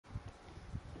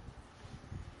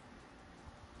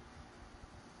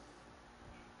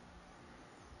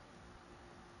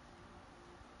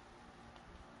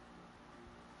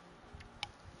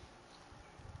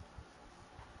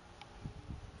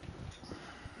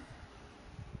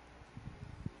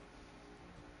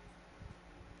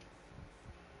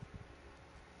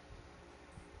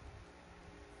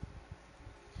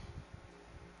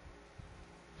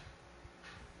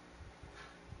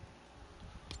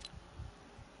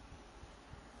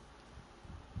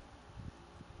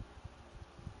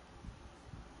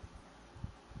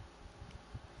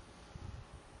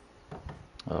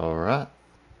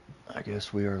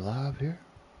guess we are live here.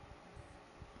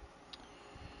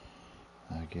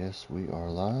 I guess we are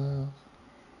live.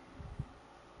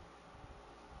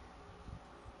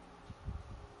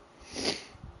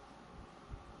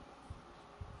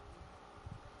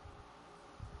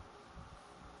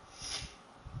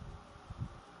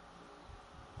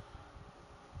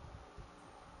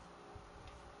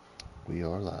 We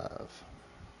are live.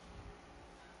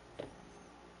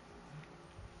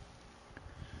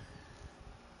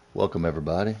 Welcome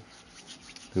everybody,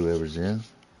 whoever's in.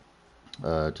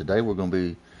 Today we're going to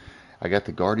be, I got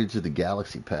the Guardians of the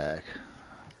Galaxy pack.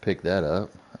 Pick that up.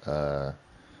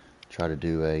 Try to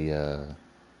do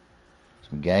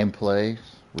some gameplay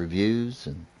reviews,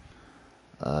 and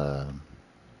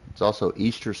it's also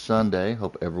Easter Sunday.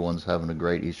 Hope everyone's having a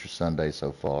great Easter Sunday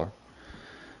so far.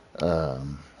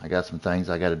 I got some things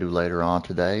I got to do later on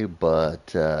today,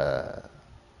 but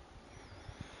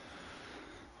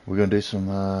we're gonna do some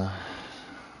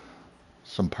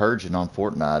purging on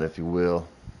Fortnite, if you will.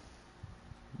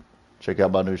 Check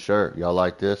out my new shirt. Y'all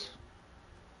like this?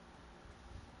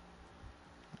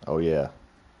 Oh yeah.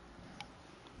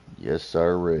 Yes,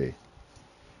 sirree.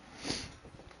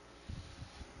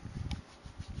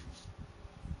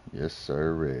 Yes,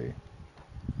 sirree.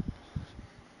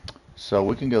 So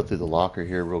we can go through the locker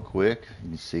here real quick. You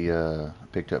can see I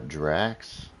picked up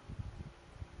Drax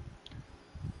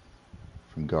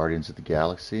from Guardians of the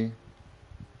Galaxy.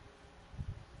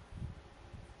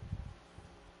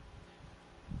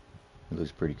 It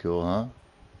looks pretty cool,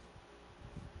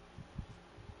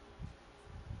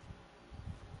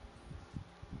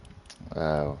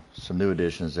 huh? Some new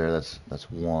additions there.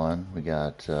 That's one. We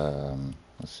got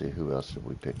let's see, who else did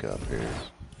we pick up here?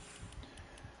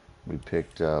 We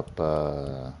picked up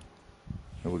here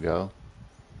we go.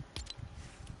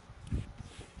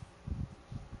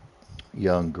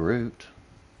 Young Groot.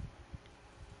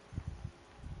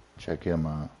 Check him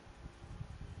out.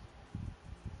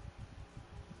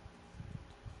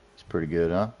 It's pretty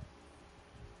good, huh?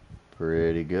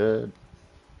 Pretty good.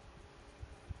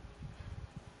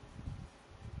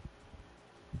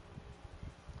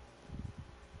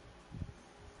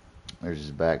 There's his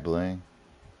back bling.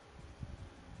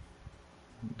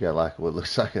 Got like what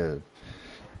looks like a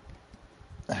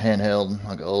handheld,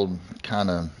 like an old kind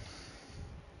of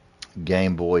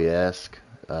Game Boy-esque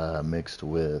mixed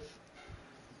with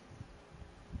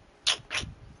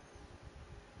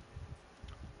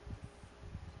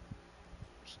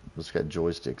it's got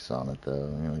joysticks on it though.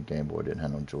 You know, the Game Boy didn't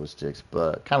have no joysticks,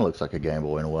 but kind of looks like a Game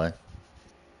Boy in a way.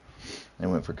 They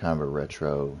went for kind of a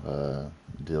retro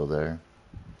deal there.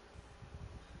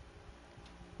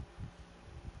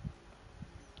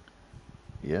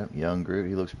 Yeah, young Groot,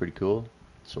 he looks pretty cool.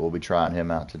 So we'll be trying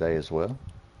him out today as well.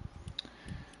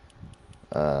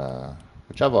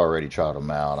 Which I've already tried him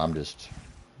out. I'm just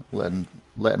letting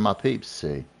my peeps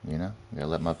see, you know? Gotta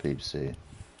let my peeps see.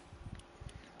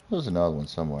 There's another one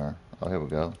somewhere. Oh, here we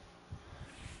go.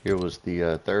 Here was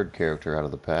the third character out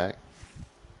of the pack.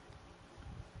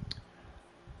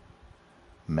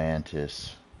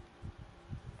 Mantis.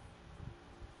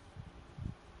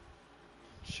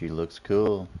 She looks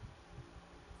cool.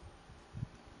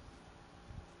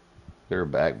 Look at her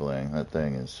back bling. That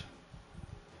thing is...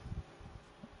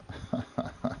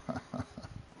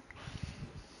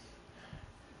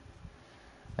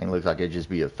 thing looks like it'd just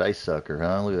be a face sucker,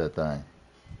 huh? Look at that thing.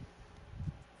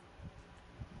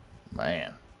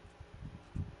 Man.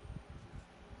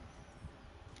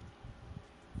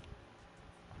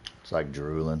 It's like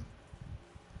drooling.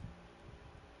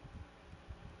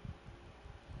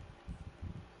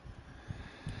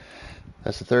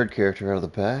 That's the third character out of the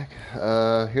pack.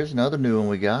 Here's another new one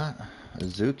we got.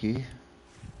 Azuki.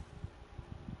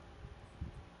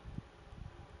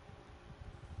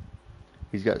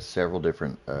 He's got several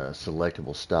different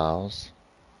selectable styles.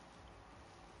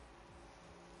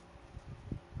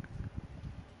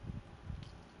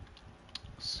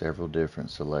 Several different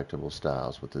selectable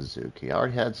styles with Azuki. I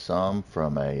already had some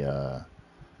from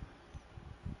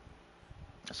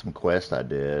some quest I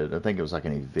did. I think it was like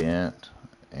an event,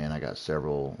 and I got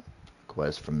several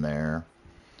quests from there.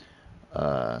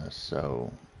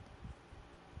 So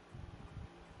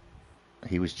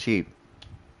he was cheap,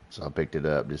 so I picked it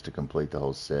up just to complete the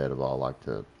whole set of all like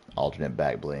the alternate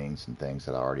back blings and things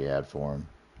that I already had for him.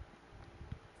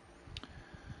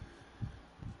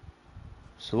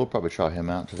 So we'll probably try him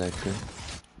out today too,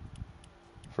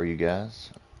 for you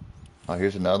guys. Oh,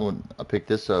 here's another one. I picked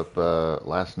this up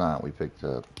last night. We picked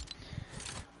up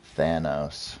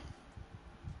Thanos.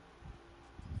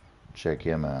 Check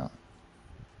him out.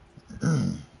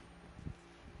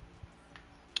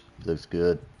 Looks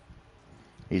good.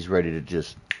 He's ready to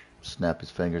just Snap his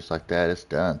fingers like that. It's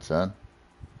done, son.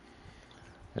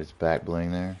 There's back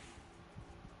bling there.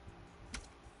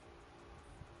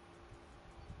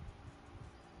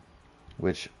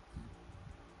 Which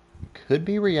could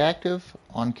be reactive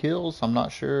on kills. I'm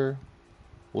not sure.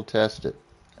 We'll test it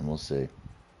and we'll see.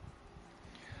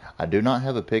 I do not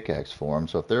have a pickaxe for him,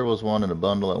 so if there was one in a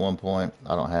bundle at one point,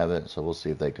 I don't have it, so we'll see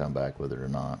if they come back with it or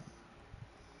not.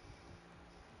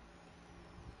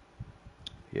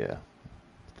 Yeah,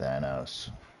 Thanos.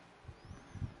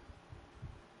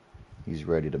 He's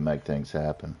ready to make things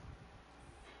happen.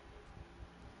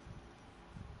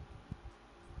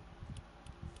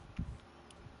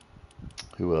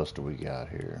 Who else do we got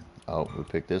here? Oh, we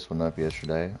picked this one up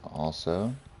yesterday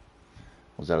also.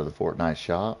 Was out of the Fortnite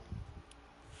shop.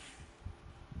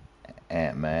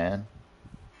 Ant-Man.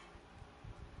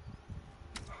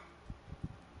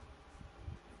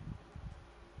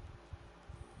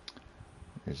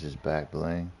 There's his back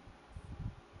bling.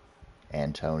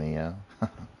 Antonio.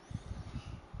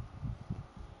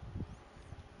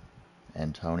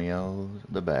 Antonio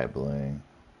the back bling.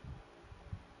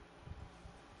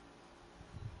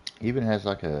 Even has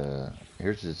like a,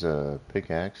 here's his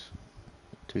pickaxe.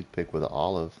 Toothpick with an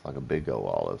olive, like a big old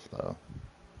olive though.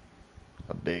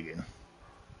 A big one.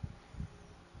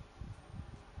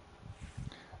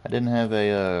 I didn't have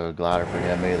a glider for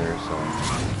him either, so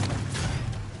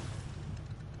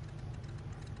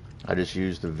I just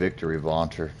used the victory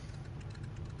vaunter.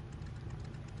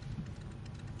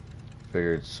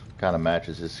 Figured it's kind of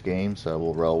matches his scheme, so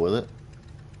we'll roll with it.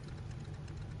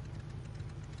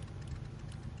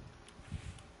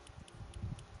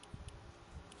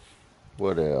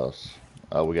 What else?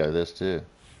 Oh, we got this too.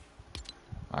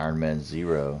 Iron Man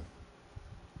 0.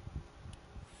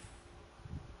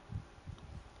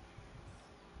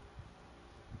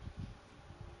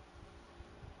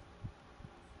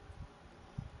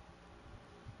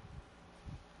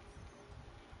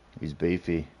 He's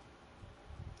beefy.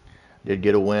 Did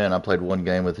get a win. I played one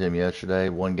game with him yesterday.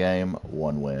 One game,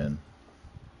 one win.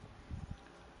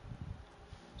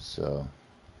 So,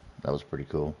 that was pretty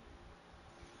cool.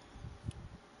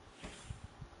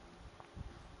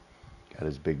 Got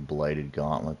his big bladed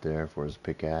gauntlet there for his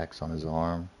pickaxe on his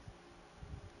arm.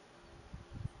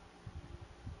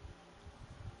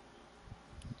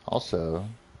 Also,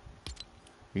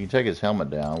 you can take his helmet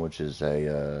down, which is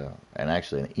a and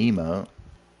actually an emote,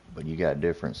 but you got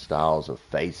different styles of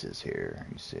faces here,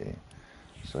 you see.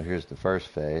 So here's the first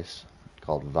face,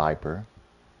 called Viper.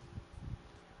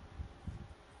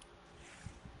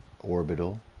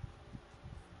 Orbital.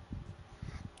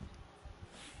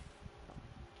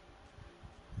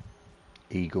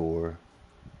 Igor.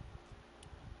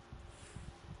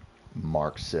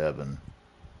 Mark 7.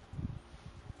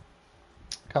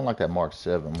 Kind of like that Mark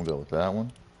 7. I'm going to go with that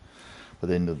one. But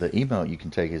then the emote, you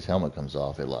can take his helmet comes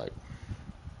off. It like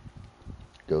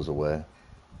goes away.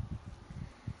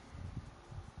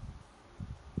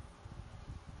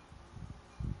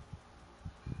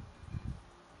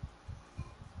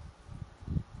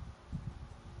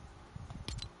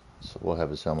 So we'll have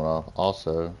his helmet off.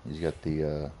 Also, he's got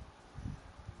the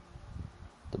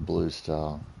blue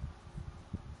style.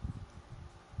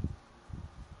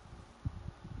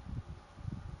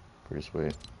 Pretty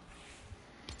sweet.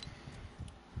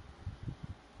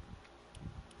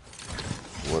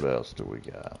 What else do we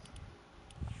got?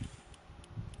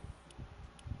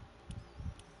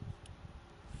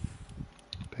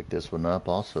 Picked this one up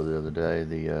also the other day,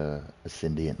 the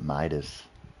Ascendiant Midas.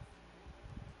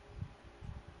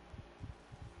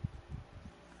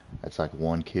 That's like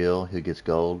one kill, he gets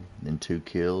gold, then 2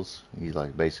 kills, he's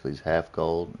like basically he's half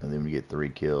gold, and then we get 3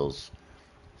 kills,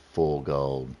 full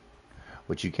gold,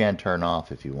 which you can turn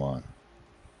off if you want.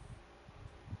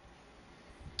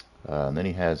 And then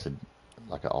he has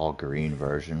like an all green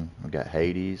version. We got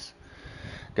Hades.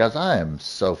 Guys, I am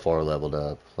so far leveled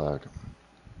up. Like,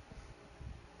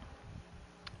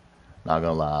 not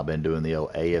gonna lie, I've been doing the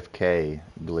old AFK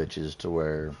glitches to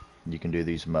where you can do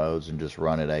these modes and just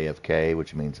run it AFK,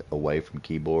 which means away from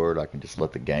keyboard. I can just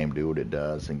let the game do what it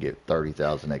does and get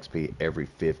 30,000 XP every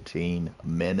 15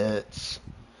 minutes.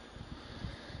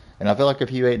 And I feel like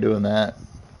if you ain't doing that,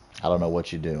 I don't know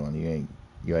what you're doing.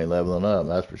 You ain't leveling up,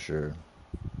 that's for sure.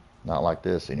 Not like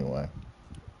this anyway.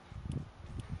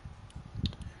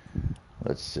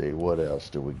 Let's see, what else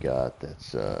do we got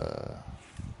that's I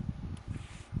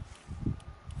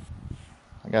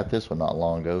got this one not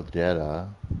long ago, Jedi.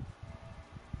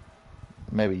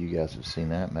 Maybe you guys have seen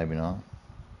that, maybe not.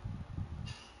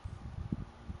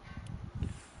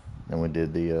 Then we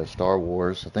did the Star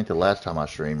Wars. I think the last time I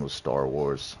streamed was Star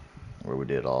Wars, where we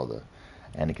did all the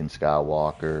Anakin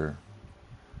Skywalker,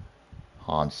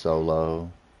 Han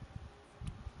Solo,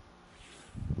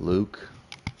 Luke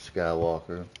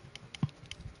Skywalker,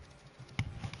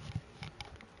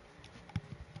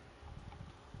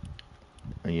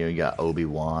 and you got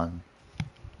Obi-Wan.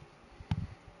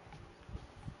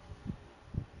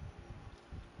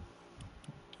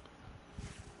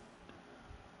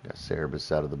 Got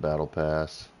Cerebus out of the Battle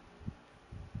Pass.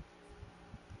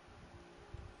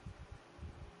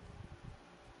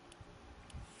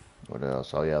 What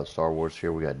else? Oh yeah, Star Wars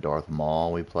here. We got Darth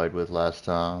Maul we played with last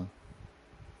time.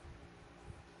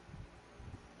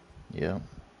 Yep.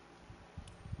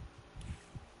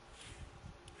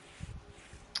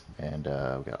 And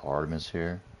we got Artemis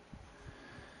here.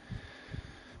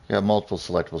 Got multiple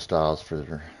selectable styles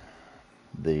for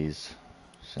these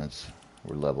since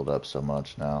we're leveled up so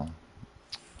much now.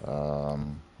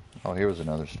 Oh, here was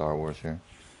another Star Wars here.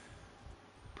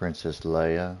 Princess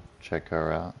Leia. Check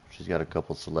her out. She's got a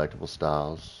couple selectable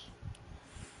styles.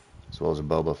 As well as a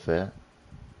Boba Fett.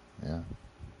 Yeah.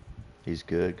 He's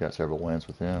good. Got several wins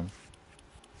with him.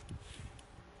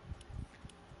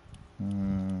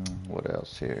 What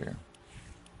else here?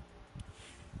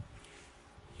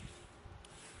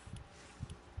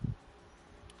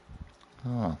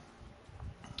 Huh.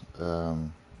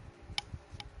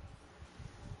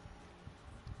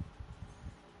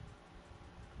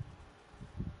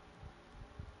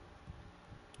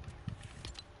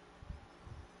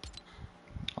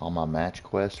 All my match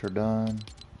quests are done.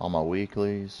 All my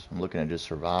weeklies. I'm looking at just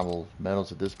survival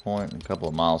medals at this point and a couple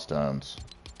of milestones.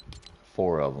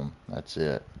 4 of them. That's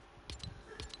it.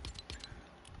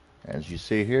 As you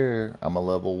see here, I'm a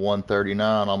level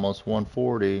 139, almost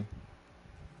 140.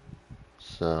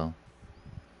 So,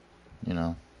 you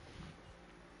know.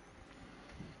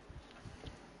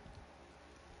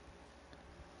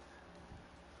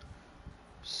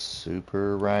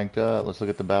 Super ranked up. Let's look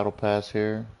at the battle pass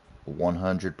here.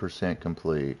 100%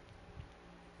 complete.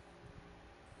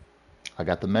 I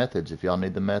got the methods. If y'all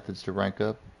need the methods to rank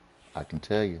up, I can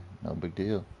tell you. No big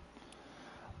deal.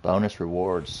 Bonus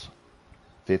rewards.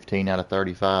 15 out of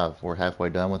 35. We're halfway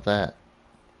done with that.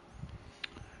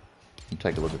 You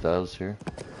take a look at those here.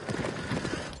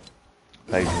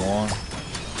 Page 1.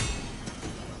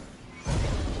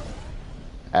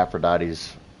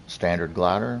 Aphrodite's standard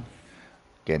glider.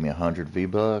 Gave me 100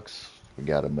 V-Bucks. We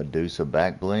got a Medusa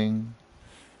back bling.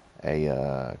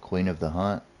 A Queen of the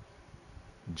Hunt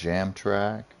jam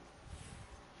track.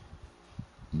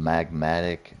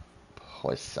 Magmatic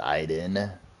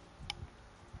Poseidon.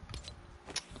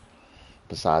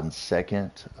 Poseidon's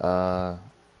second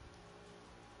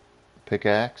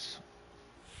pickaxe.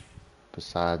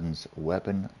 Poseidon's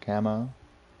weapon camo.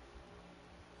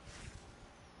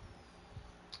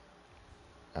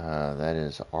 That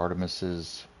is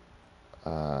Artemis's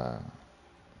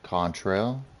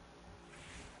contrail.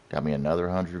 Got me another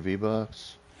 100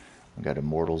 V-Bucks. We got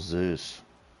Immortal Zeus.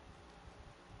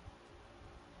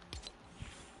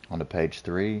 On to page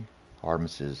 3,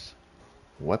 Artemis's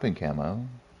weapon camo.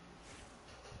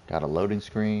 Got a loading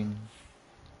screen.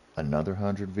 Another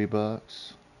 100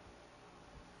 V-Bucks.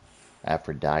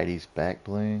 Aphrodite's back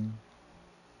bling.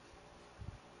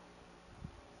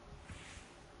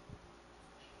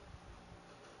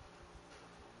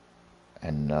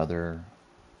 Another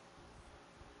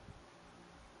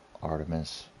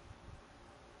Artemis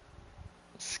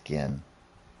skin.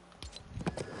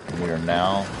 And we are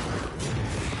now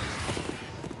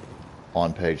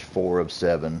on page 4 of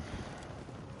 7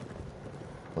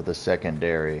 with a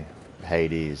secondary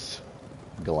Hades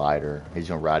glider. He's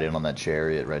gonna ride in on that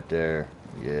chariot right there.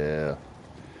 Yeah.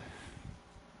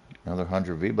 Another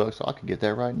 100 V-Bucks. So I could get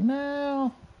that right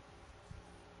now.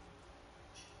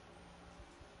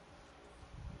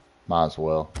 Might as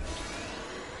well.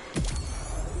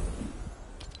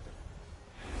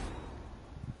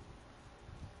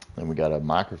 Then we got a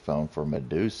microphone for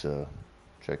Medusa.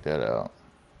 Check that out.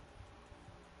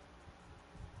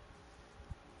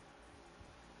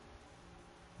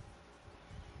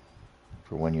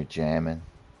 For when you're jamming.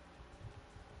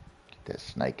 Get that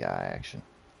snake eye action.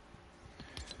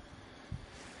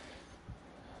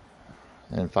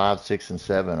 And 5, 6, and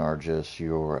 7 are just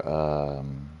your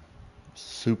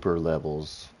super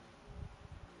levels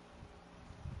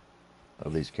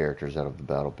of these characters out of the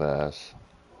battle pass.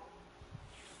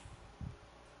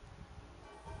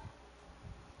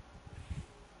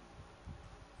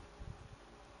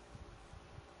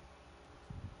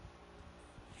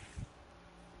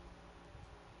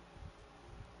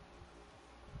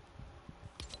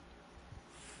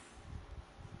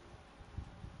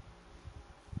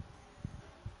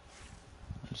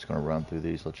 I'm just going to run through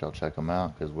these, let y'all check them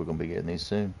out, because we're going to be getting these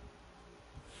soon.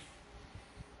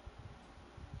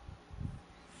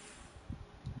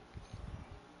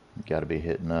 got to be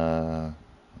hitting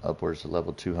upwards of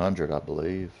level 200, I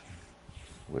believe,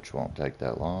 which won't take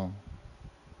that long.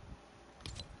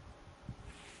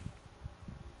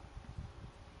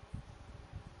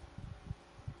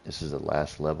 This is the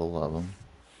last level of them.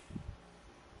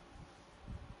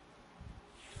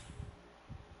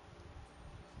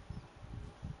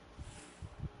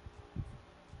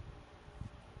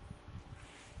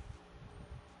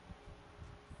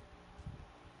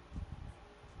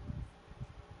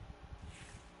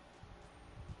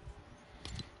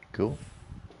 Cool.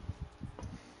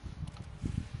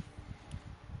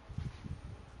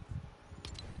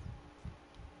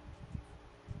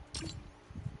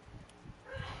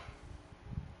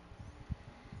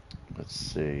 Let's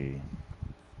see.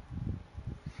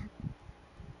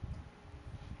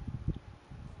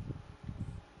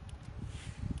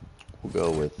 We'll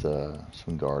go with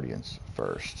some Guardians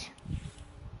first.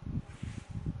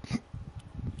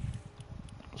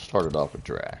 Started off with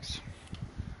Drax.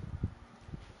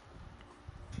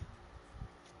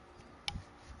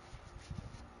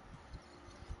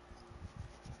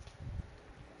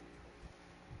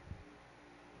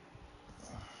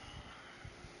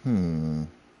 I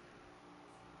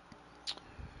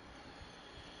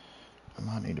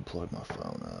might need to plug my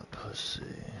phone up. Let's see.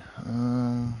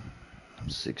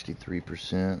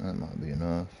 63%. That might be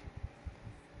enough.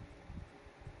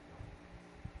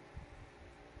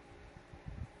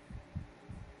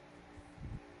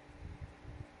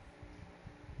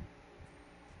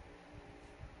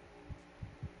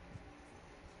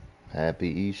 Happy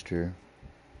Easter.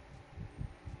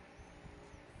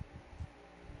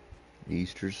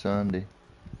 Easter Sunday.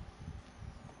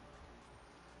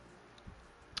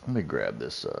 Let me grab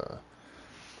this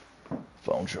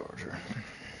phone charger.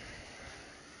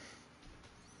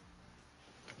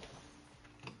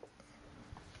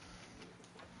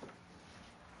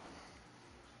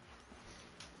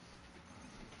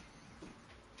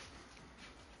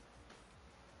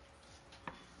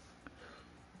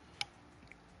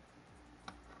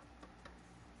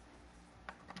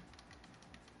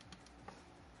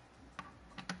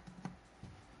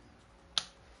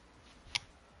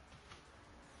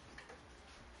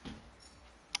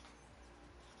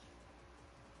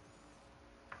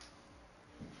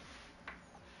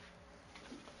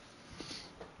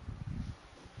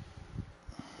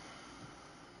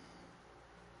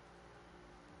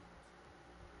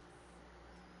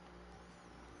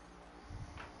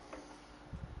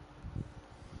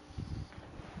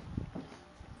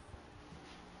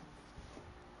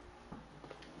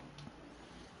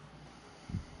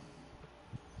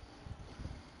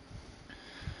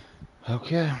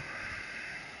 Okay.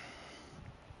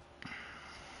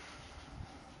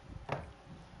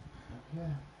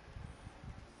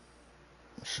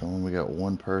 Showing we got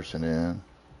one person in.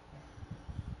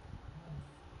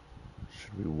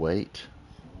 Should we wait?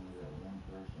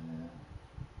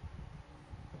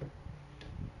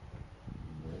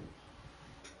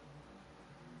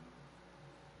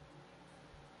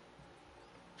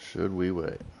 Should we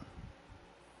wait?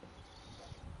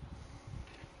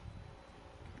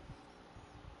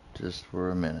 Just for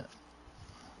a minute.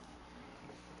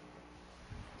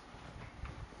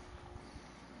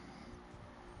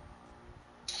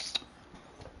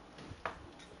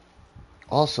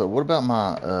 Also, what about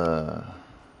my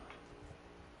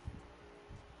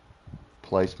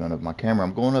placement of my camera?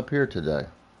 I'm going up here today.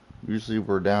 Usually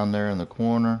we're down there in the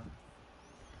corner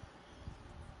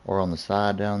or on the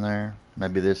side down there.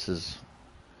 Maybe this is,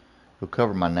 it'll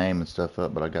cover my name and stuff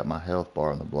up, but I got my health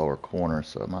bar in the lower corner,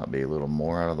 so it might be a little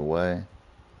more out of the way.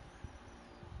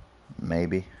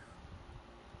 Maybe.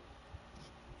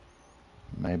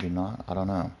 Maybe not. I don't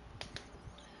know.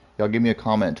 Y'all give me a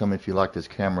comment and tell me if you like this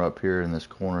camera up here in this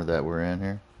corner that we're in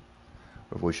here,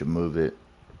 or if we should move it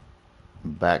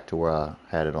back to where I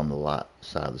had it on the light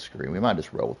side of the screen. We might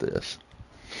just roll with this.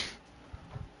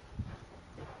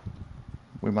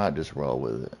 We might just roll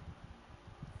with it.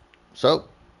 So,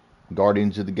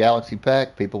 Guardians of the Galaxy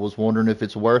pack. People was wondering if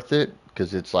it's worth it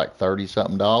because it's like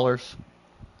 $30-something.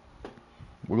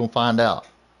 We're gonna find out.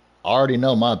 I already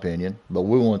know my opinion, but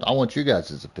I want you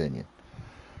guys' opinion.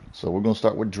 So we're gonna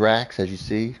start with Drax. As you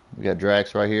see, we got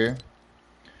Drax right here.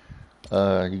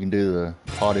 You can do the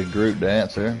potted Groot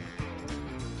dance there.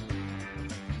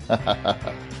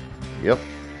 Yep.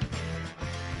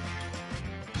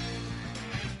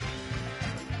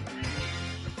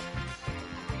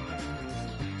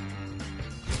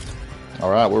 All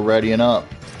right, we're readying up.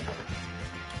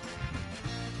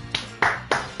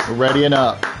 We're readying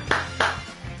up.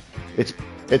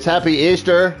 It's Happy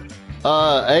Easter,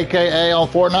 aka on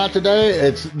Fortnite today.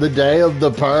 It's the day of the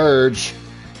purge.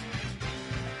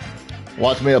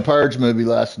 Watched me a Purge movie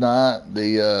last night,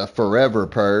 the Forever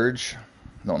Purge.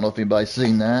 Don't know if anybody's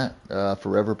seen that,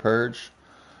 Forever Purge.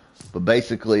 But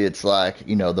basically, it's like,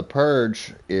 you know, the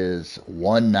Purge is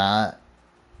one night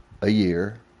a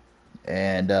year,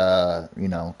 and you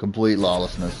know, complete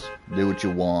lawlessness. Do what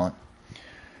you want.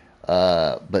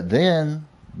 But then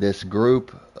this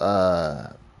group, I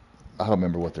don't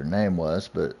remember what their name was,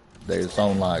 but they was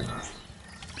on like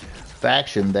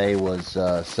faction. They was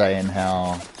saying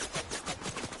how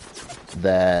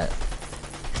that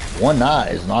one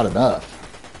night is not enough.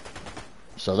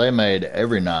 So they made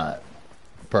every night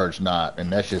Purge night,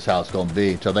 and that's just how it's going to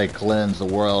be until they cleanse the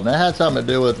world. And it had something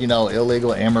to do with, you know,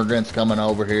 illegal immigrants coming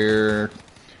over here,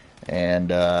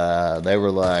 and they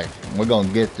were like, we're going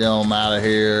to get them out of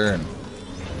here, and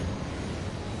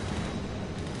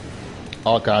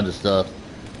all kinds of stuff.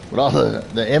 But all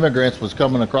the immigrants was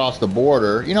coming across the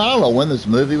border. You know, I don't know when this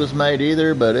movie was made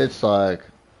either, but it's like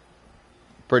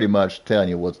pretty much telling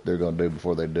you what they're going to do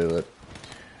before they do it.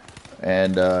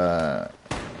 And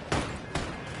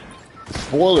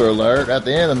spoiler alert, at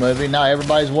the end of the movie, now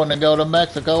everybody's wanting to go to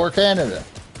Mexico or Canada.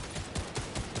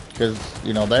 Because,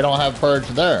 you know, they don't have Purge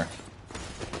there.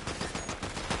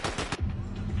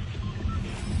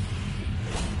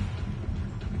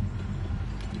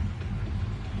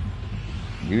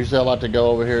 Usually I like to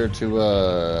go over here to,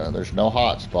 there's no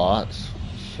hot spots.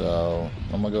 So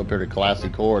I'm going to go up here to Classy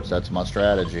Courts. That's my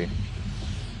strategy.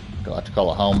 I like to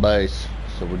call it home base.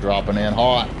 So we're dropping in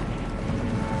hot.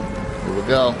 Here we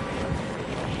go.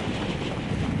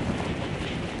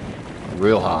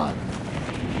 Real hot.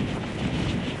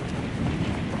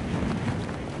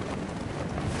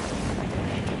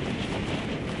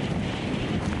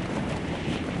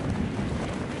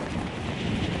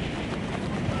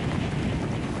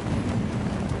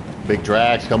 Big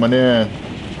Drax coming in.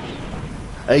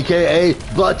 AKA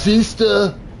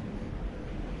Batista.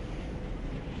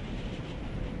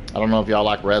 I don't know if y'all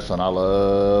like wrestling. I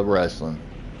love wrestling.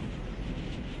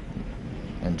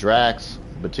 And Drax,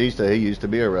 Batista, he used to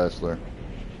be a wrestler.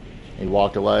 He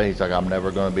walked away. He's like, I'm never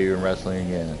going to be in wrestling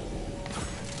again.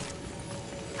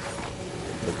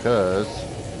 Because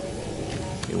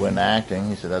he went acting.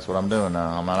 He said, that's what I'm doing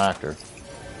now. I'm an actor.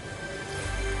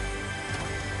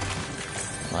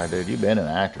 All right, dude, you've been an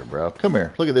actor, bro. Come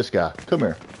here. Look at this guy. Come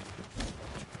here.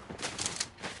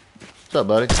 What's up,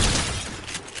 buddy?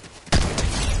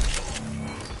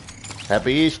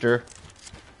 Happy Easter.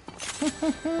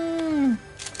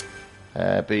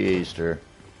 Happy Easter.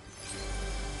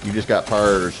 You just got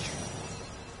purged.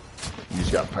 You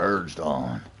just got purged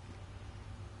on.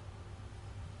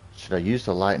 Should I use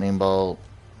the lightning bolt?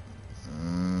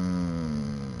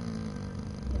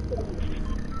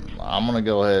 I'm gonna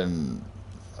go ahead and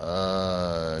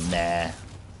nah. I'm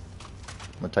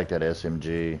gonna take that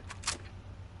SMG.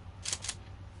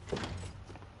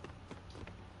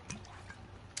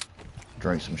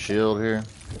 Drink some shield here.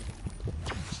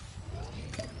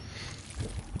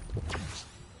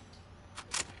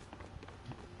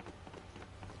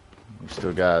 We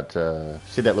still got,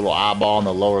 see that little eyeball in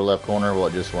the lower left corner? Well,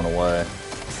 it just went away.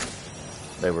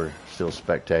 They were still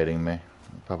spectating me.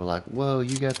 Probably like, whoa,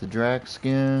 you got the Drax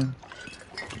skin?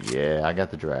 Yeah, I got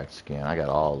the Drax skin. I got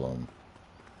all of them.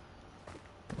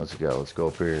 Let's go. Let's go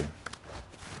up here.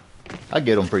 I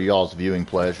get them for y'all's viewing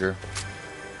pleasure.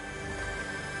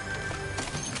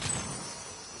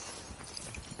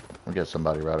 We got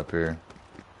somebody right up here.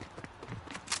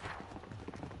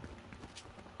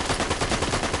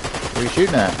 What are you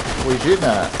shooting at? What are you shooting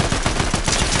at?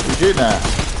 What are you shooting at?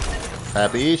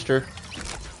 Happy Easter.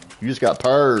 You just got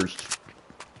purged.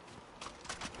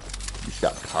 You just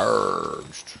got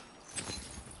purged.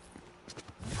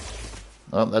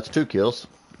 Oh, that's 2 kills.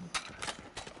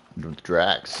 With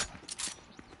Drax.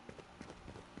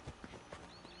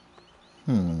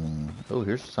 Oh,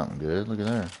 here's something good. Look at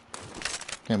there.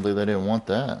 Can't believe they didn't want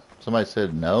that. Somebody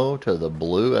said no to the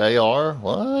blue AR?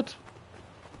 What?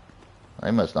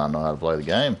 They must not know how to play the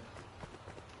game.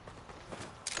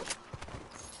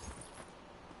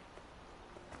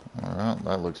 Alright,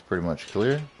 that looks pretty much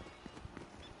clear.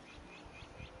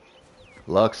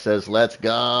 Lux says, let's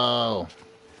go.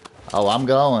 Oh, I'm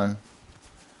going.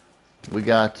 We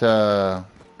got,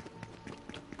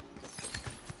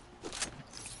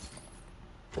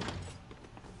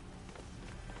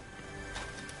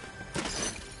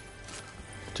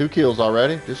 2 kills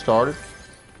already. Just started.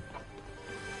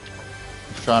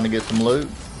 Just trying to get some loot.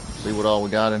 See what all we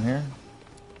got in here.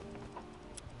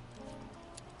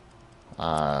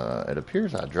 It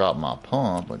appears I dropped my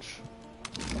pump, which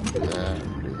do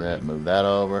that, move that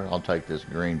over. I'll take this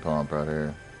green pump right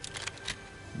here.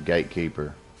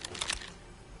 Gatekeeper.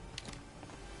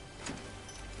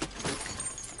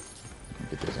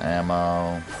 Get this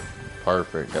ammo.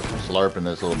 Perfect. Got some slurp in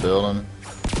this little building.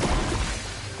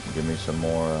 Give me some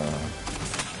more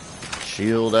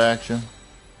shield action.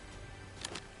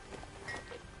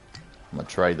 I'm going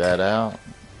to trade that out.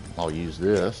 I'll use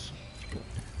this.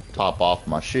 Top off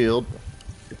my shield.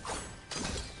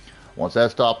 Once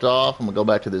that's topped off, I'm going to go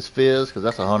back to this fizz because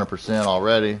that's 100%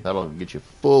 already. That'll get you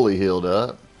fully healed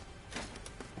up.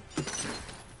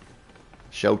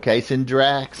 Showcasing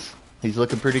Drax. He's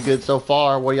looking pretty good so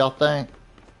far. What do y'all think?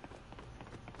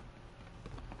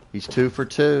 He's 2 for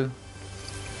 2.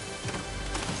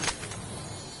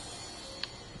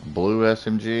 Blue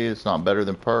SMG. It's not better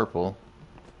than purple.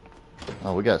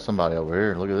 Oh, we got somebody over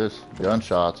here. Look at this.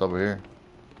 Gunshots over here.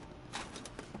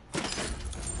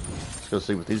 Let's go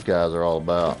see what these guys are all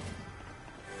about.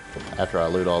 After I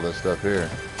loot all this stuff here.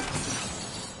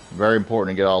 Very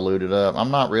important to get all looted up.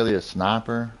 I'm not really a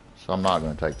sniper, so I'm not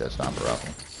going to take that sniper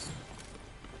rifle.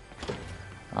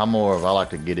 I'm more of, I like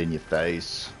to get in your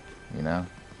face, you know.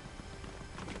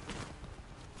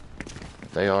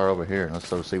 They are over here. Let's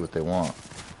go see what they want.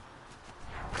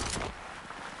 Let's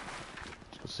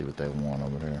go see what they want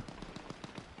over here.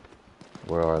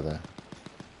 Where are they?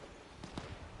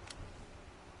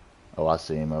 Oh, I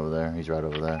see him over there. He's right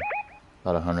over there.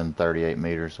 About 138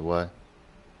 meters away.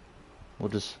 We'll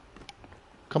just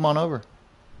come on over.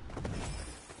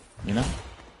 You know?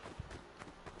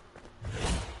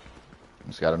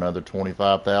 It's got another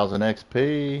 25,000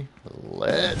 XP.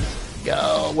 Let's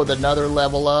go with another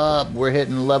level up. We're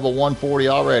hitting level 140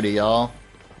 already, y'all.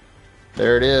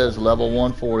 There it is, level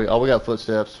 140. Oh, we got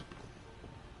footsteps.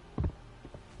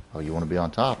 Oh, you want to be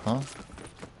on top, huh?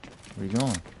 Where you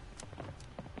going?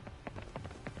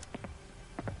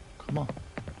 Come on.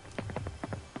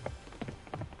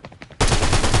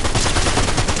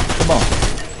 Come on.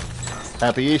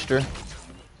 Happy Easter.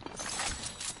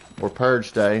 We're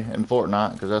Purge Day in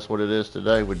Fortnite, because that's what it is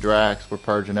today with Drax. We're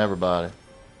purging everybody.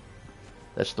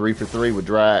 That's 3 for 3 with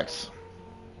Drax.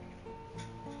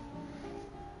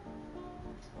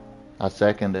 I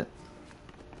second it.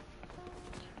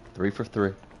 3 for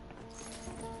 3.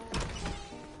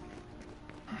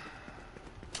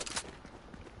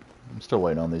 I'm still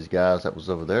waiting on these guys that was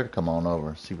over there to come on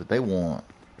over, see what they want.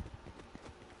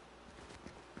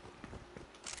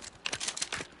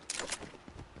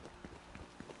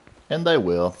 And they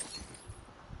will.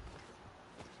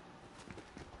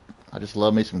 I just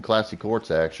love me some classy courts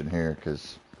action here,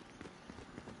 because,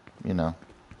 you know.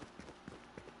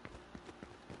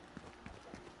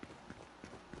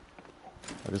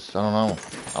 I don't know.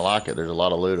 I like it. There's a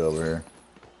lot of loot over here.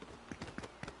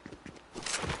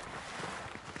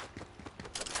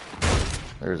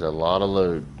 There's a lot of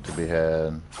loot to be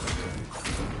had.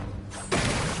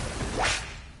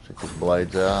 Check these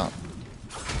blades out.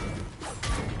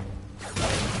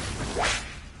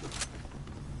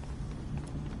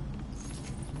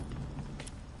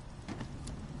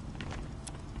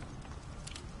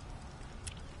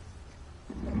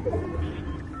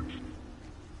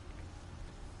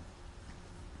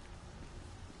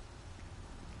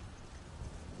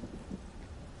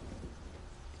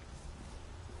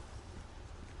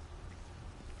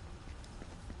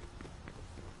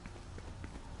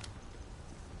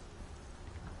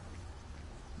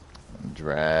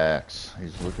 Drax,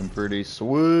 he's looking pretty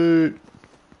sweet.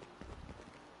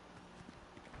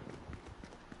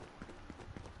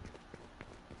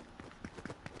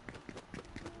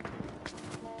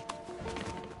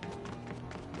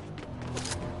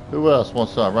 Who else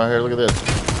wants some? Right here, look at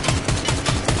this.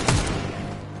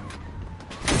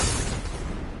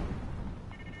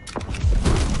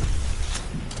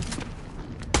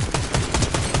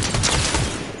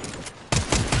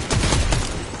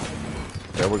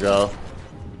 There we go.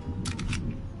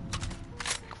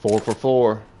 4 for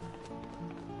 4.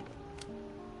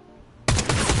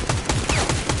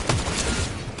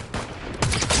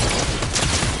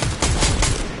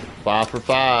 Five for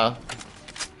 5.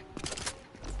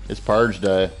 It's Purge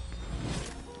Day.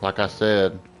 Like I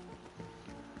said,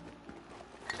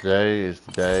 today is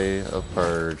the day of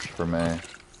Purge for me.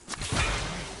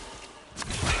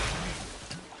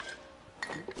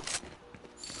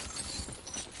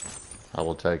 I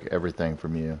will take everything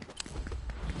from you.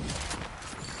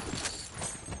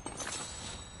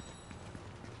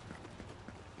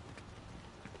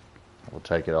 I will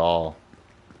take it all.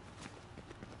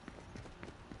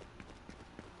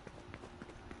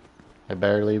 They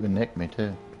barely even nicked me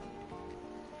too.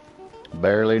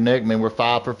 Barely nicked me. We're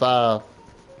 5 for 5.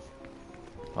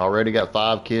 Already got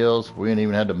 5 kills. We ain't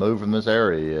even had to move from this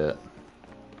area yet.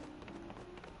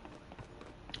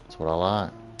 That's what I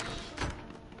like.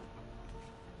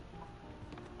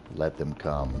 Let them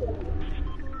come.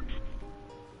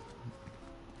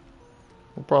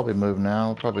 We'll probably move now.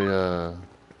 We'll probably, let's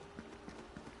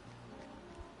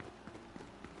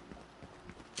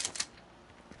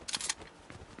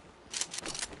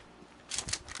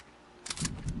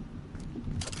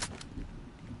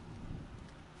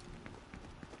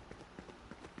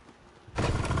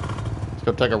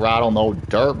go take a ride on the old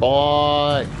dirt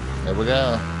bike. There we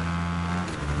go.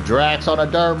 Drax on a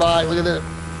dirt bike. Look at this.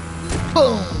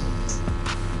 Boom.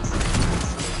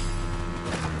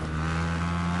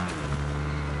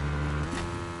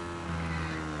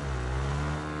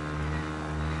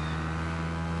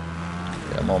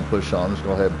 Yeah, I'm gonna push on. I'm just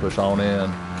gonna go ahead and push on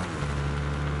in.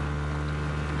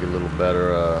 Get a little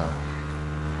better,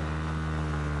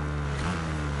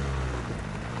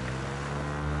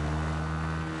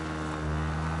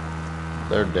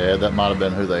 they're dead. That might have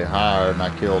been who they hired, and I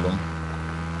killed them.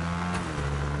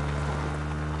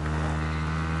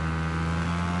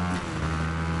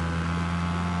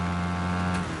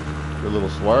 Good little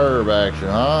swerve action,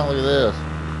 huh? Look at this.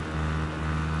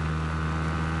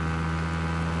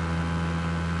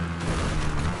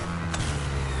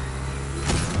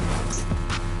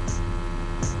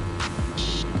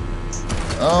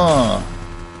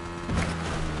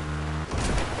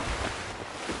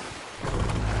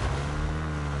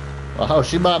 Oh,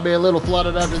 she might be a little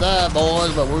flooded after that,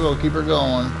 boys, but we're going to keep her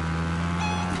going.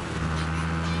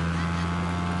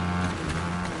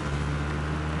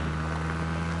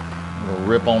 We'll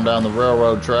rip on down the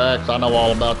railroad tracks. I know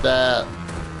all about that.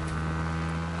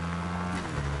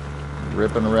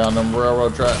 Ripping around them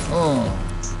railroad tracks.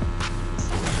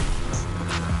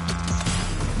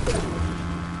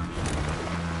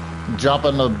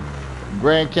 Jumping the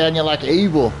Grand Canyon like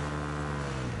evil.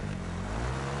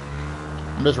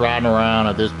 I'm just riding around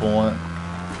at this point.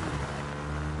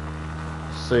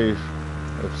 See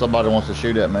if somebody wants to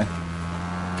shoot at me.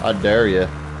 I dare you.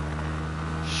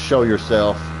 Show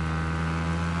yourself.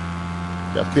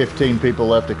 Got 15 people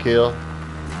left to kill.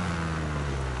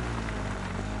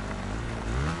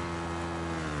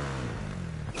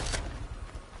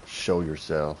 Show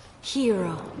yourself.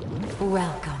 Hero,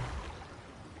 welcome.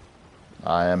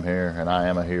 I am here, and I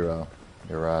am a hero.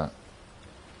 You're right.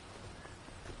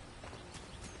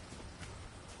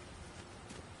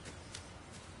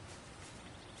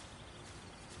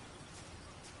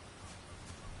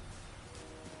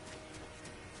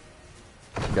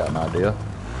 Got an idea.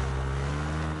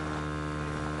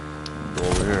 Go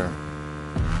over here.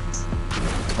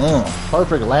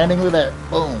 Perfect landing with that.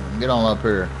 Boom. Get on up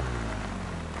here.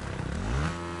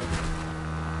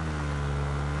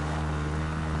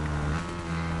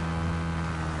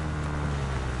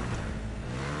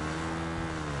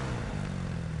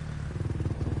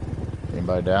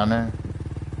 Anybody down there?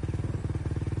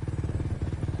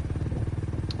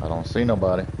 I don't see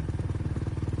nobody.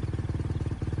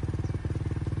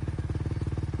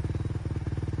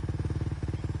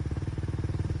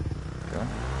 Okay.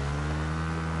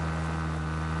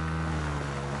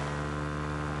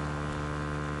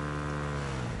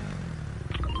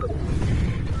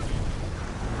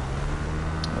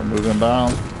 We're moving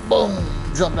down. Boom!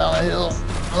 Jump down the hill.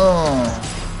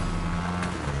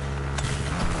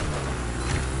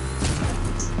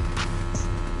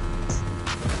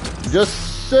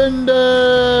 Just send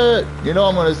it! You know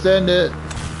I'm gonna send it.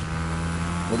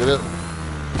 Look at it.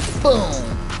 Boom!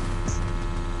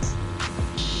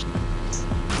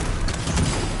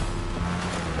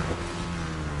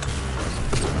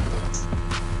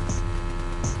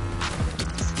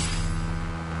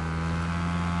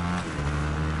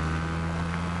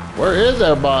 Where is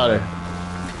everybody?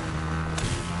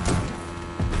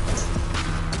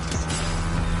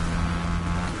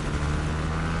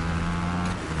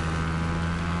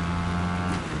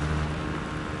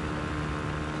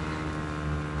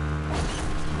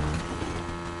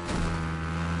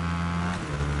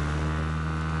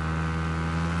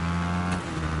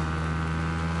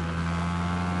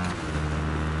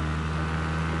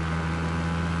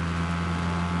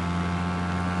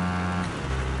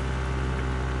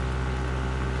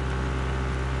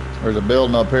 There's a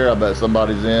building up here I bet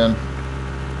somebody's in.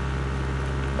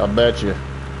 I bet you.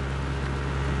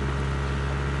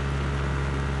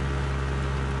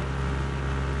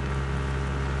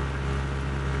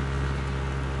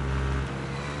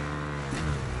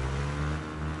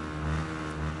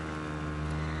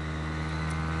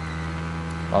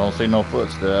 I don't see no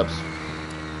footsteps.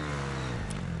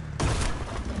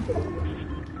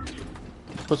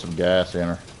 Put some gas in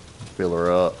her. Fill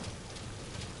her up.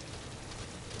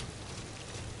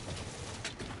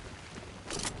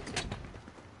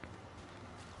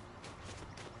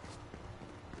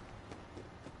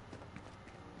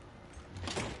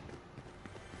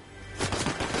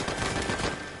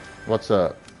 What's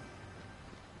up?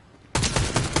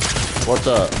 What's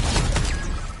up?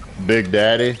 Big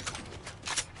Daddy?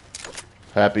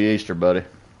 Happy Easter, buddy.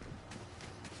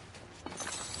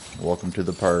 Welcome to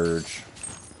the Purge.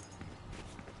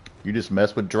 You just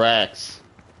messed with Drax.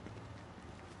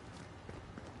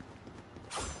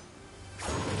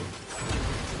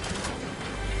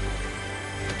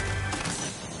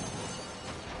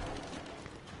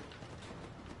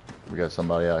 We got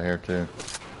somebody out here too.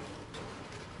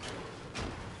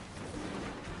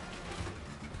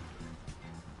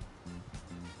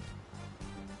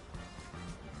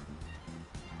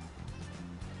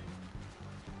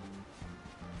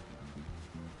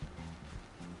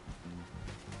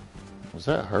 Was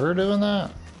that her doing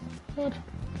that? What?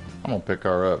 I'm gonna pick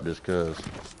her up just cause.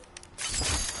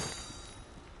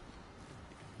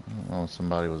 I don't know if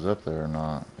somebody was up there or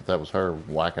not. If that was her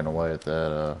whacking away at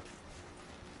that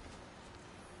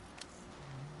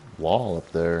wall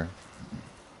up there.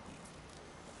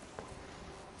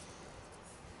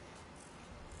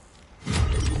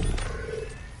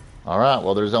 Alright,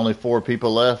 well there's only 4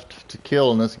 people left to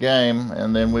kill in this game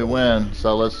and then we win.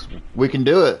 So we can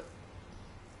do it.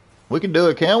 We can do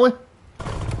it, can't we?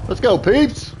 Let's go,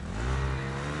 peeps.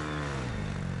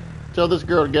 Tell this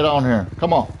girl to get on here.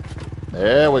 Come on.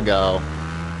 There we go.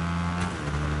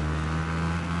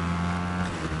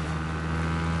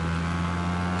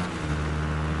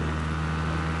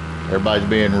 Everybody's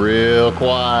being real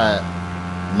quiet.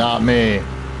 Not me.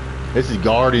 This is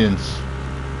Guardians.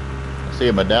 I see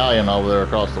a medallion over there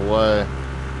across the way.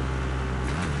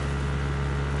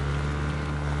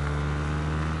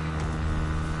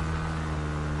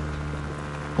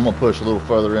 I'm gonna push a little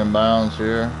further inbounds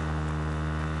here.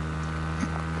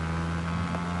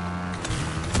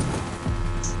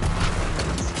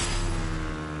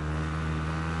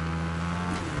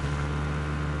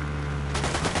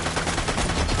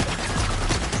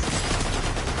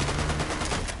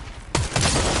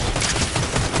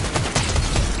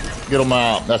 Get them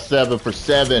out. That's 7 for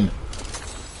 7.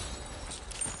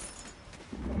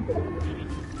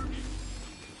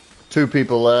 Two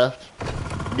people left.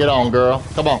 Get on, girl.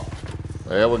 Come on.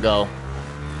 There we go.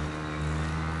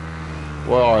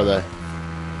 Where are they?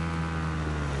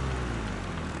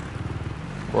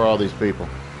 Where are all these people?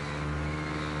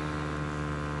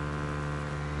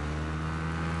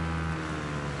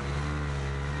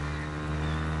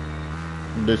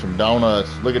 Do some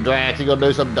donuts. Look at Drax, he gonna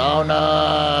do some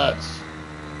donuts.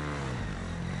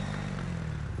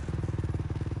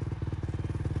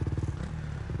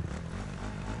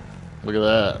 Look at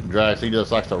that. Drax, he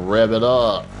just likes to rev it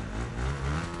up.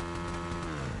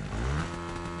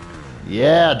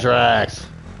 Yeah, Drax.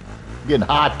 Getting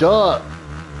hyped up.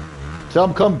 Tell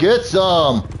him come get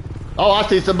some. Oh, I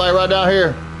see somebody right down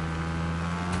here.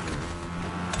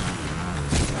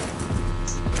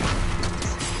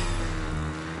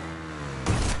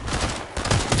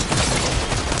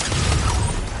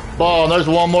 Ball, and there's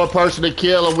one more person to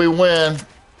kill and we win.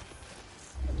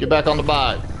 Get back on the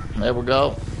bike. There we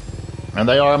go. And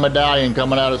they are a medallion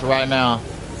coming at us right now.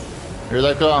 Here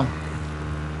they come.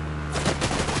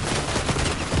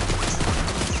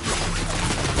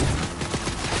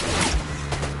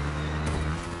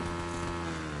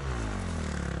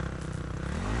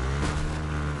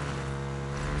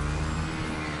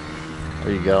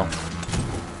 There you go.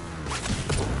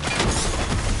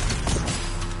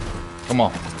 Come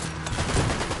on.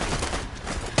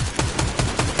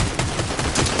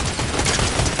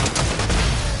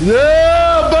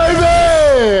 Yeah,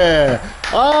 baby!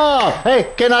 Oh,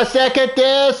 hey, can I second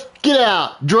this? Get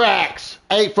out, Drax.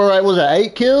 8 for 8, was it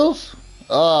 8 kills?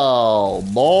 Oh,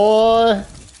 boy.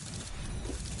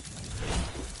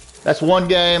 That's one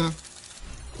game,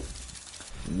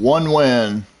 one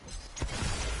win.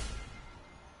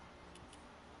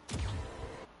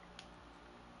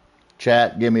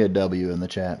 Chat, give me a W in the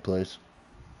chat, please.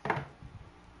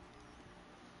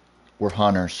 We're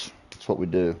hunters. That's what we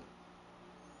do.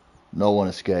 No one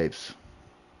escapes.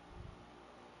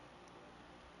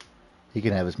 He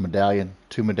can have his medallion,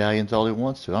 2 medallions all he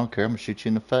wants to. I don't care. I'm going to shoot you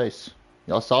in the face.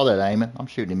 Y'all saw that aiming. I'm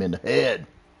shooting him in the head.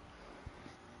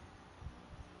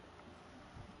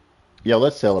 Yo,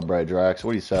 let's celebrate, Drax.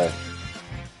 What do you say?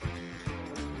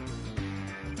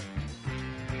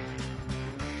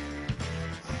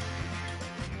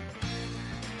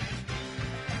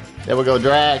 There we go,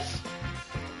 Drax.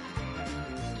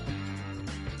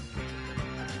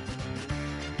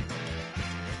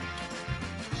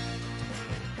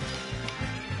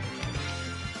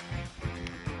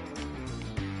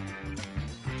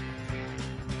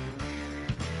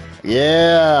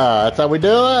 Yeah, that's how we do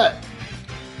it.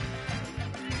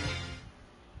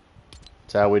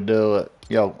 That's how we do it.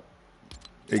 Yo,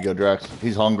 here you go, Drax.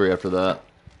 He's hungry after that.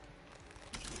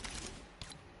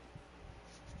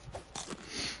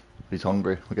 He's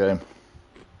hungry. Look at him.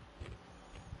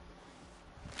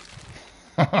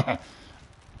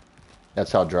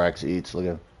 That's how Drax eats. Look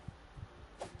at him.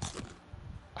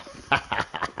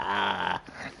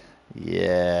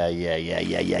 Yeah, yeah, yeah,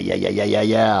 yeah, yeah, yeah, yeah, yeah, yeah,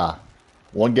 yeah.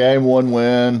 One game, one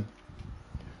win.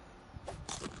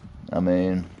 I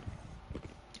mean,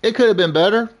 it could have been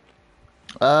better.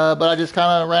 But I just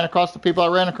kind of ran across the people I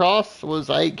ran across. It was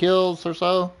 8 kills or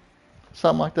so.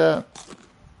 Something like that.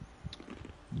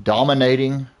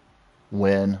 Dominating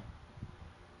win.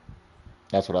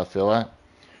 That's what I feel like.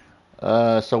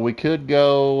 So we could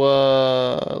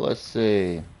go, let's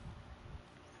see.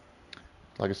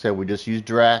 Like I said, we just used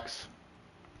Drax.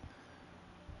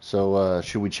 So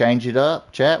should we change it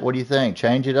up? Chat, what do you think?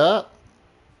 Change it up?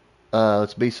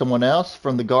 Let's be someone else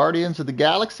from the Guardians of the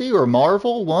Galaxy or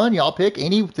Marvel. One, y'all pick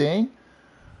anything.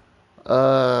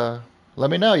 Let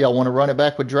me know. Y'all want to run it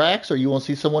back with Drax or you want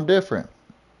to see someone different?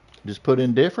 Just put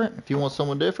in different if you want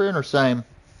someone different or same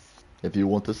if you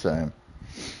want the same.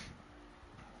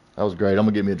 That was great. I'm going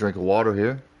to get me a drink of water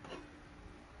here.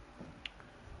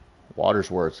 Water's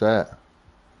where it's at.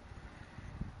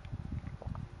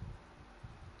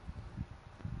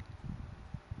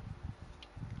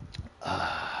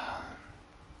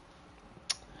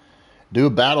 Do a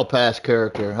battle pass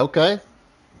character. Okay.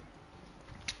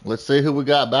 Let's see who we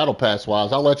got battle pass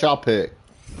wise. I'll let y'all pick.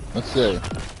 Let's see.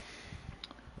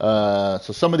 So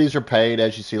some of these are paid,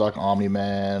 as you see, like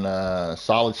Omni-Man,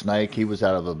 Solid Snake. He was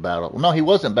out of a battle. No, he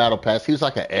wasn't battle pass. He was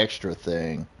like an extra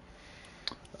thing.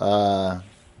 I'm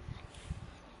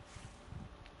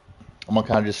gonna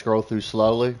kind of just scroll through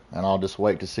slowly, and I'll just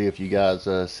wait to see if you guys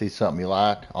see something you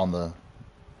like on the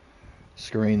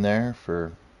screen there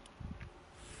for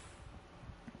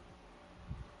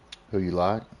who you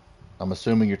like. I'm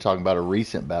assuming you're talking about a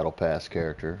recent battle pass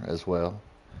character as well.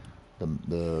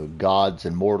 The gods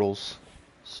and mortals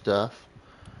stuff,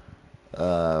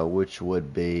 which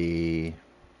would be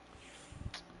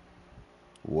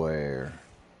where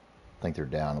I think they're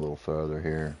down a little further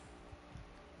here.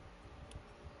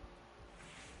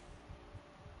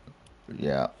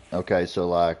 Yeah. Okay. So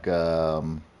like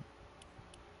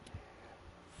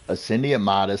Ascendiant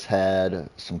Midas had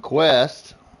some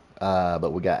quests,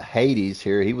 but we got Hades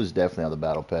here. He was definitely on the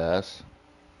battle pass.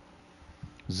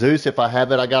 Zeus, if I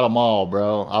have it, I got them all,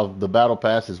 bro. The battle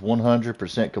pass is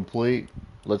 100% complete.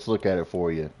 Let's look at it for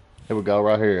you. Here we go,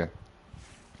 right here.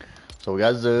 So we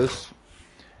got Zeus,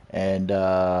 and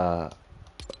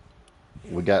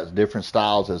we got different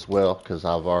styles as well, because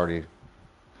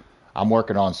I'm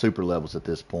working on super levels at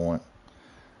this point.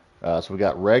 So we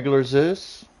got regular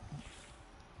Zeus.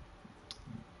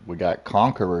 We got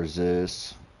Conqueror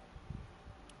Zeus.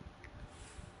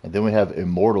 And then we have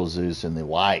Immortal Zeus in the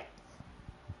white.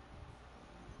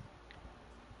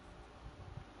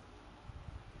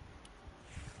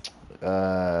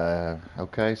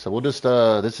 Okay, so we'll just,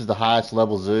 this is the highest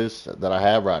level Zeus that I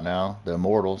have right now, the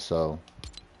Immortal, so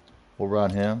we'll run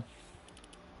him.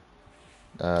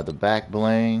 The back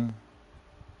bling,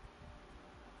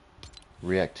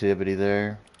 reactivity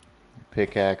there,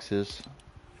 pickaxes,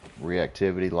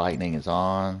 reactivity, lightning is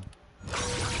on.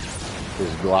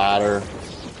 His glider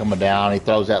coming down, he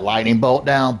throws that lightning bolt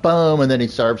down, boom, and then he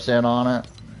surfs in on it.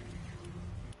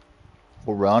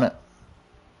 We'll run it.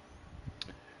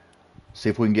 See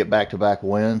if we can get back-to-back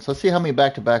wins. Let's see how many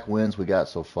back-to-back wins we got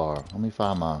so far. Let me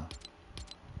find my...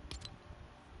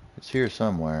 It's here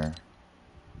somewhere.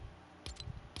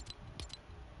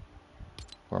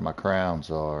 Where my crowns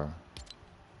are.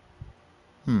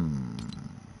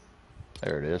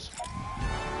 There it is.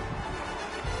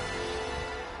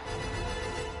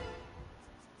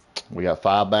 We got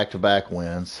 5 back-to-back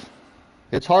wins.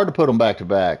 It's hard to put them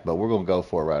back-to-back, but we're going to go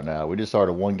for it right now. We just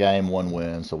started 1 game, 1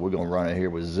 win, so we're going to run it here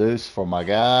with Zeus for my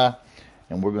guy,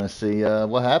 and we're going to see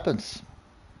what happens.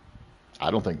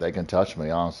 I don't think they can touch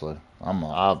me, honestly. I'm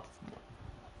on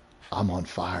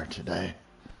fire today.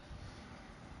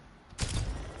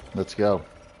 Let's go.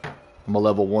 I'm a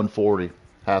level 140,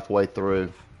 halfway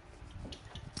through.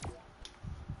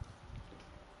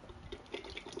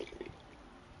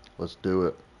 Let's do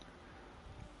it.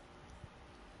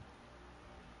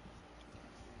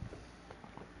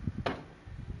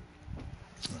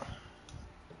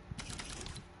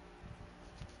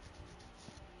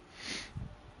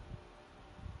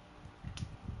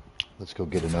 Let's go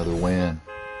get another win.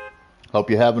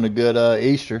 Hope you're having a good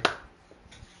Easter.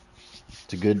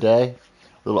 It's a good day.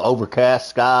 A little overcast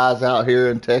skies out here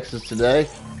in Texas today.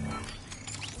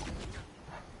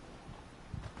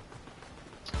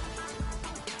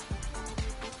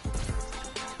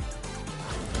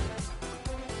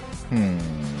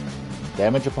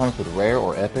 Damage opponents with rare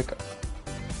or epic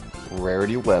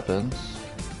rarity weapons.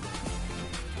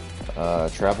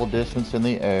 Travel distance in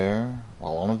the air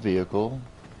while on a vehicle.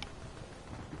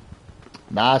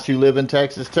 Nice, you live in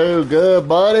Texas too. Good,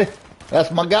 buddy.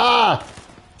 That's my guy.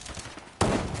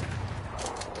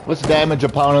 Let's damage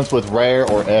opponents with rare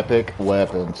or epic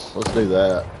weapons. Let's do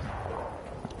that.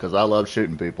 Because I love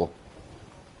shooting people.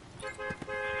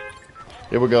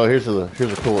 Here we go. Here's a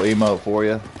cool emote for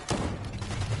you.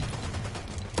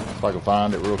 If I can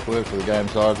find it real quick for the game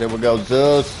starts. Here we go,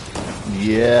 Zeus.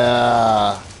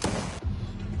 Yeah.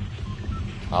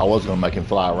 I was going to make him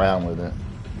fly around with it.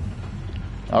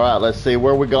 Alright, let's see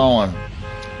where we're going.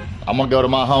 I'm going to go to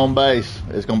my home base.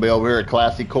 It's going to be over here at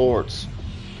Classy Courts.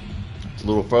 It's a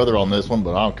little further on this one,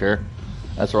 but I don't care.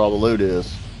 That's where all the loot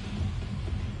is.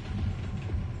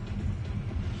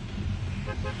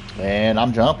 And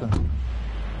I'm jumping.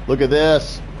 Look at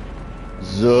this.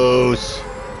 Zeus.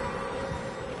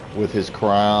 With his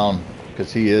crown.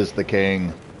 Because he is the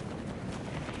king.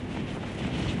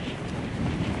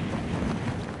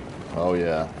 Oh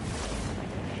yeah.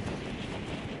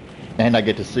 And I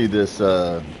get to see this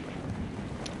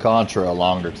Contra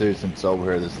longer too, since it's over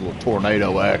here, this little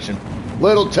tornado action.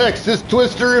 Little Texas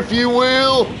Twister, if you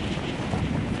will.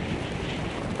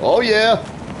 Oh yeah.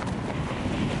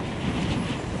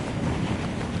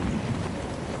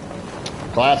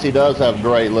 Classy does have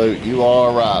great loot. You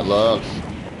are right, Lux.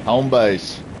 Home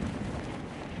base.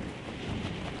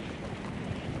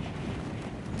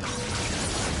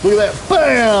 Look at that.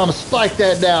 Bam! Spike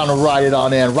that down and ride it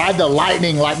on in. Ride the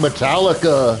lightning like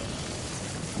Metallica.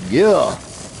 Yeah.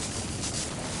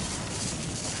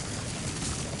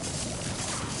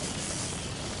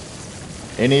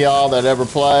 Any of y'all that ever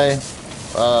play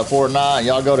Fortnite,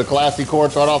 y'all go to Classy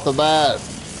Courts right off the bat.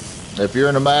 If you're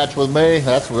in a match with me,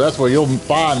 that's where you'll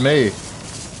find me.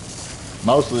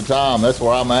 Most of the time, that's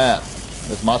where I'm at.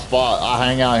 It's my spot. I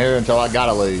hang out here until I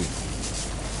gotta leave.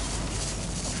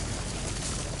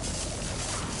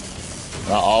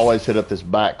 I always hit up this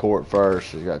back court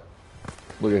first. You got,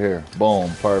 look at here.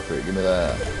 Boom, perfect. Give me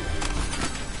that.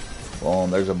 Boom,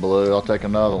 there's a blue. I'll take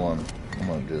another one. I'm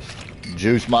gonna just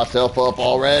juice myself up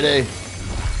already.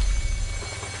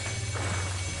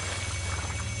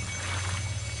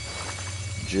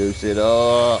 Juice it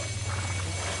up.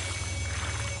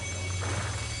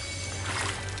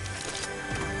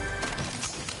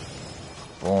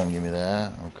 Boom, give me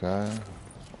that. Okay.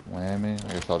 Whammy.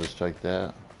 I guess I'll just take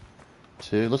that.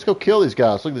 Two. Let's go kill these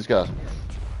guys. Look at these guys.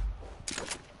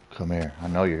 Come here. I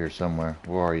know you're here somewhere.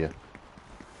 Where are you?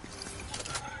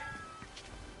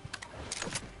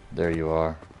 There you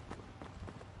are.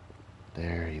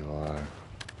 There you are.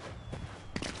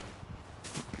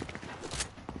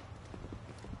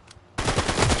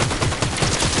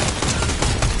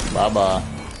 Bye-bye.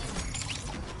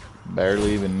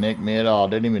 Barely even nicked me at all.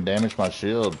 Didn't even damage my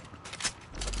shield.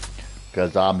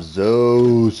 Because I'm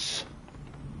Zeus.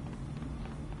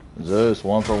 Zeus,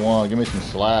 1 for 1. Give me some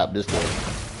slap just to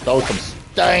throw some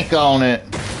stank on it.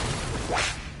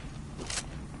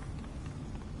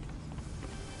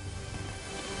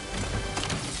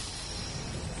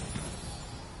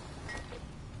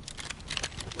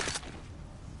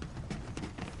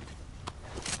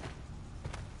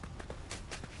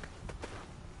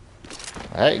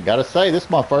 Hey, gotta say, this is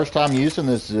my first time using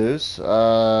this Zeus.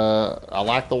 I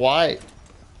like the white.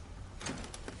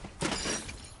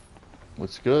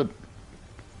 Looks good.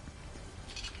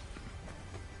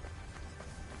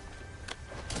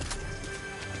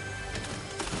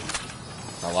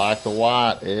 I like the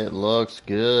white. It looks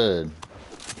good. I'm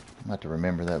gonna have to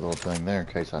remember that little thing there in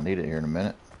case I need it here in a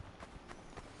minute.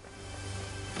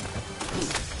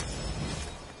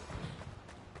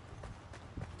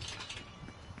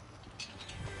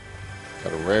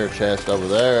 Got a rare chest over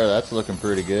there. That's looking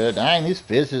pretty good. Dang, these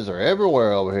fishes are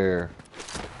everywhere over here.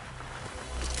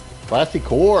 Classy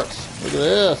Quartz. Look at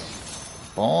this.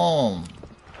 Boom.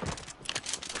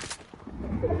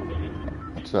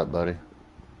 What's up, buddy?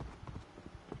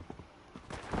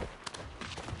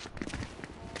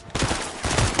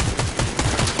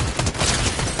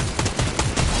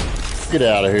 Get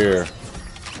out of here.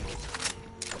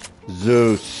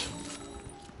 Zeus.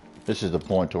 This is the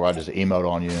point to where I just emote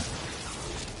on you.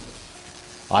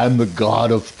 I am the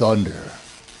god of thunder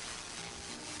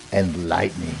and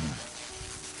lightning.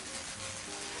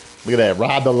 Look at that.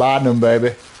 Ride the lightning,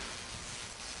 baby.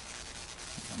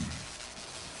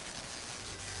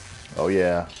 Oh,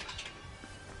 yeah.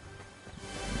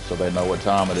 So they know what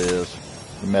time it is.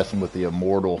 You're messing with the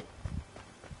immortal.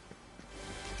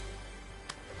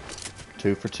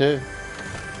 2 for 2.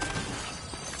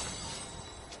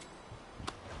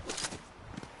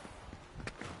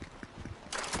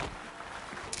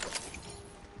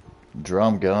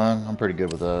 drum gun. I'm pretty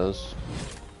good with those.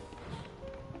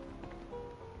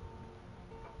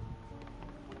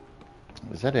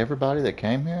 Is that everybody that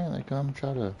came here? They come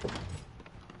try to...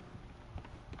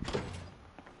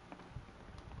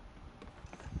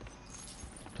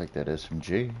 Take that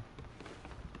SMG.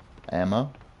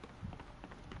 Ammo.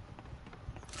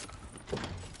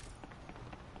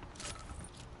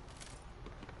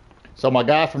 So my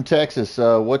guy from Texas,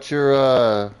 what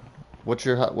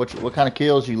kind of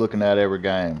kills you looking at every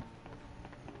game?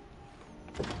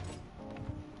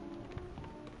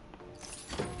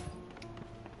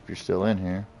 If you're still in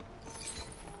here.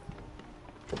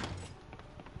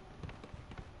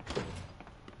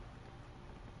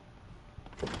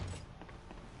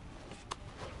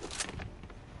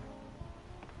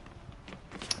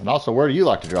 And also, where do you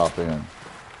like to drop in?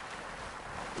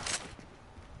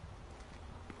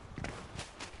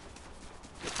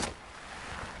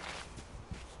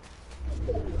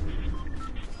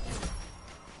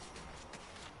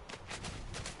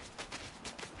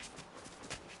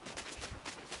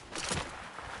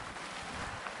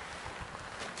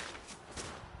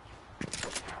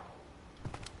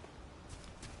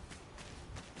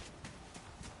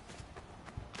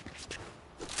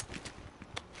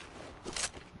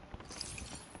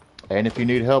 And if you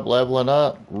need help leveling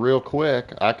up real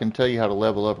quick, I can tell you how to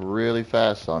level up really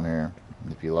fast on here,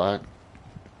 if you like.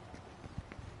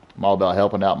 I'm all about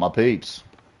helping out my peeps,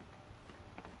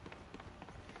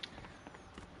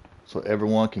 so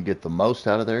everyone can get the most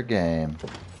out of their game.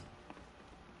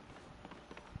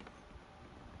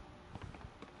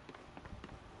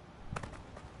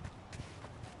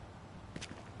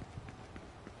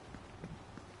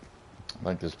 I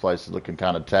think this place is looking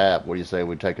kind of tapped. What do you say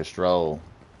we take a stroll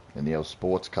in the old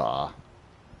sports car?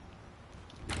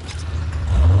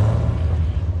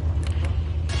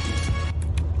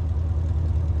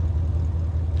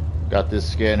 Got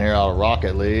this skin here out of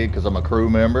Rocket League because I'm a crew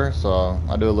member, so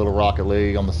I do a little Rocket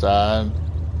League on the side.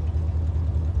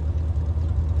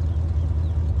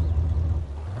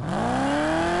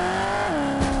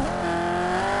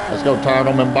 Let's go turn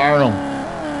them and burn them.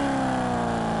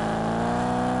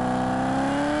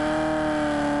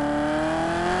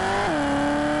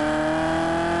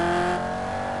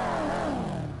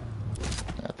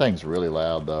 That thing's really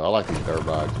loud though. I like these dirt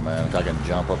bikes, man. I can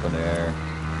jump up in the air.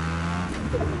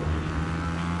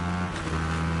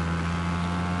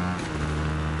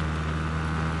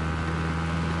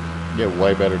 Get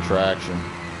way better traction.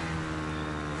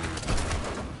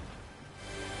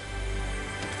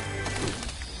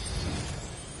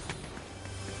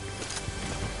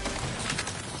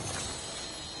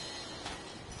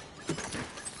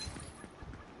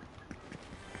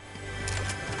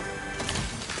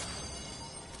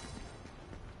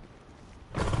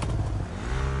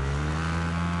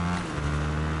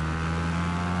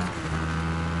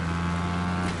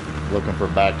 Looking for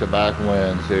back-to-back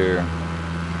wins here.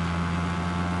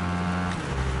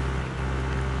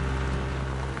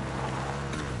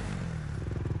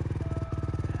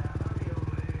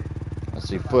 I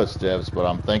see footsteps, but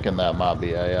I'm thinking that might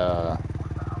be AI.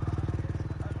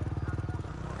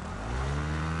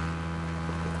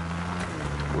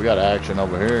 We got action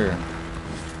over here.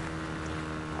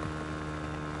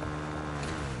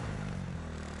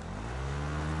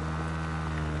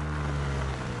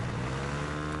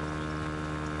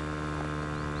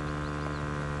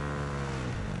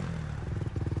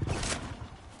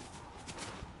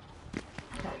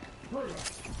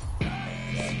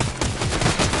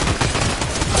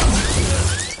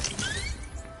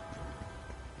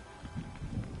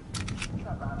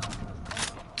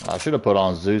 I should have put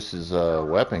on Zeus's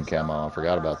weapon camo. I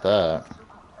forgot about that.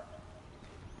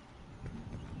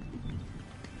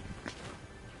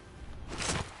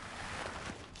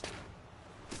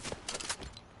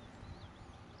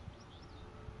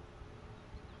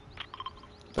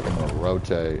 I think I'm gonna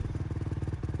rotate.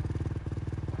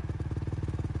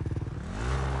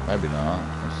 Maybe not.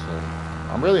 Let's see.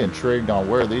 I'm really intrigued on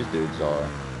where these dudes are.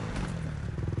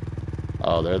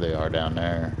 Oh, there they are down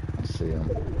there. I see them.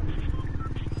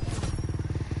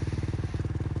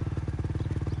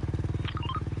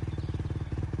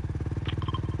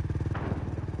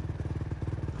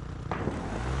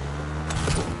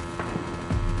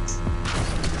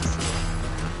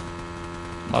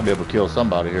 Might be able to kill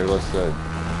somebody here. Let's see.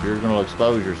 If you're going to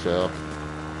expose yourself.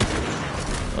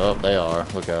 Oh, they are.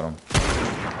 Look at them.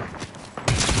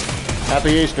 Happy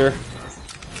Easter.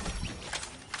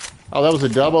 Oh, that was a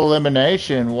double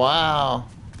elimination. Wow.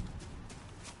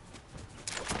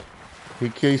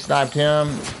 He sniped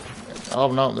him.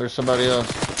 Oh, no, there's somebody else.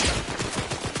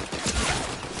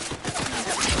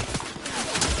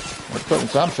 putting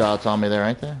some shots on me there,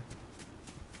 ain't they?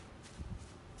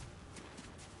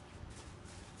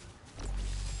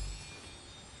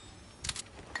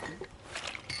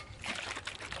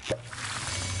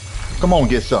 Come on,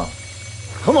 get some.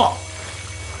 Come on.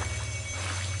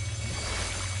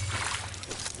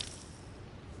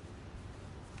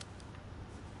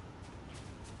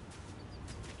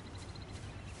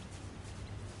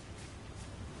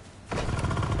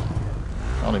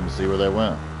 I don't even see where they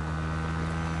went.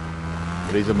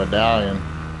 But he's a medallion.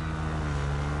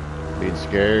 Being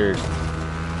scared.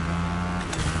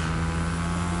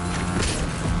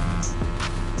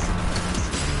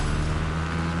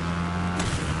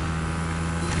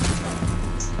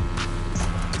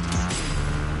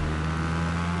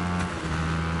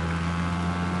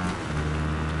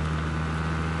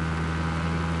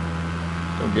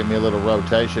 Gonna give me a little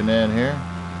rotation in here.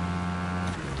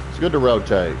 It's good to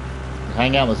rotate.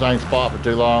 Hang out in the same spot for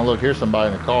too long. Look, here's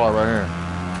somebody in the car right here.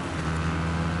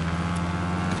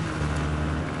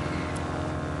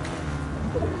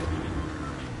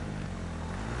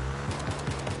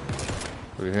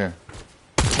 Look at here.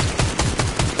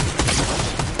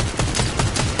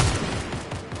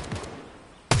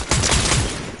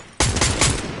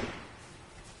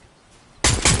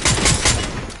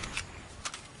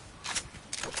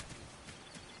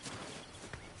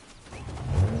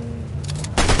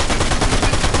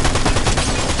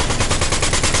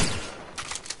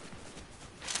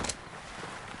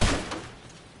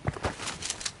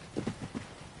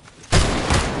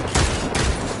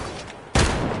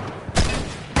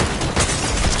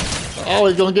 Oh,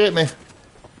 he's gonna get me.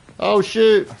 Oh,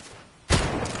 shoot.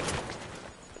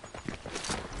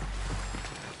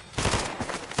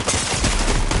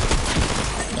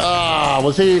 Ah,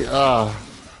 was he?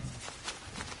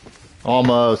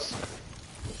 Almost.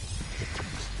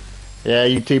 Yeah,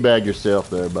 you teabag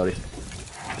yourself there, buddy.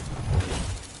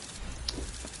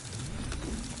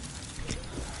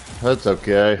 That's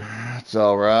okay. That's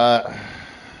all right.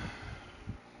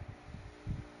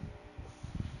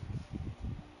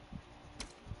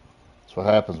 That's what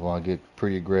happens when I get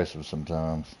pretty aggressive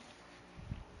sometimes.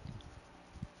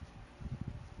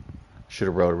 Should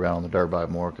have rode around on the dirt bike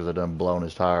more because I done blown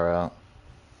his tire out.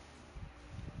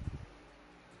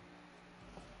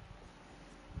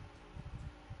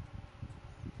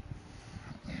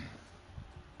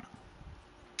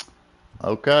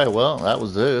 Okay, well, that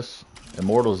was this.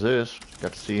 Immortal's this.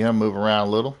 Got to see him move around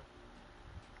a little.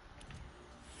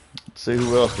 Let's see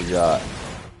who else we got.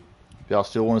 If y'all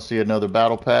still want to see another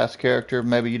Battle Pass character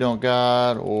maybe you don't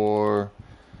got, or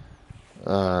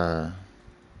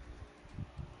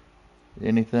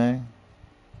anything.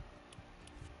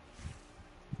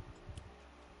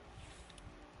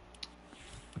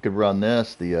 We could run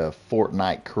this, the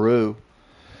Fortnite crew,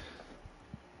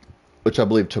 which I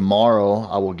believe tomorrow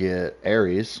I will get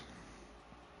Ares.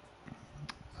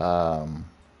 Can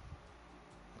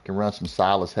run some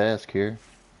Silas Hesk here.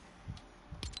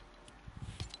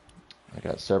 I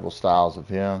got several styles of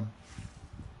him.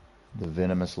 The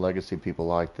Venomous Legacy, people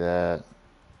like that.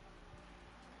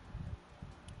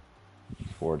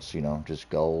 Before it's, you know, just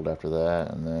gold after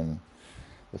that. And then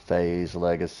the Phase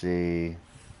Legacy,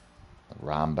 the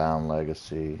Rhymebound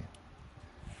Legacy,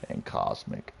 and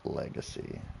Cosmic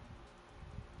Legacy.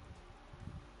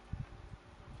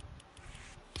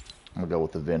 I'm gonna go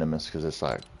with the Venomous because it's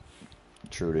like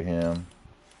true to him.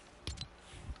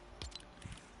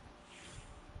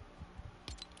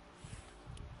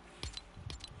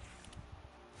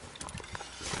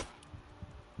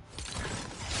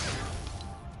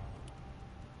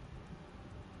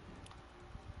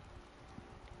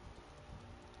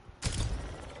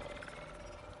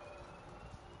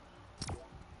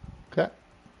 Okay.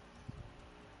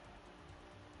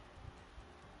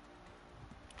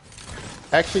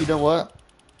 Actually, you know what?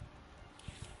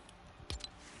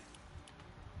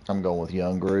 I'm going with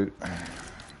Young Groot.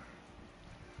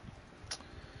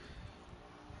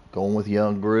 Going with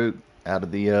Young Groot out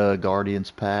of the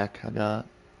Guardians pack I got.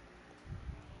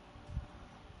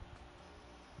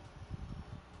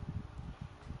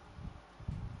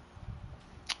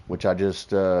 Which I just,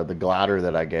 the glider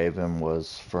that I gave him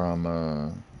was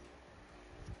from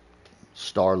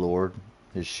Star-Lord,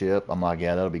 his ship. I'm like,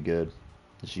 yeah, that'll be good.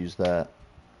 Let's use that.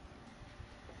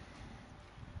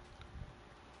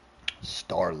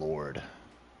 Star-Lord.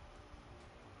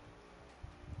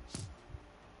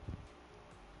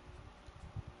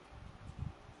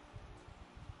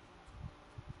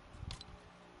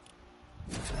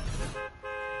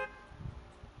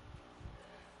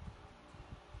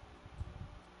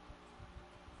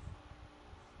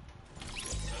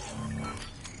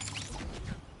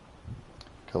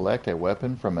 Collect a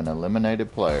weapon from an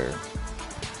eliminated player.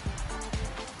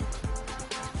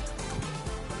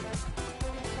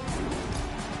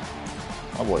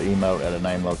 I will emote at a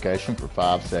named location for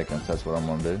 5 seconds. That's what I'm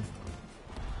going to do.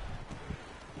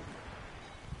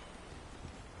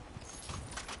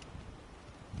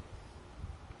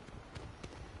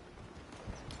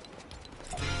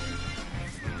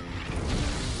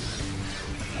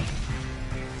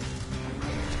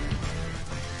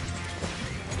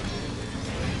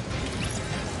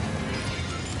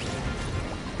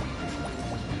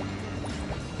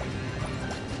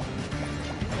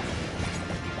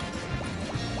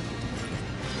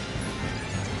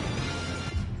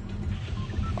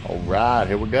 Alright,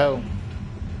 here we go.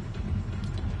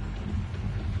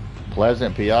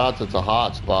 Pleasant Piazza, it's a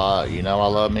hot spot. You know I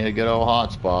love me a good old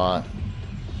hot spot.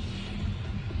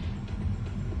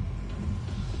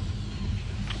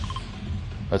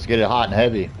 Let's get it hot and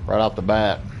heavy right off the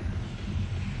bat.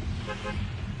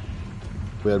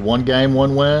 We had 1 game,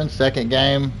 1 win. Second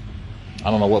game,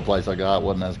 I don't know what place I got,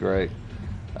 wasn't as great.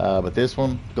 But this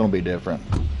one, gonna be different.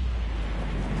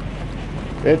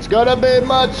 It's gonna be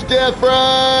much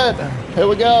different. Here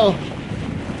we go.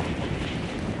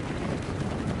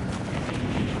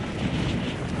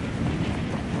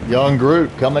 Young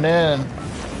Groot coming in.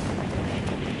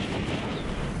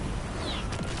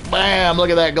 Bam! Look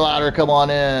at that glider. Come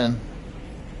on in.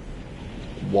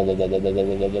 Whoa, whoa, whoa, whoa, whoa,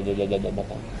 whoa, whoa, whoa, whoa, whoa, whoa,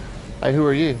 whoa. Hey, who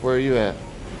are you? Where are you at?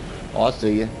 Oh, I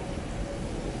see you.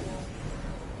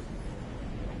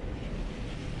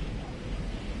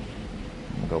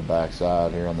 I'm gonna go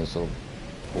backside here on this little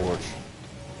porch.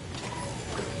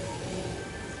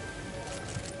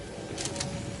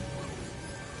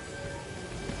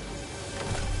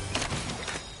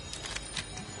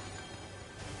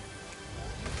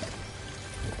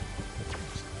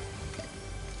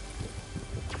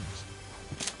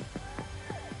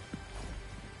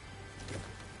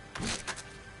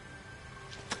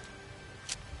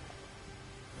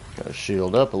 Gotta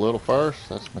shield up a little first.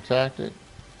 That's my tactic.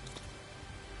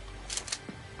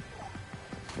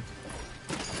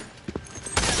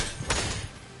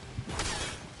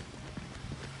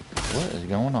 What is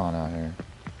going on out here?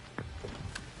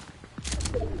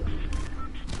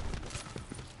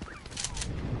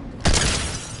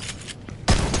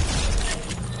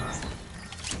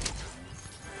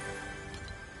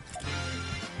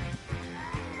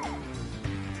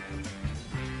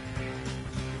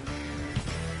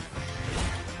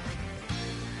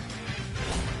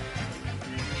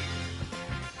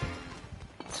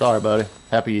 Sorry, buddy.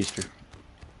 Happy Easter.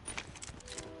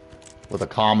 With a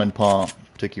common pump.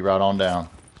 Took you right on down.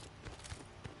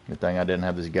 Good thing I didn't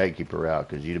have this gatekeeper out,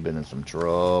 because you'd have been in some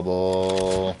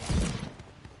trouble.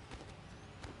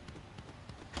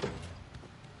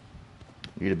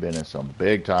 You'd have been in some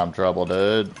big time trouble,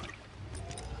 dude.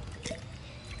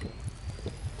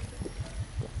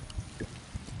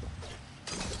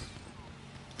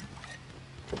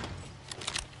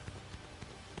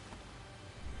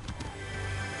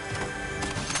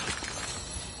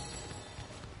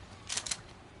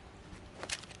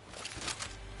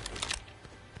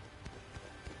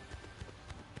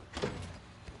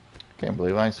 Can't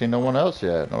believe I ain't seen no one else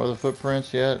yet. No other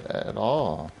footprints yet at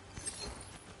all.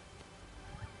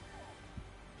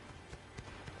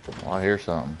 Oh, I hear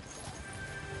something.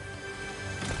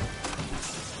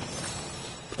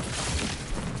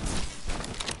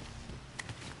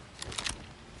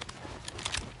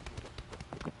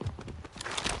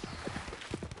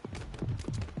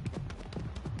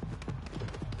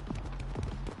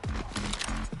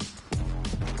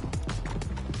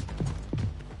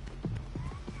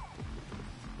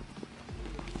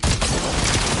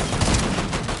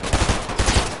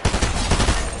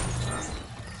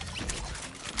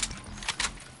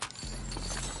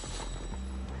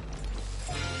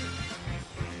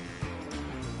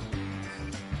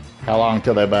 How long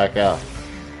till they back out?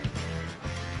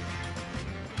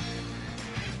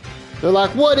 They're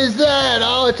like, what is that?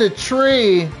 Oh, it's a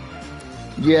tree.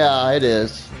 Yeah, it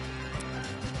is.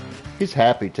 He's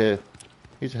happy too.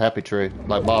 He's a happy tree,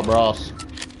 like Bob Ross.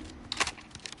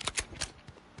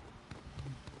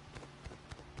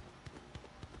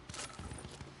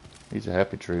 He's a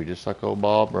happy tree, just like old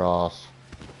Bob Ross.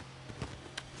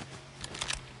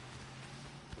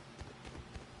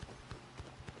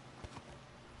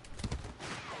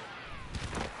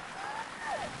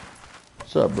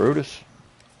 What's up, Brutus?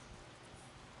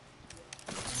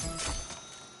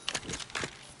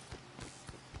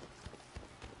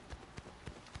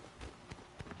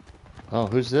 Oh,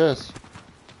 who's this?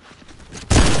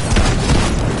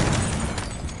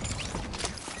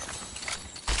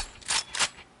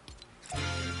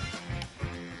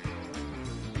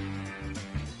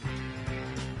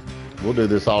 We'll do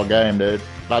this all game, dude.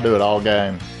 I'll do it all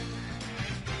game.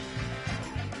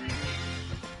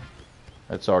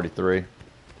 That's already 3.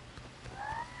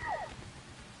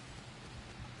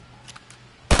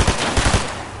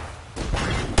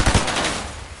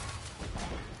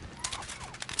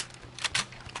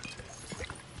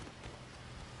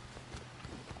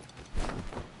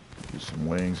 Do some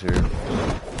wings here.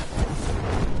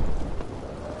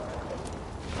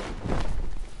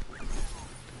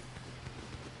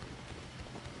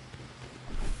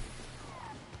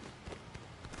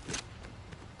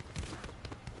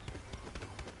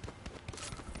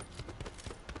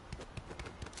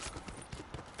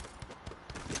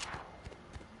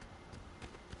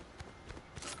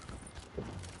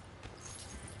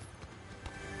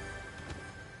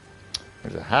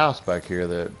 There's a house back here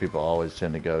that people always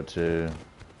tend to go to.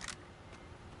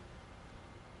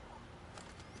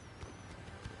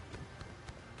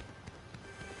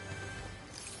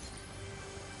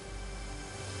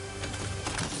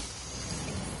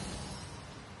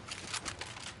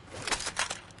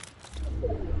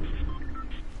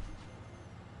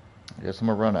 I guess I'm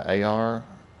gonna run an AR,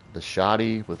 the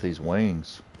shoddy with these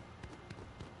wings.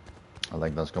 I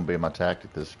think that's gonna be my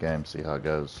tactic this game. See how it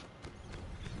goes.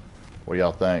 What do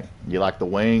y'all think? You like the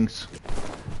wings?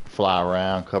 Fly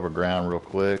around, cover ground real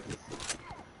quick.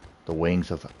 The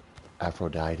wings of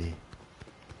Aphrodite.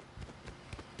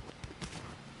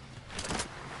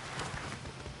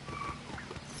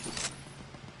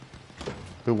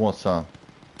 Who wants some?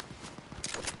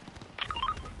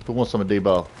 Who wants some of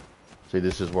Debo? See,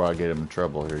 this is where I get him in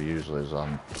trouble here usually, is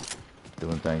I'm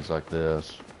doing things like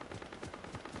this.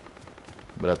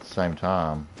 But at the same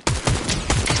time,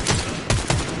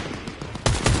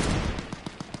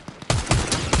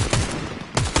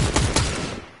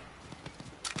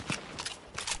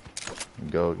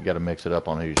 you gotta mix it up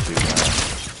on who you shoot at.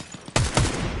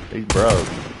 He's broke.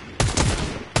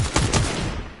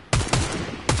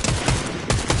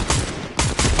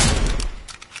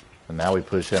 And now we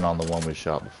push in on the one we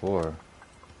shot before.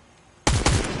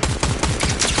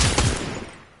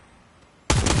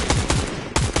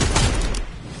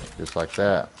 Just like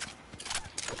that.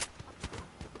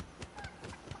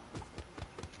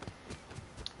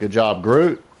 Good job,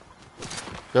 Groot.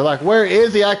 They're like, where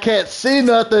is he? I can't see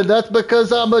nothing. That's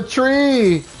because I'm a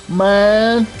tree,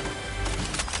 man.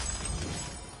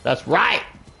 That's right.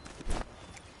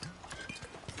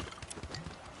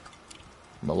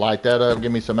 I'm gonna light that up,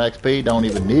 give me some XP. Don't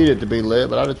even need it to be lit,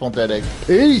 but I just want that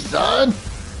XP, son.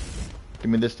 Give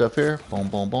me this stuff here. Boom,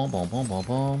 boom, boom, boom, boom, boom,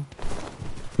 boom.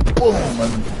 Boom.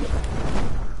 And...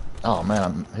 oh,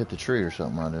 man, I hit the tree or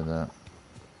something when I did that.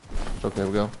 It's okay,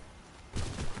 we go.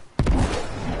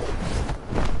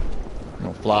 I'm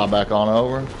gonna fly back on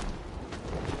over.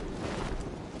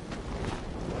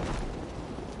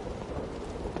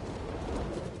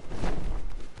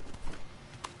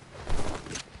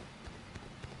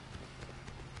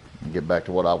 Get back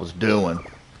to what I was doing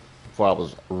before I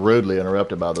was rudely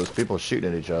interrupted by those people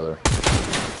shooting at each other.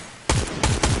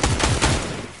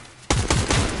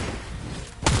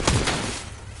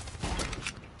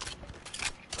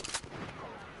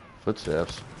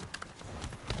 Footsteps.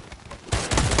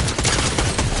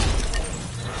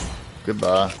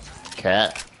 Goodbye,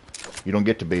 cat. You don't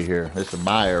get to be here. This is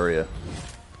my area.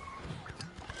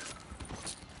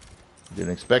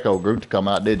 Didn't expect old Groot to come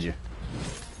out, did you?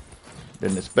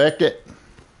 Didn't expect it.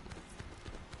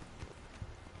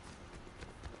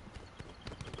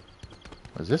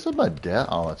 Is this a medallion?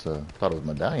 Oh, it's a. I thought it was a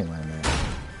medallion land there.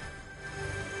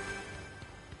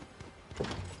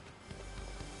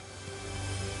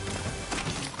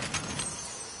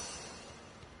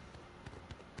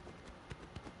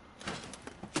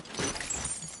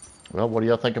 Well, what do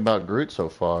y'all think about Groot so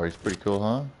far? He's pretty cool,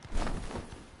 huh?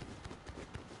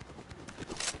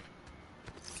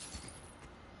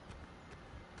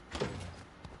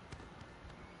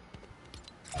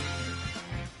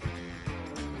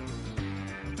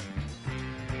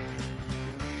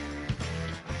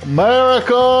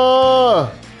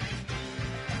 America!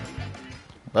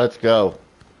 Let's go.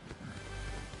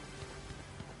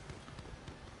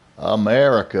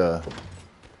 America.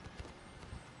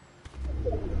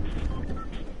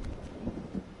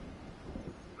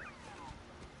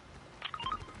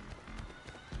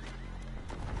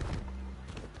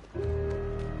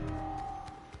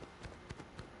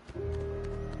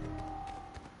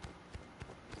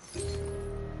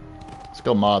 Let's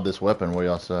go mod this weapon, what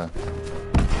y'all say?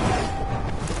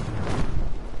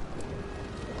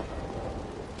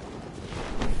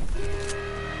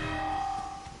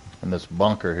 And this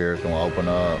bunker here is going to open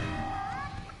up.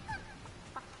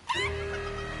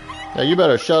 Yeah, you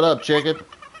better shut up, chicken.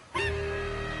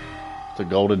 It's a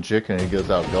golden chicken. He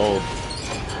gives out gold.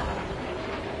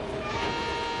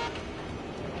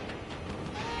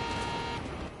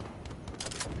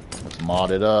 Let's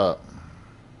mod it up.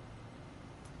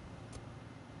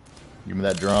 Give me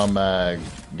that drum mag.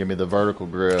 Give me the vertical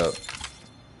grip.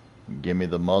 Give me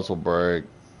the muzzle brake.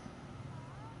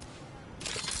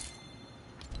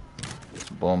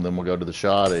 Boom, then we'll go to the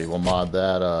shoddy. We'll mod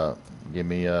that up. Give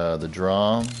me the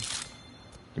drum.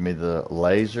 Give me the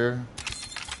laser.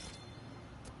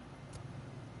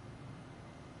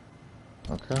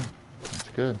 Okay, that's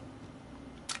good.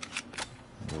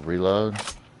 We'll reload.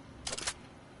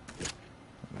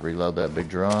 Reload that big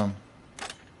drum.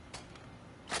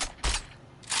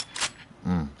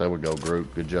 There we go,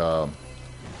 group. Good job.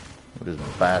 We'll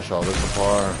just bash all this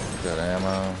apart. Got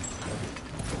ammo.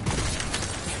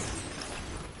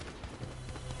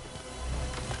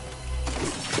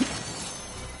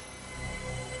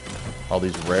 All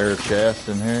these rare chests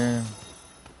in here.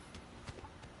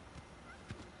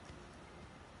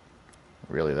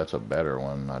 Really, that's a better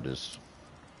one. I just...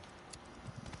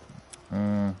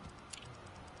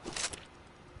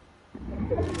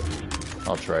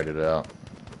 I'll trade it out.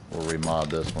 We'll remod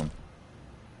this one.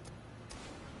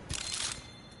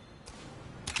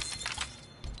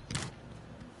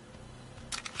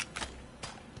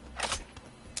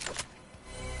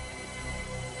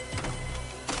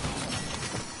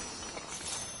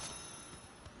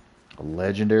 A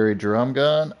legendary drum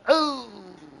gun. Oh!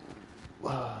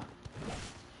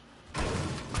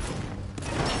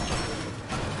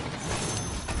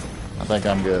 I think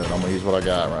I'm good. I'm gonna use what I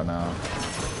got right now.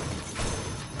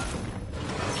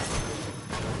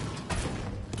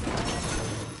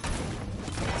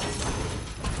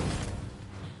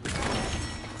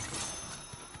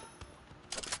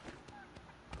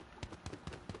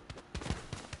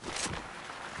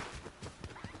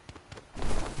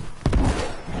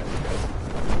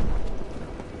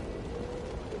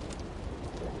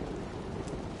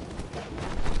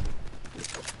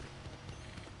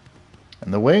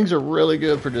 And the wings are really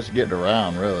good for just getting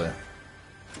around, really.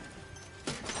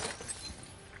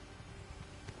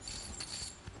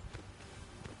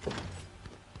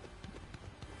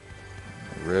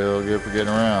 Real good for getting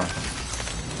around.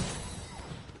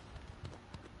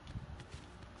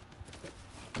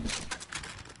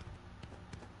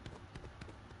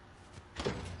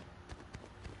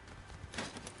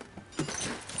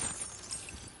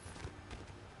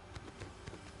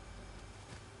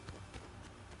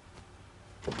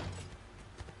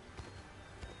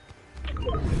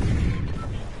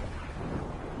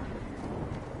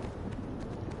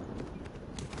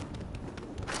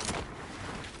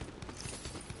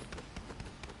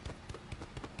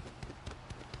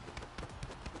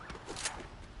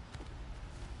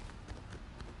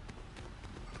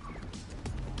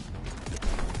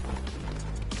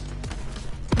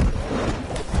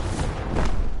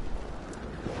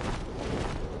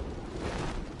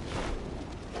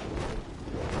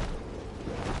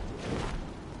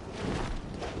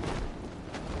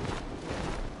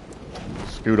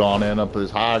 Scoot on in up this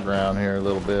high ground here a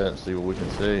little bit and see what we can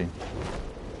see.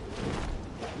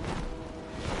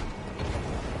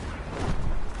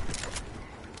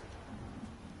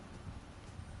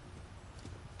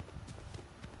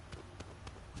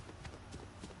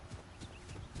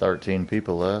 "13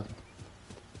 people left."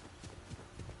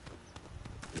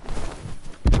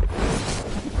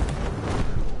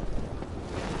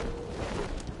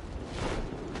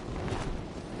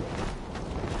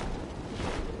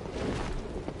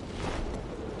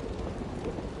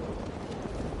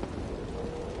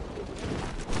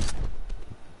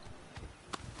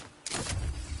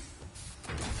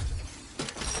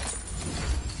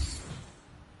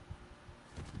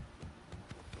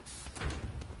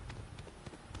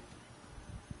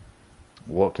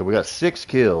 Okay, we got 6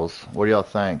 kills. What do y'all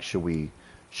think? Should we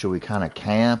kind of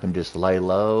camp and just lay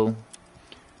low?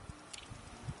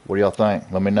 What do y'all think?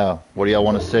 Let me know. What do y'all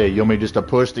want to see? You want me just to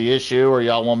push the issue, or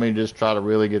y'all want me to just try to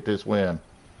really get this win?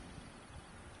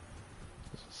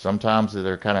 Sometimes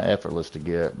they're kind of effortless to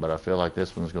get, but I feel like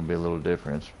this one's going to be a little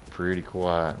different. It's pretty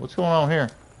quiet. What's going on here?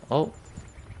 Oh,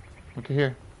 look at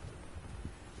here.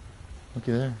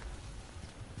 Looky there.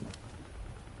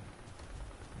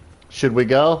 Should we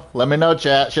go? Let me know,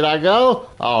 chat. Should I go?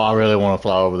 Oh, I really want to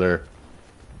fly over there.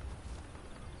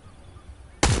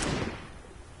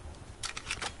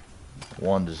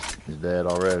 One just is dead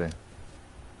already.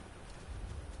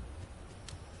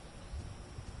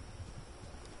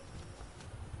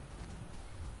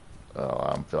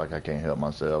 Oh, I feel like I can't help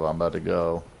myself. I'm about to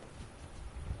go.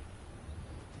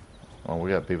 Oh, we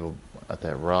got people at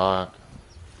that rock.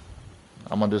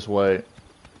 I'm gonna just wait.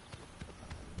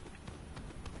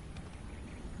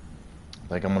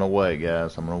 think I'm gonna wait,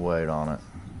 guys. I'm gonna wait on it.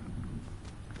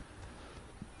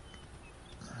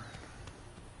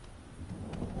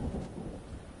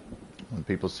 When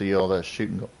people see all that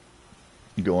shooting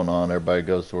going on, everybody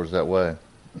goes towards that way.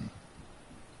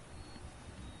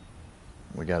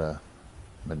 We got a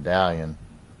medallion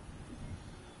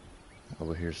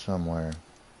over here somewhere.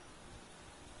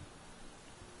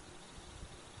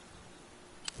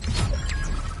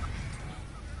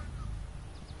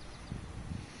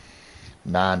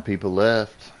 Nine people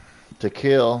left to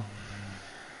kill.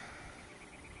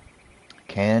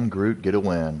 Can Groot get a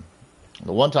win?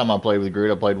 The one time I played with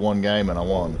Groot, I played one game and I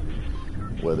won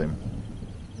with him.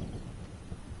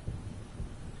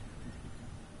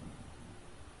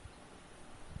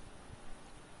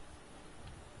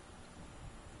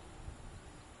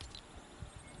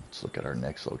 Let's look at our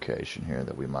next location here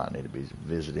that we might need to be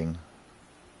visiting.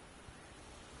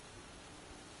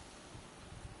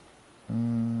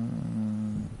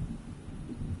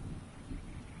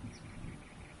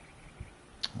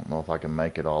 I don't know if I can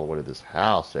make it all the way to this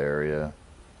house area.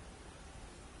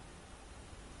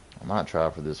 I might try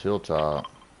for this hilltop.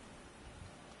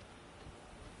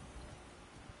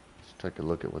 Let's take a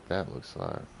look at what that looks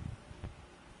like.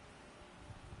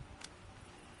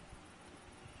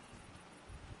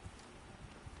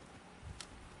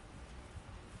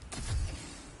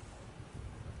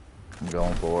 I'm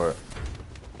going for it.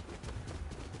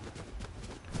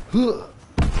 Huh.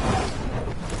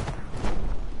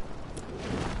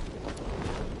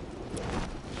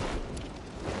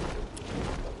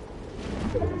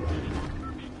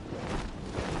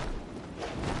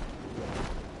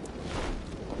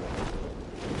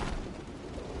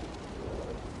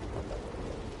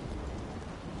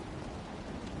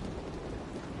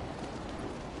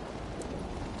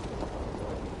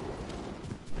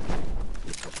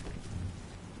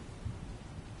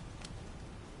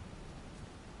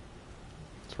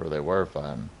 That's where they were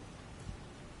fighting.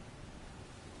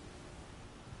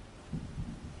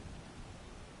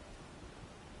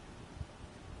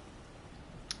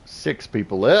 Six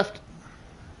people left.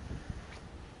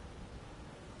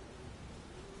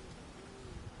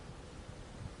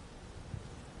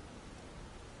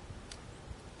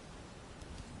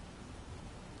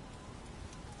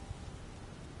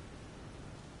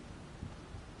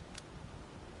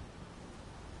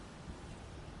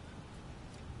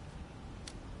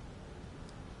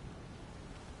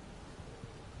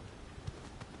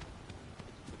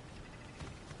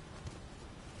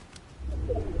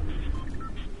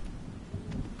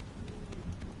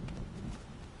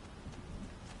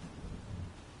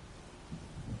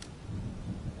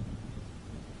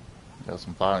 Got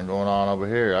some fighting going on over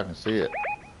here. I can see it.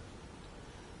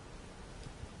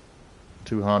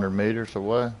 200 meters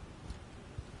away.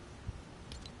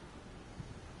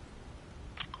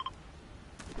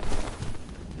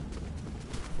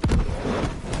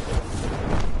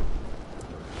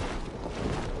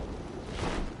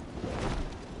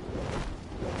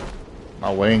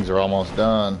 My wings are almost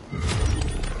done.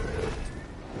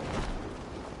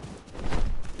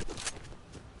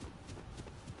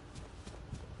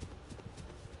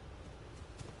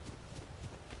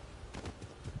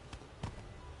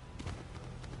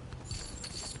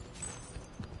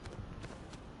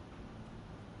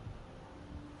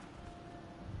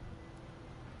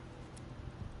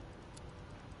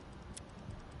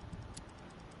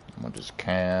 I'm gonna just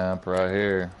camp right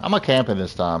here. I'm gonna camp in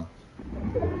this time.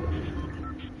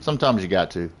 Sometimes you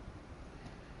got to.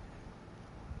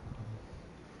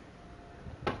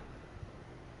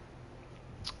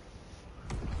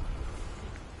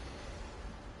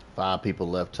 Five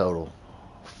people left total.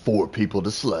 4 people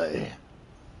to slay.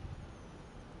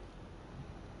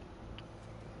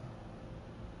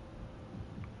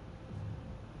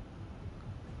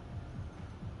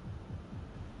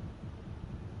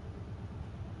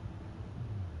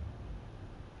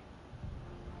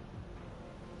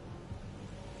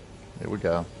 Here we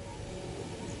go.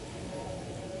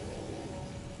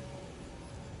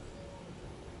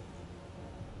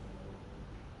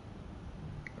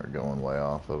 They're going way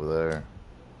off over there.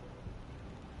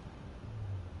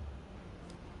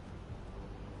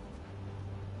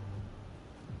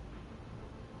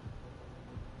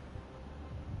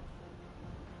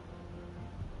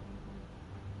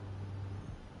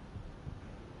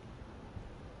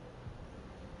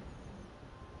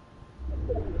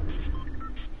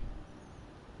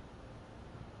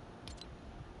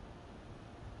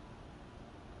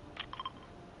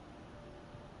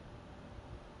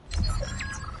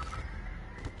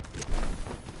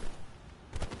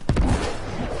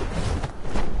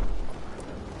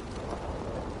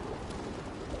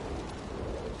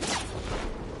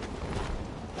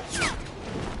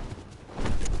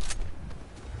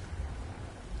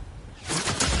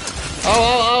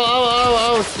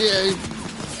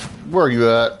 Where are you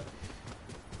at?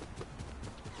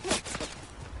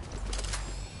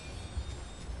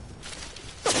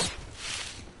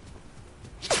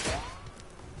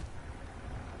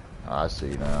 I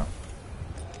see now.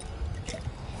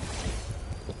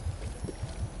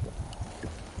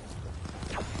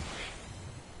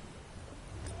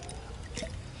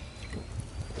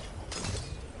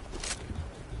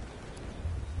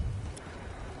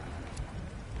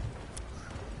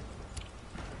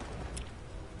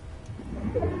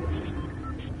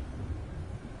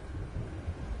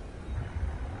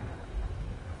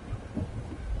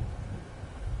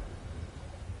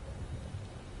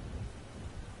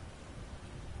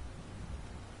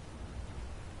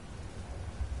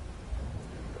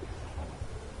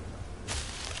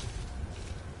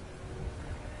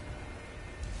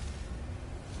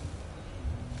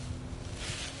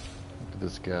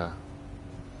 This guy,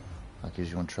 like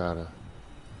he's gonna try to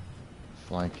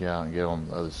flank out and get on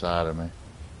the other side of me.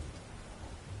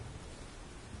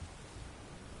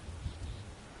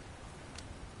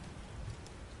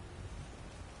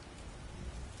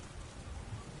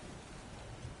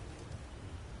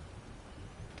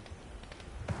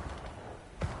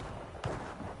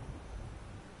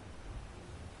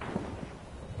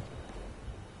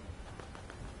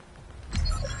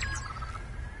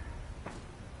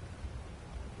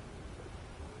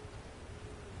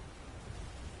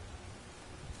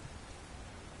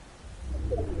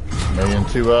 Me and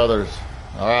two others.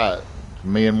 All right,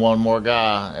 me and one more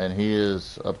guy, and he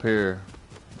is up here,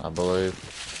 I believe.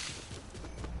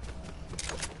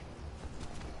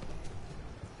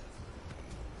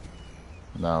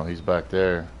 No, he's back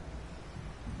there.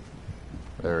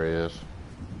 There he is.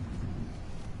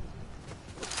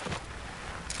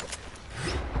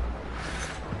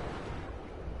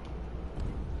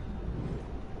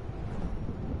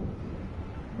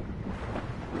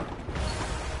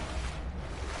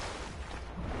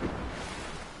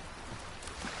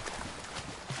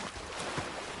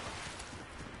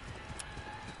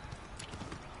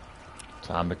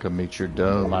 Time to come meet your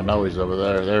doom. I know he's over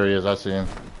there. There he is. I see him.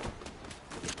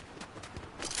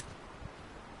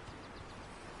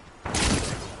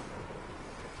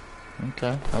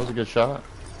 Okay, that was a good shot.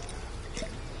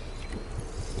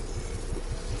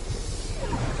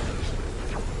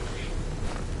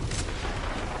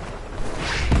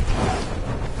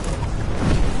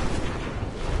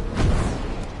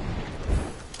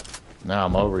 Now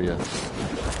I'm over you.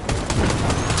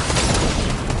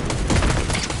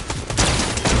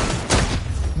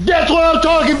 That's what I'm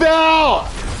talking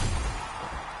about!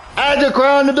 Add the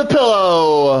crown to the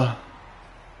pillow.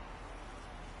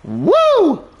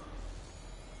 Woo!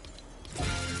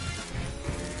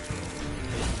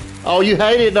 Oh, you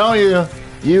hate it, don't you?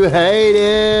 You hate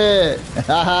it. Ha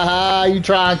ha ha, you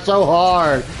trying so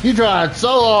hard. You trying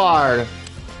so hard.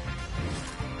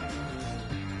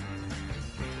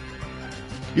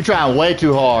 You trying way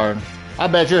too hard. I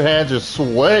bet your hands are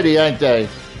sweaty, ain't they?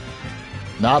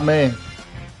 Not me.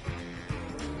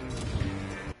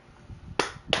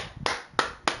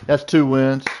 That's 2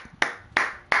 wins.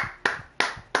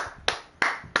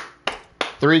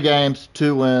 3 games,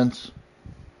 2 wins.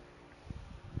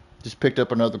 Just picked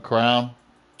up another crown.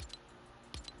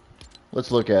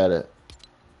 Let's look at it.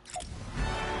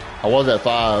 I was at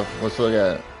 5. Let's look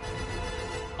at it.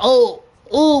 Oh,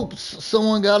 oops.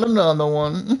 Someone got another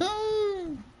one.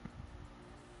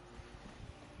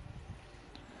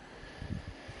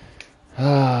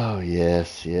 Oh,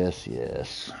 yes, yes,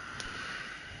 yes.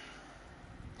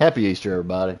 Happy Easter,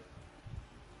 everybody.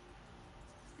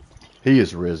 He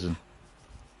is risen.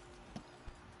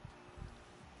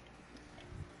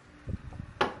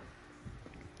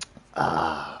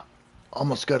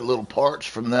 Almost got a little parched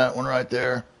from that one right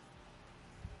there.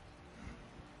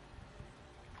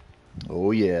 Oh,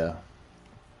 yeah.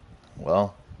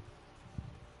 Well,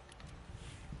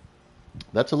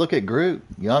 that's a look at Groot.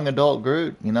 Young adult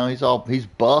Groot. You know, he's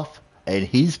buff and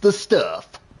he's the stuff.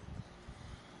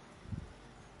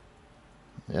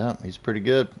 Yeah, he's pretty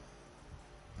good.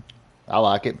 I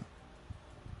like it.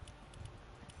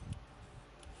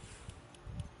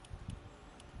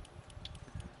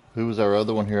 Who was our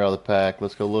other one here out of the pack?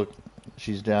 Let's go look.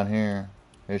 She's down here.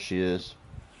 There she is.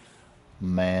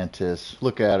 Mantis.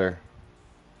 Look at her.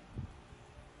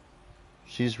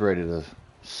 She's ready to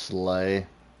slay.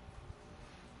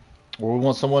 Or we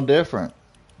want someone different.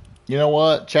 You know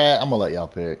what, chat? I'm going to let y'all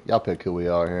pick. Y'all pick who we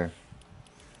are here.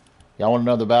 Y'all want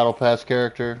another Battle Pass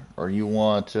character? Or you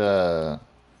want... I've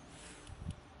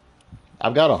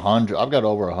got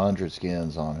over 100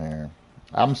 skins on here.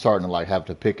 I'm starting to have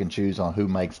to pick and choose on who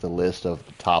makes the list of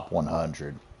the top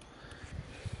 100.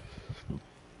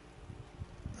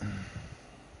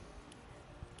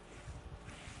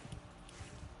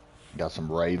 Got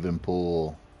some Raven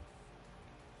Pool.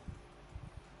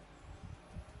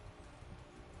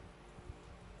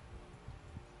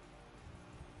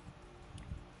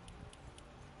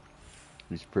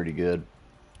 He's pretty good.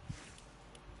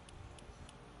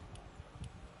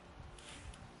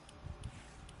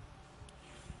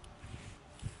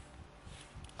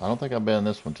 I don't think I've been in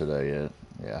this one today yet.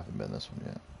 Yeah, I haven't been in this one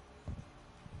yet.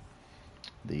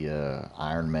 The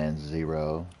Iron Man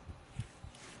Zero.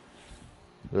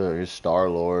 Look, here's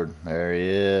Star-Lord. There he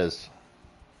is.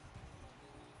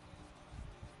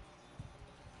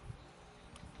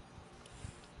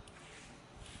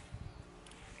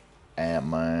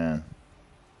 Ant-Man.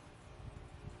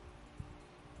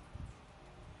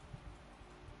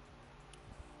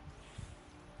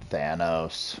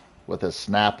 Thanos. With a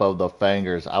snap of the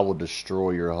fingers, I will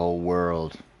destroy your whole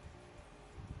world.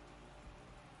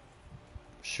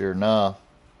 Sure enough.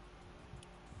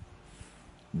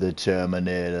 The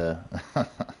Terminator.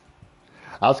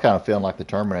 I was kind of feeling like the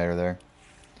Terminator there.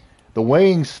 The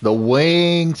wings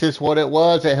is what it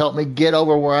was. It helped me get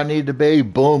over where I needed to be.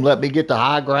 Boom, let me get to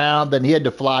high ground. Then he had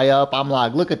to fly up. I'm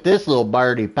like, look at this little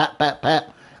birdie. Pat, pat,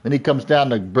 pat. Then he comes down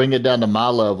to bring it down to my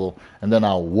level. And then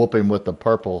I'll whoop him with the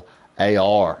purple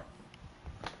AR.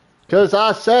 Because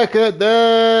I second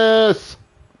this.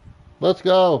 Let's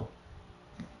go.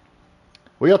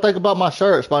 What y'all think about my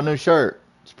shirt? It's my new shirt.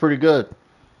 It's pretty good.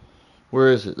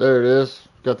 Where is it? There it is.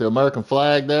 Got the American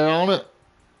flag there on it.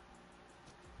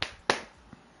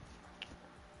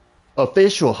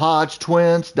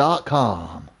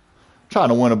 OfficialHodgeTwins.com. Trying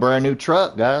to win a brand new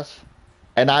truck, guys.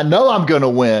 And I know I'm going to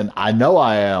win. I know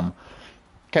I am.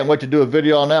 Can't wait to do a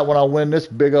video on that when I win this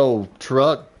big old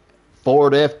truck.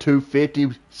 Ford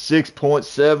F-250,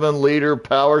 6.7 liter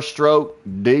power stroke,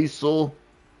 diesel,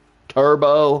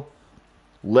 turbo,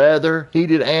 leather,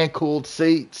 heated and cooled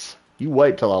seats. You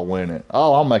wait till I win it.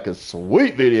 Oh, I'll make a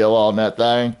sweet video on that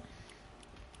thing.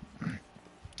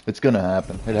 It's going to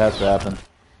happen. It has to happen.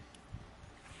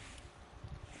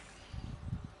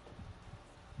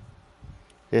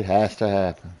 It has to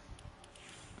happen.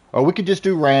 Or we could just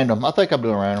do random. I think I'm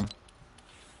doing random.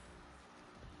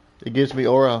 It gives me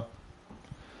aura.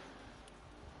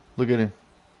 Look at him.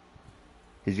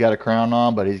 He's got a crown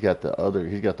on, but he's got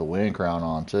the wind crown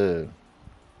on too.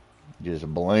 Just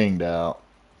blinged out.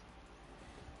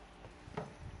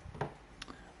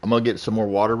 I'm going to get some more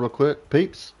water real quick,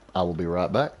 peeps. I will be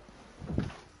right back.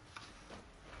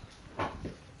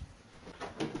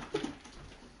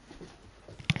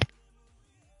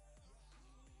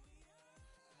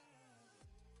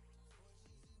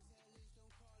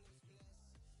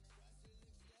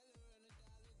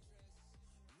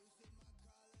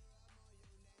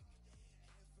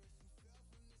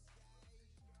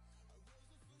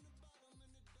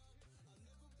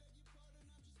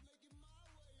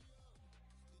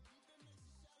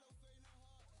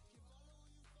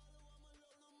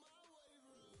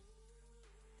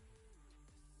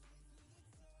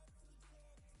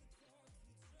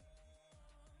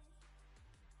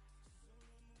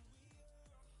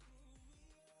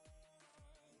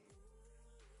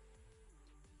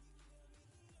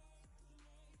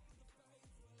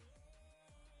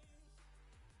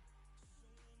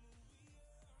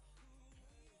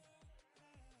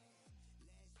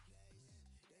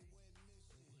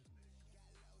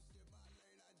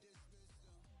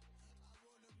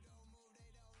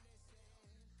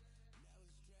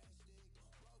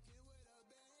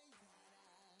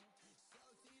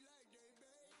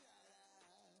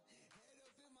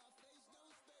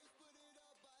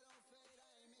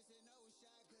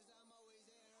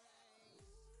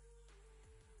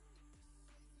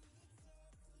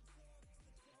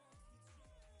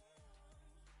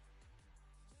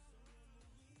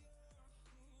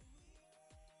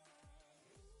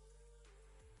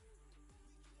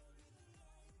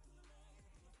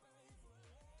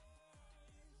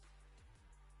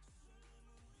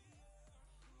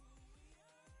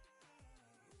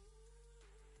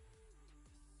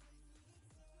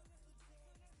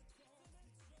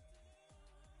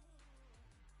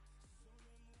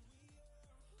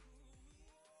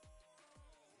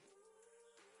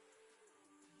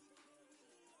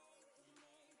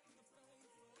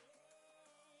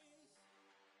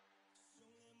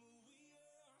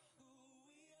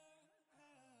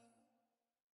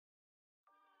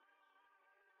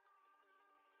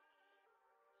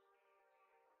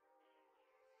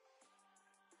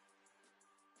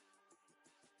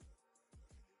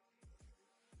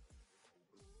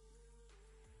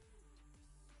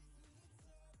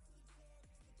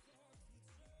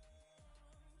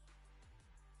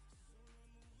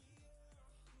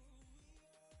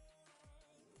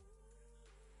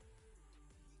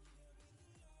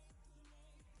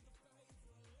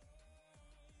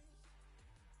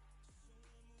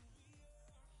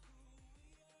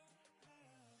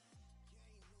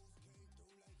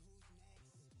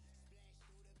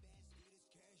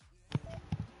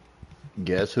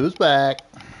 Guess who's back?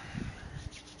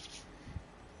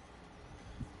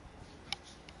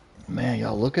 Man,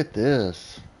 y'all, look at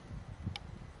this.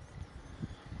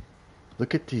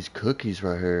 Look at these cookies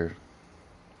right here.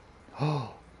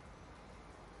 Oh,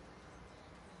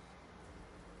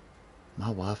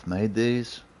 my wife made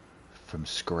these from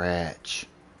scratch.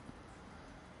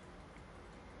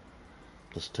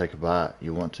 Let's take a bite.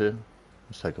 You want to?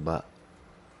 Let's take a bite.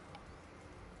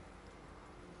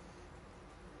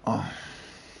 Oh.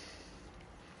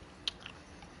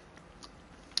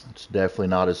 It's definitely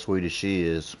not as sweet as she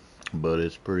is, but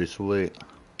it's pretty sweet.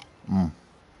 Mm.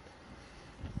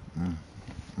 Mm.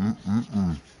 Mm, mm,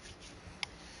 mm.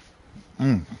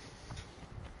 Mm.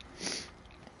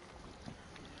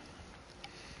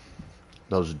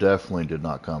 Those definitely did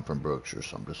not come from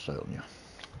Brookshire's, I'm just telling you.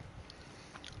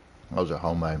 Those are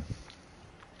homemade.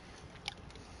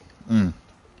 Mm.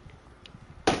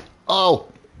 Oh!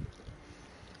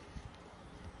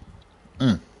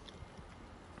 Mm.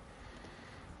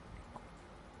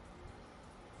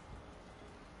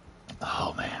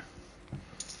 Oh, man.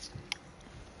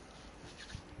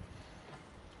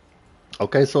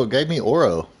 Okay, so it gave me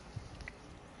Oro.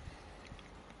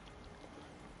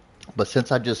 But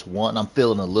since I just won, I'm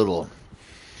feeling a little...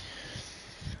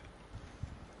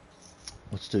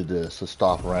 Let's do this. Let's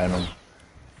stop random.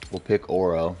 We'll pick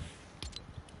Oro.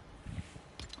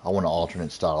 I want an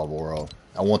alternate style of Oro.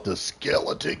 I want the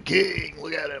Skeleton King.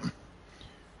 Look at him.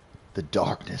 The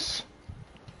darkness.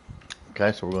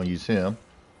 Okay, so we're going to use him.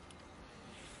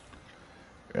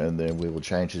 And then we will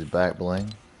change his back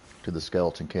bling to the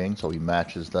Skeleton King so he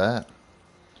matches that.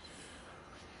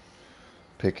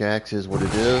 Pickaxe is what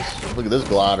it is. Look at this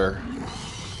glider.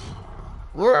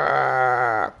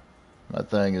 That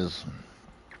thing is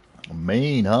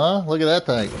mean, huh? Look at that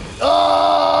thing.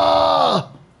 Ah!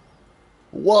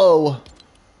 Whoa.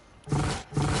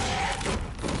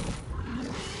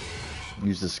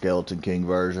 Use the Skeleton King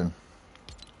version.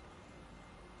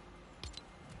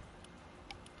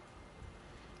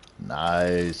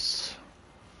 Nice.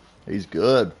 He's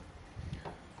good.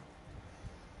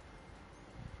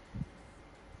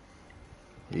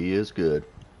 He is good.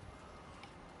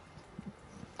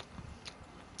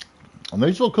 And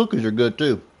these little cookies are good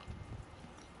too.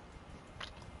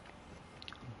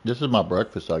 This is my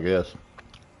breakfast, I guess.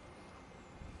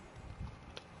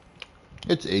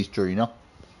 It's Easter, you know.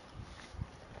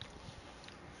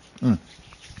 Mm.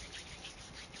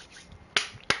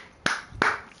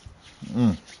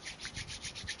 Mm.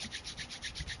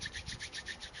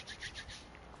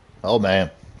 Oh, man.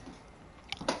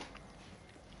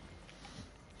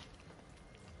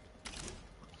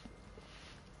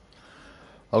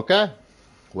 Okay.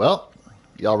 Well,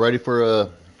 y'all ready for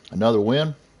another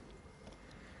win?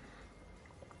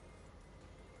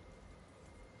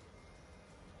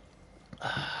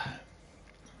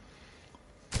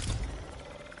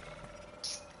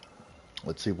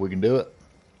 Let's see if we can do it.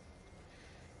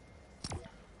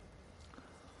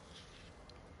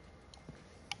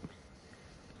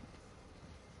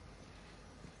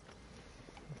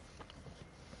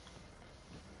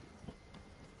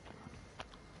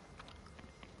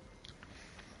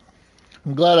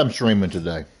 I'm glad I'm streaming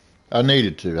today. I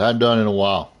needed to. I hadn't done it in a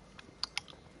while.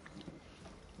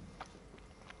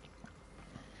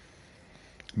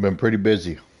 Been pretty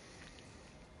busy.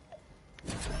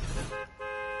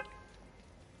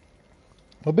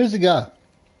 A busy guy.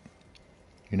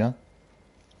 You know?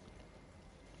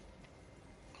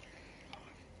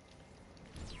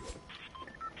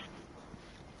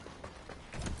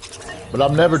 But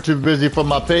I'm never too busy for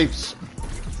my peeps.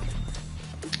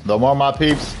 The more my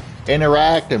peeps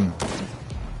interact and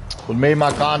with me,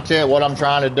 my content, what I'm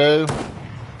trying to do,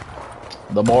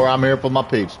 the more I'm here for my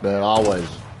peeps, man, always.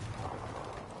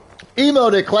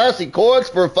 Emote at Classic Courts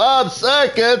for 5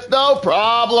 seconds, no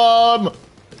problem.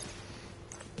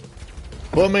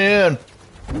 Put me in.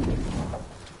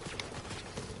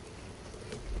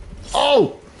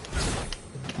 Oh!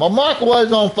 My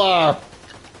microwave's on fire.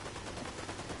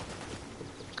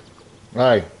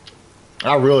 Hey,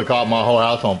 I really caught my whole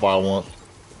house on fire once.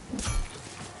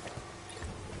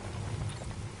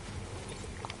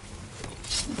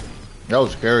 That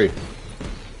was scary.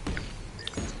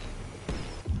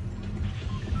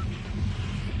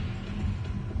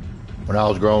 When I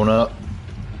was growing up,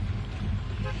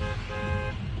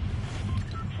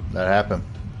 that happened.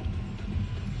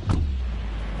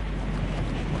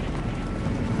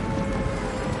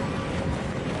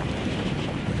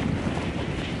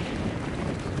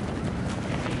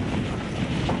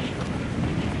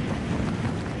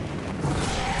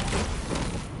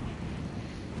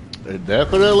 It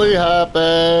definitely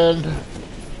happened.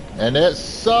 And it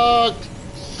sucked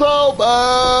so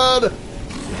bad.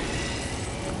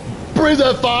 Breathe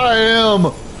that fire him.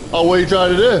 Oh, what are you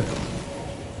trying to do?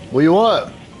 What do you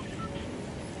want?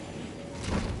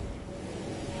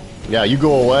 Yeah, you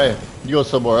go away. You go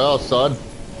somewhere else, son.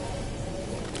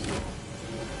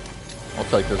 I'll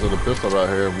take this little pistol right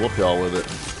here and whoop y'all with it.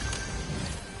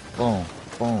 Boom,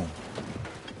 boom.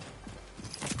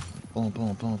 Boom,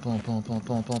 boom, boom, boom, boom, boom,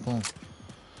 boom, boom, boom.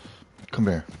 Come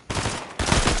here.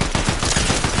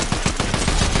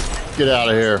 Get out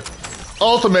of here.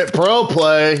 Ultimate pro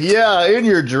play. Yeah, in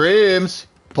your dreams,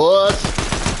 puss.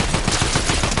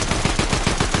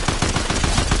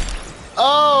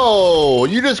 Oh,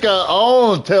 you just got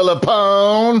on,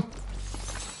 telephone.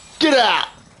 Get out.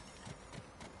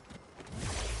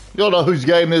 You don't know whose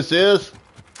game this is?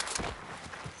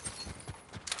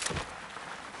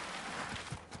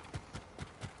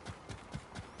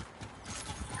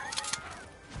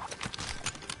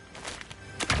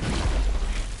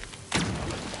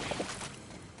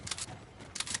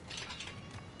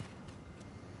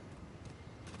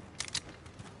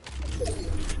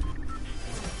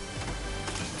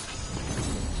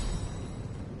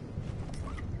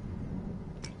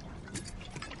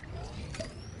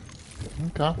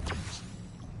 Okay.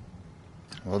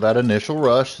 Well, that initial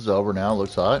rush is over now,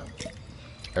 looks like.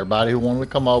 Everybody who wanted to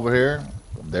come over here,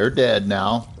 they're dead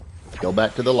now. Go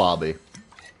back to the lobby.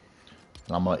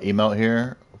 And I'm going to emote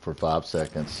here for 5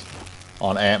 seconds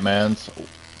on Ant-Man's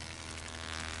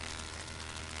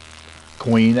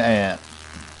Queen Ant.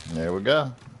 There we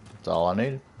go. That's all I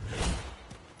needed.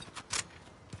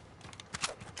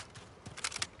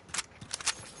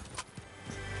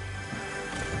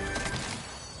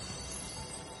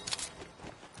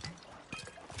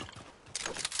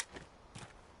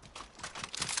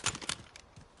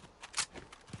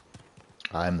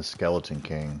 I am the Skeleton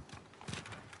King.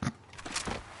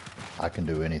 I can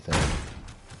do anything.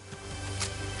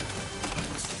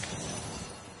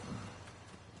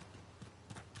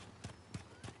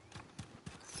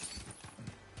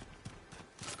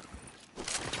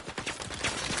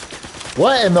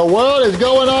 What in the world is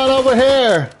going on over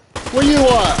here? What do you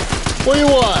want? What do you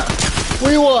want? What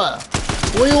do you want?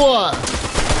 What do you want?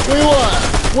 What do you want?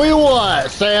 What do you want?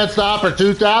 Sandstopper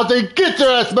 2000, get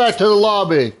your ass back to the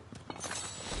lobby.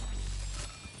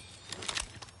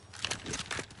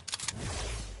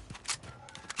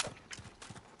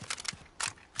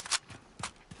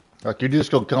 Like, you just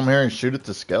gonna come here and shoot at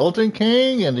the Skeleton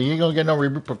King and you ain't gonna get no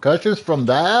repercussions from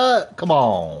that? Come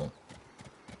on.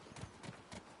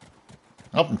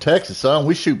 I'm from Texas, son.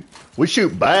 We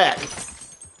shoot back.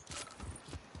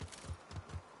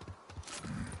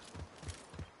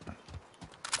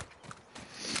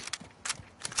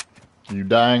 You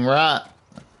dang right.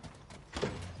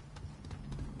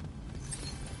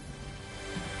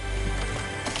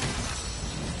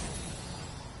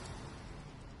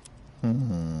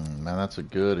 Man, that's a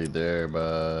goodie there,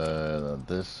 but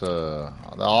this, the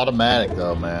automatic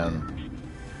though, man.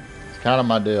 It's kind of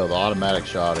my deal, the automatic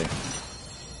shotty.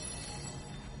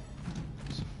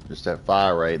 Just that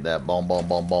fire rate, that boom, boom,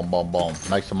 boom, boom, boom, boom.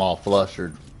 Makes them all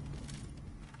flustered.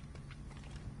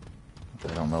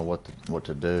 They don't know what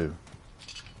to do.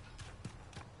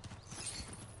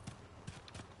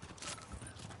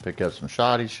 Pick up some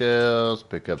shotty shells,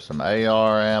 pick up some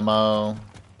AR ammo.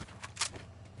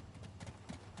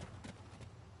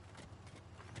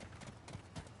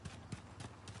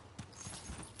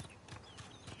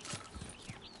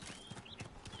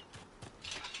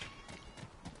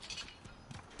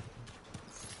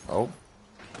 Oh,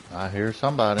 I hear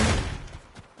somebody.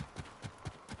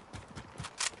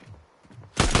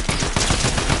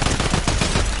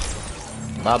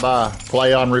 Bye-bye.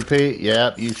 Play on repeat.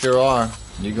 Yep, you sure are.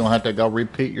 You're going to have to go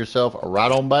repeat yourself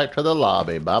right on back to the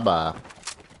lobby. Bye-bye.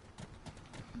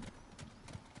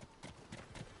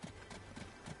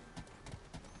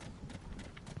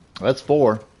 That's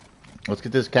 4. Let's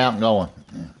get this count going.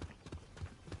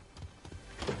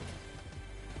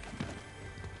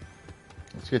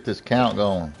 Let's get this count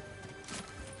going.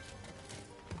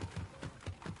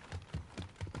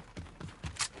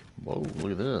 Whoa,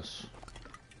 look at this.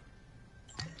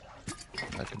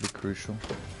 That could be crucial.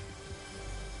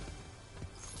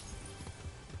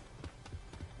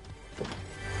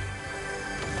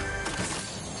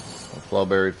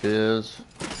 Flowberry Fizz.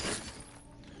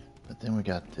 But then we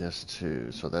got this too,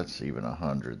 so that's even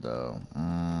 100 though.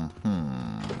 I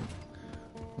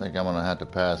think I'm gonna have to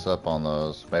pass up on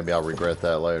those. Maybe I'll regret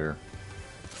that later.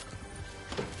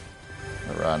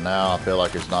 But right now, I feel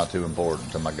like it's not too important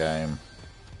to my game.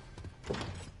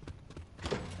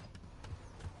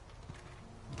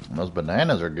 I'm Those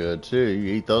bananas are good too.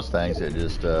 You eat those things, it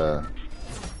just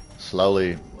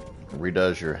slowly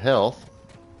redoes your health.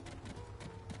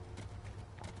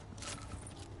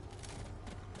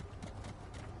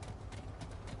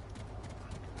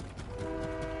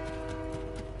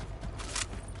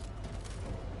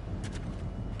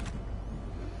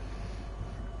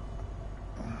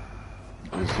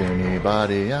 Is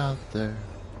anybody out there?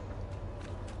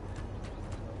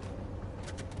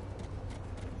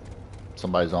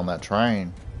 Somebody's on that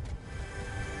train.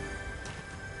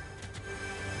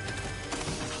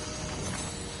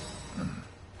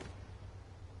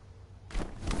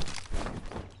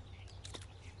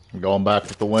 I'm going back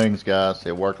with the wings, guys.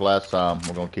 It worked last time.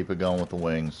 We're going to keep it going with the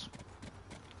wings.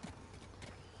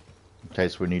 In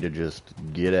case we need to just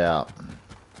get out.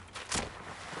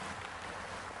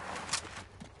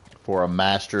 For a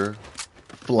master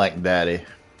flank daddy.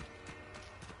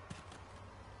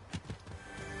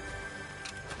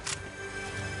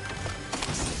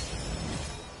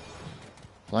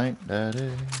 Flank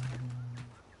daddy.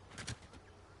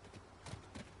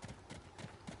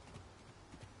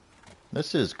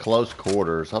 This is close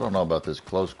quarters. I don't know about this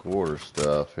close quarters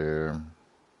stuff here.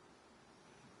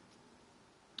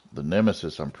 The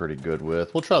Nemesis I'm pretty good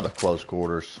with. We'll try the close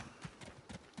quarters.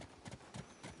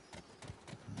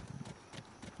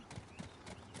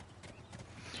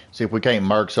 See if we can't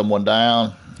mark someone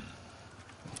down.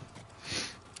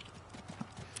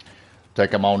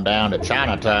 Take them on down to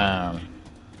Chinatown.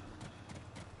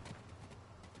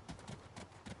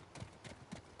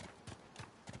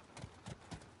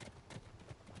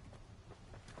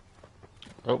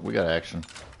 Oh, we got action.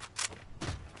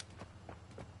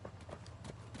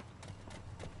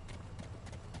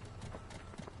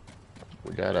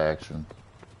 We got action.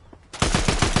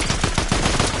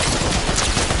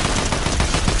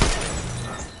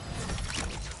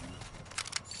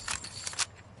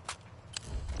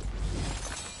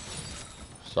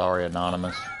 Sorry,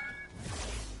 Anonymous.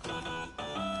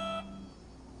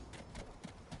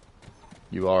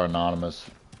 You are anonymous.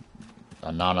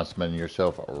 Anonymous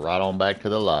yourself right on back to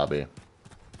the lobby.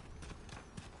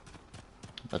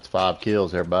 That's 5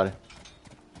 kills, everybody.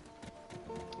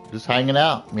 Just hanging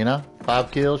out, you know? 5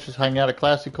 kills, just hanging out at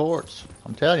Classic Courts.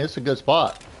 I'm telling you, it's a good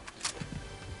spot.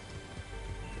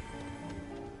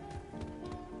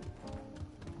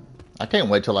 I can't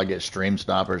wait till I get stream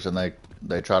snipers and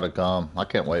they try to come. I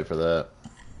can't wait for that.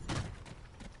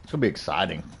 It's gonna be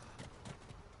exciting.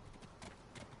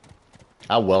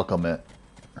 I welcome it.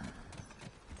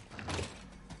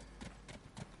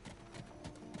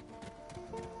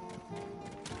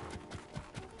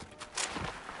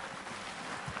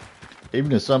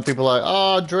 Even if some people are like,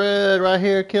 oh, Dread, right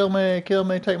here, kill me,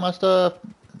 take my stuff.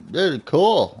 Dude,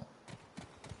 cool.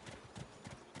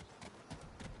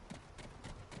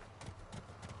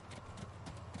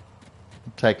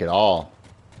 Take it all.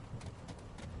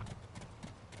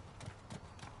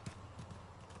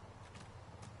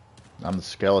 I'm the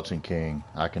Skeleton King.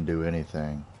 I can do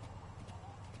anything.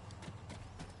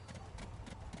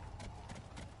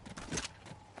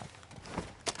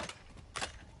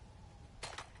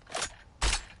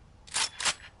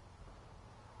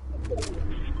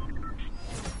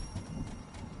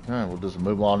 Alright, we'll just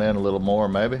move on in a little more,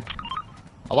 maybe.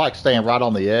 I like staying right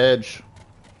on the edge.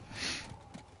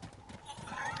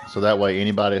 So that way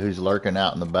anybody who's lurking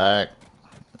out in the back,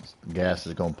 the gas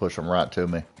is going to push them right to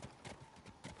me.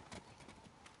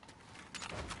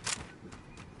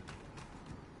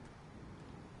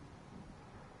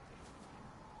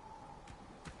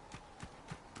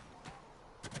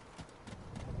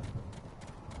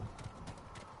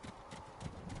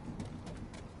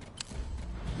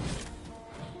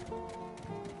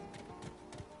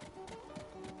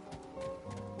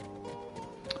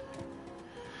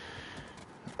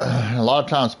 A lot of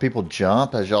times people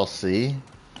jump, as y'all see.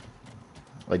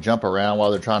 They jump around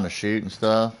while they're trying to shoot and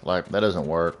stuff. Like, that doesn't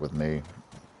work with me.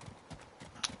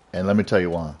 And let me tell you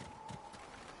why.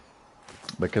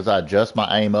 Because I adjust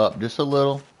my aim up just a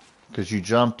little. Because you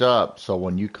jumped up, so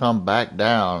when you come back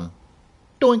down,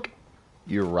 doink,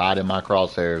 you're right in my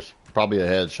crosshairs. Probably a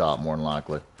headshot, more than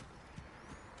likely.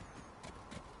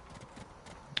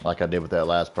 Like I did with that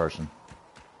last person.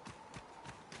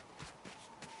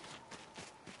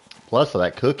 Plus, for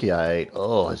that cookie I ate,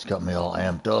 oh, it's got me all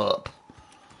amped up.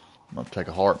 I'm going to take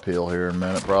a heart pill here in a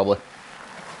minute, probably.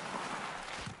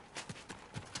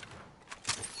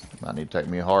 I need to take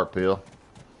me a heart pill.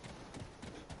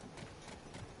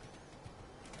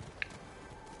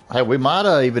 Hey, we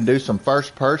might even do some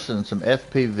first person, some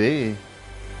FPV.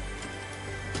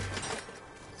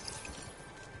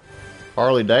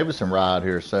 Harley Davidson ride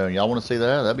here soon. Y'all want to see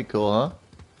that? That'd be cool, huh?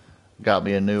 got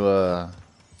me a new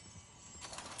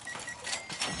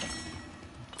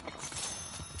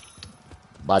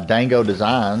by Dango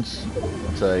Designs.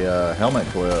 It's a helmet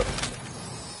clip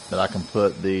that I can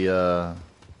put the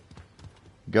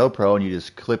GoPro, and you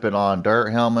just clip it on dirt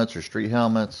helmets or street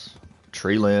helmets,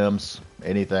 tree limbs,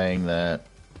 anything that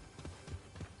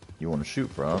you want to shoot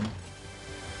from,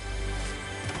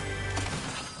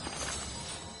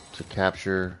 to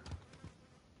capture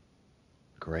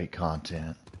great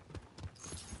content.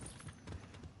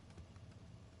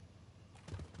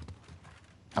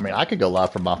 I mean, I could go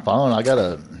live from my phone. I got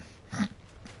a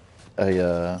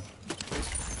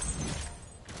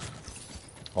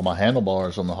on my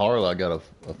handlebars on the Harley, I got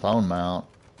a phone mount.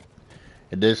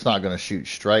 It's not going to shoot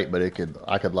straight, but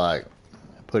I could like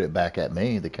put it back at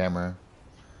me, the camera.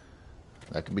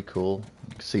 That could be cool.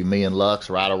 You can see me and Lux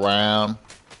ride around.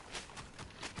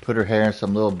 Put her hair in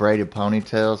some little braided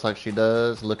ponytails like she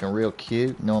does, looking real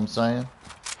cute, you know what I'm saying?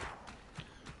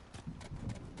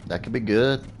 That could be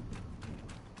good.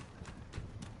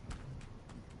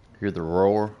 Hear the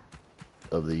roar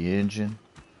of the engine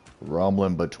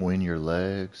rumbling between your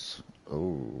legs.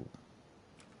 Oh,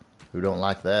 who don't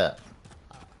like that?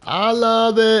 I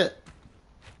love it.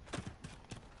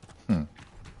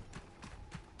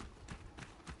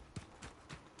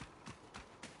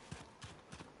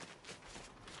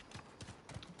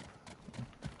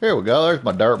 Here we go. There's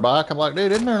my dirt bike. I'm like,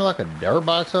 dude, isn't there like a dirt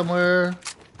bike somewhere?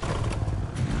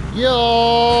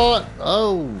 Yo!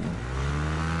 Oh.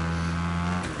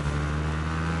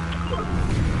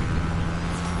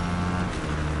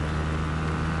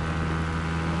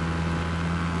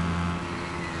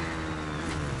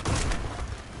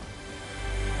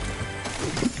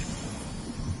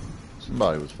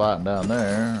 Somebody was fighting down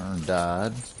there and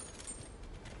died.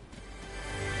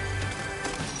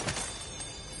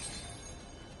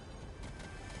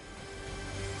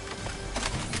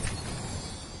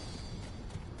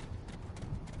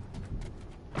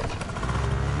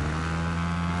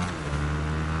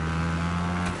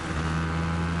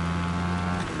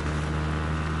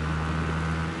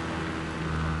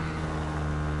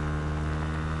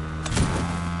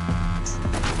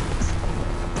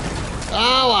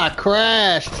 Oh, I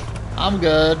crashed. I'm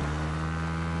good.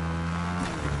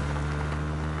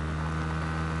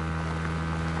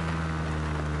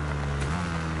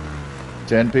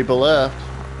 Ten people left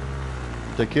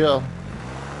to kill.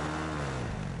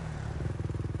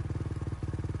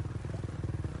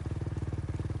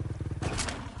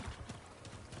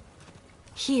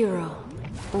 Hero,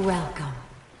 welcome.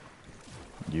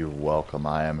 You're welcome.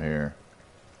 I am here.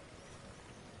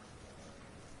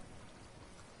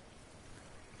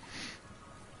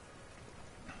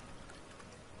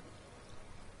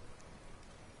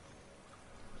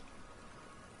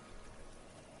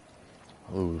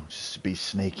 Ooh, just be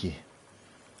sneaky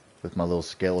with my little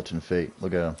skeleton feet.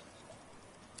 Look at him.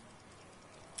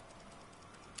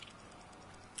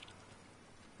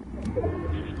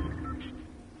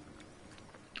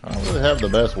 I don't really have the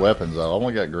best weapons though. I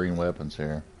only got green weapons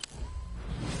here.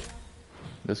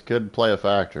 This could play a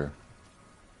factor.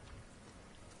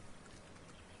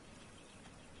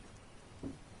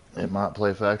 It might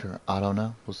play a factor. I don't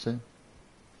know. We'll see.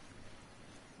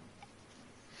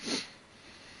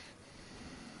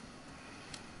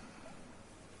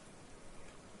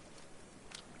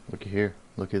 Looky here.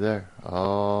 Looky there.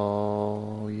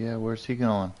 Oh, yeah. Where's he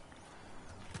going?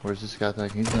 Where's this guy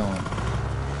think he's going?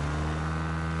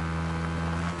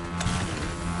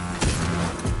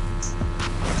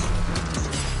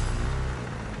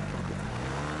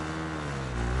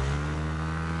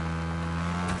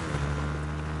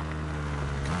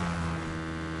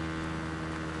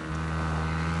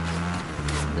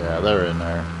 Yeah, they're in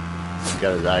there. He's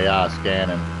got his AI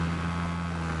scanning.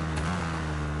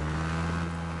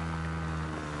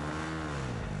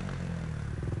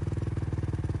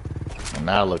 And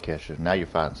now look at you. Now you're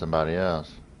fighting somebody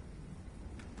else.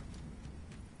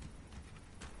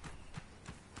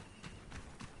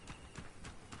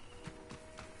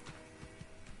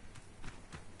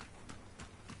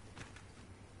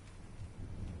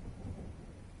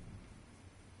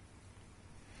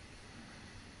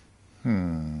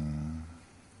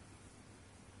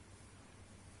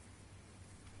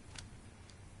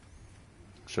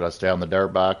 Should I stay on the dirt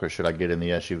bike or should I get in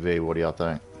the SUV? What do y'all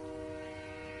think?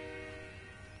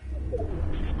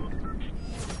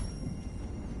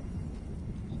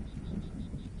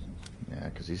 Yeah,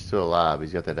 because he's still alive.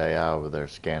 He's got that AI over there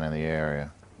scanning the area.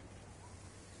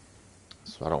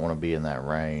 So I don't want to be in that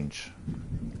range.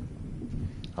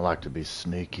 I like to be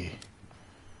sneaky.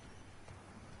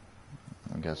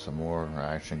 I got some more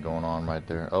action going on right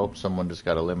there. Oh, someone just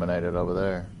got eliminated over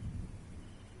there.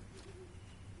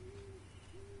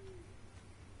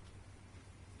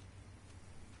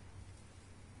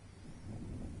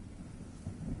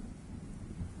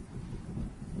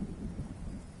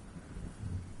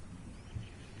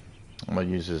 I'm gonna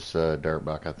use this dirt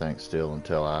bike, I think, still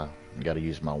until I got to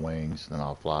use my wings. Then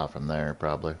I'll fly from there,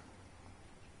 probably.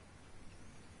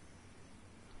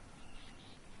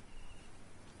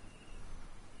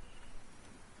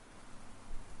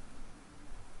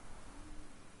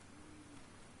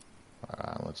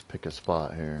 Alright, let's pick a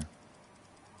spot here.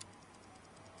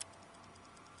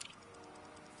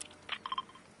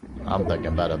 I'm thinking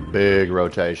about a big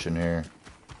rotation here.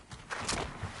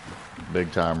 Big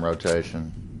time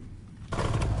rotation.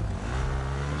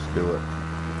 Let's do it.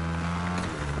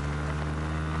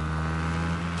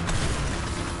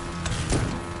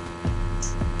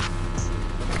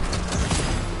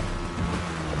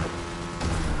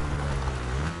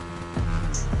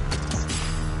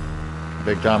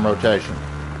 Big time rotation.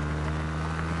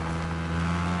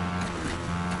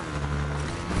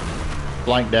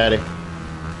 Flank daddy.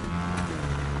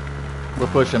 We're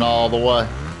pushing all the way.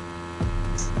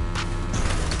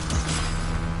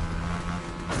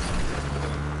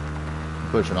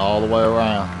 Pushing all the way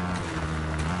around.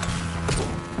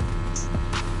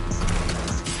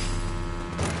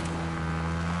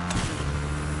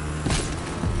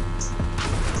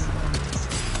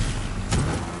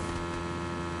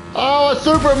 Oh, a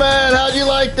Superman! How'd you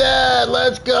like that?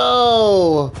 Let's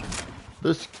go!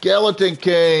 The Skeleton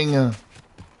King.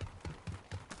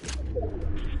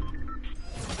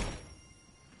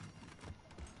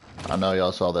 I know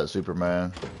y'all saw that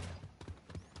Superman.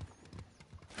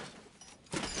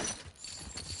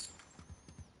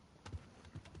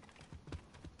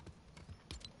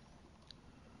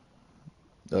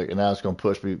 Look, and now it's going to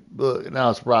push me. Look, now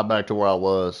it's right back to where I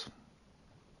was.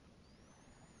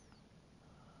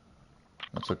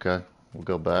 That's okay. We'll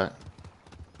go back.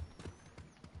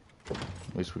 At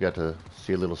least we got to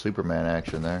see a little Superman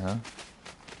action there, huh?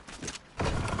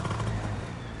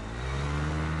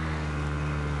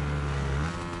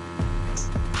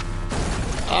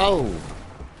 Oh!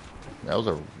 That was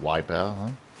a wipeout,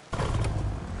 huh?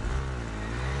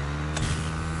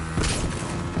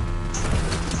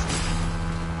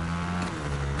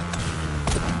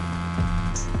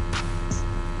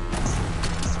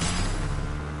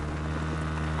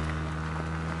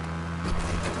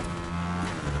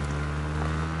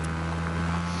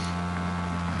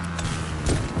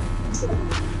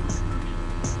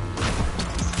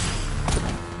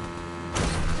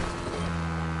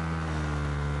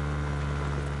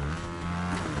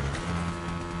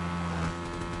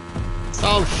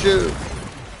 Oh, shoot.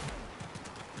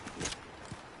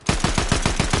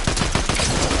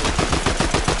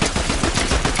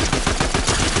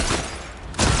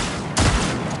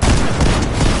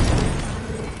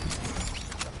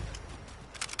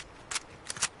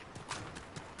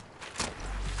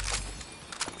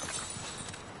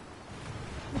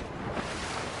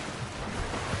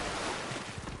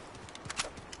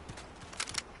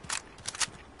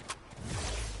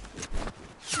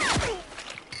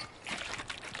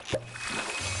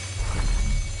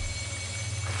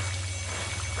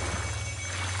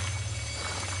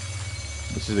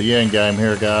 This is the end game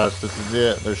here, guys. This is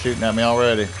it. They're shooting at me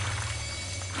already.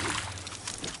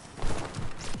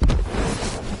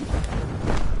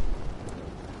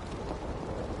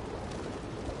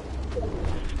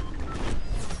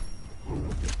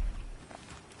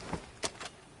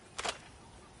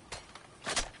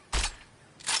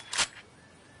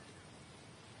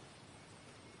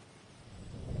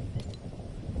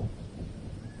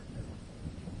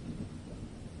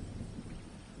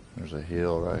 There's a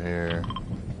hill right here.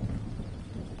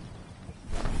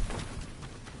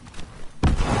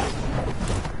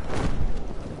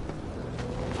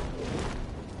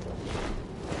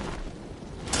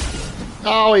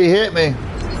 Oh, he hit me.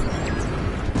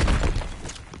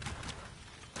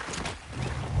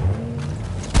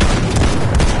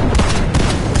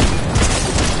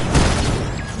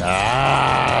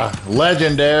 Ah,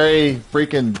 legendary.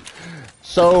 Freaking.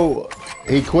 So,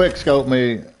 he quick scoped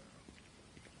me.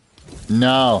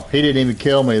 No, he didn't even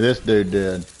kill me. This dude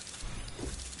did.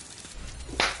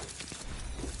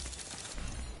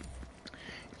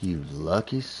 You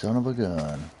lucky son of a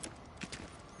gun.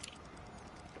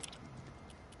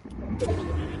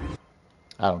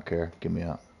 I don't care. Get me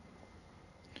out.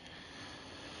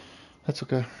 That's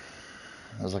okay.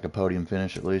 That was like a podium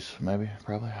finish at least. Maybe.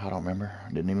 Probably. I don't remember.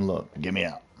 I didn't even look. Get me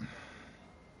out.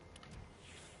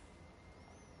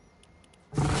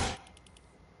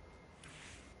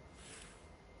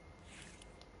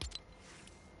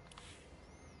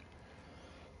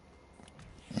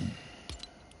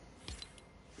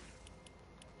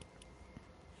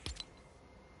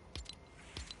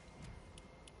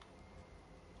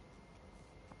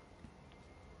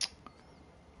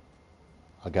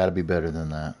 I gotta be better than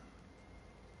that.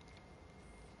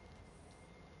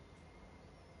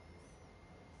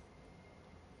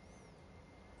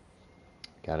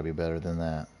 Got to be better than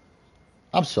that.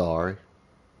 I'm sorry.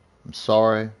 I'm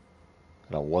sorry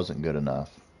that I wasn't good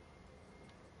enough.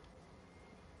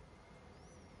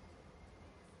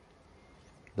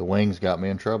 The wings got me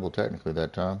in trouble technically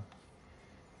that time.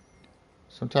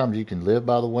 Sometimes you can live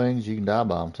by the wings, you can die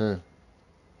by them too.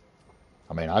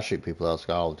 I mean, I shoot people out of the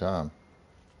sky all the time.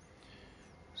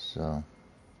 So,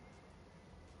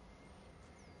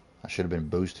 I should have been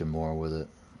boosting more with it.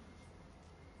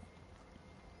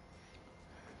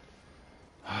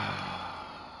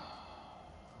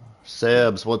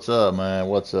 Sebs, what's up, man?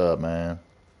 What's up, man?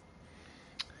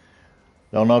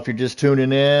 Don't know if you're just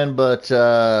tuning in, but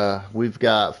we've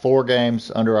got 4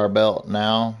 games under our belt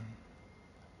now.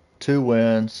 2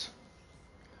 wins.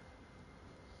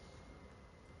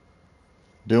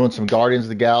 Doing some Guardians of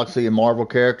the Galaxy and Marvel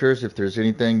characters. If there's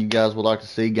anything you guys would like to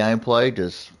see gameplay,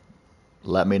 just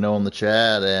let me know in the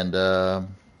chat and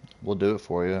we'll do it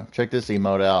for you. Check this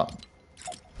emote out.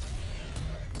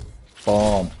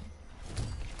 Boom.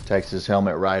 Takes his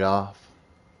helmet right off.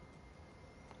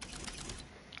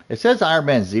 It says Iron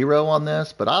Man 0 on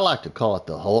this, but I like to call it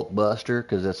the Hulk Buster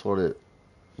because that's what it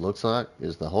looks like,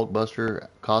 is the Hulk Buster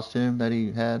costume that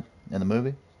he had in the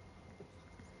movie.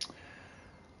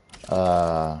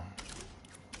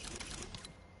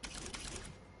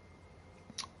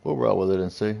 We'll roll with it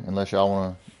and see. Unless y'all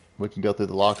want to, we can go through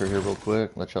the locker here real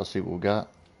quick. Let y'all see what we got.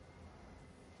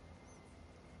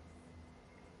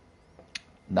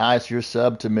 Nice, you're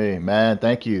sub to me, man.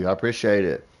 Thank you. I appreciate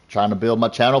it. Trying to build my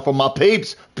channel for my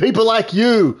peeps. People like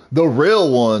you, the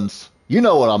real ones. You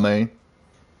know what I mean.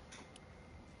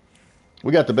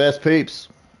 We got the best peeps.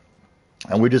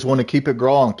 And we just want to keep it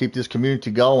growing, keep this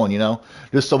community going, you know.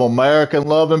 Just some American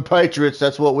loving patriots,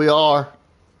 that's what we are.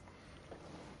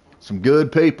 Some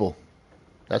good people.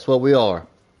 That's what we are.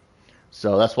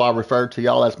 So that's why I refer to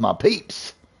y'all as my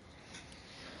peeps.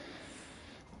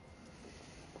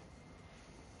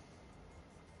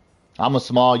 I'm a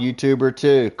small YouTuber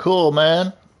too. Cool,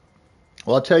 man.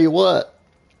 Well, I'll tell you what.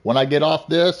 When I get off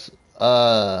this,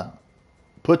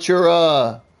 put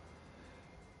your,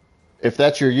 if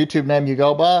that's your YouTube name you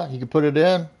go by, you can put it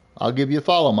in. I'll give you a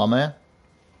follow, my man.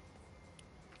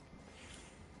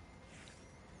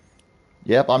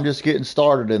 Yep, I'm just getting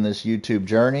started in this YouTube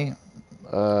journey.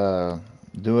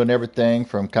 Doing everything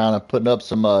from kind of putting up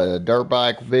some dirt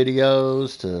bike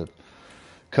videos to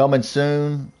coming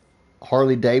soon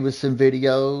Harley Davidson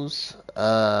videos,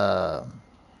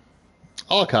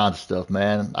 all kinds of stuff,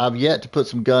 man. I've yet to put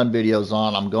some gun videos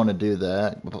on. I'm going to do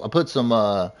that. I put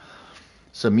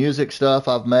some music stuff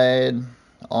I've made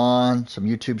on, some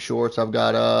YouTube shorts I've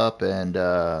got up, and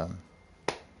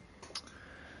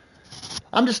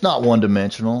I'm just not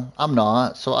one-dimensional. I'm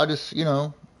not. So I just, you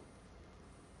know,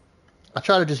 I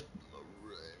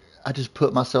just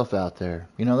put myself out there.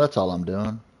 You know, that's all I'm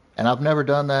doing. And I've never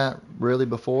done that really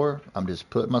before. I'm just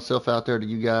putting myself out there to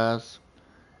you guys.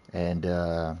 And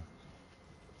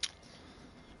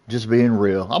just being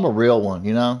real. I'm a real one,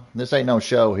 you know. This ain't no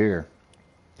show here.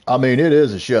 I mean, it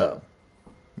is a show,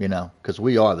 you know, because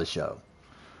we are the show.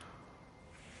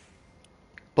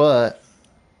 But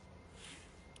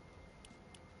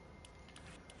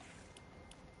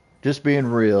just being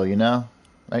real, you know.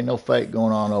 Ain't no fake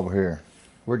going on over here.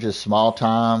 We're just small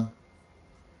time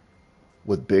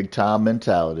with big time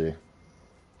mentality.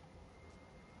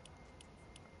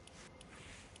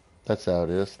 That's how it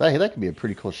is. Hey, that could be a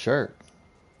pretty cool shirt.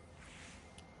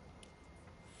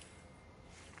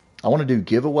 I want to do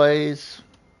giveaways.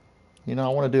 You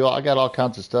know, I got all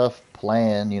kinds of stuff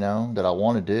planned, you know, that I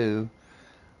want to do.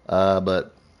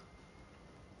 But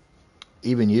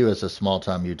even you as a small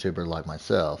time YouTuber like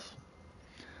myself,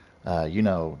 you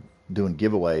know, doing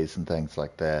giveaways and things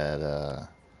like that,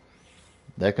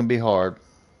 that can be hard,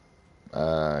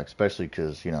 especially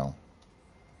because, you know,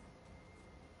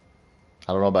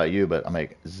 I don't know about you, but I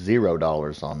make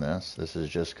 $0 on this. This is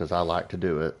just because I like to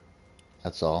do it.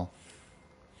 That's all.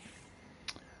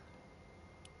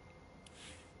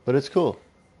 But it's cool.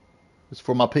 It's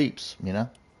for my peeps, you know.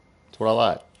 It's what I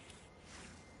like.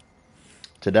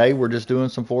 Today we're just doing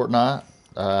some Fortnite.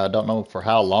 I don't know for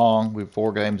how long. We're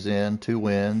 4 games in, 2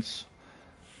 wins.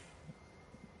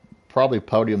 Probably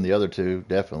podium the other 2,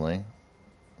 definitely.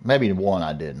 Maybe 1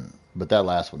 I didn't, but that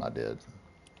last one I did.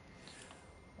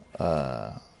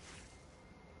 I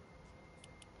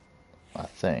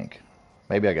think.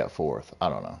 Maybe I got 4th. I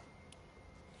don't know.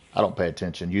 I don't pay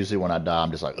attention. Usually when I die,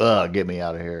 I'm just like, ugh, get me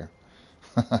out of here.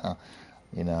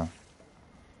 You know.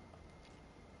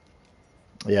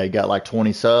 Yeah, you got like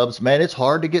 20 subs. Man, it's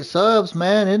hard to get subs,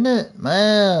 man, isn't it?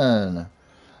 Man.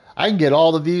 I can get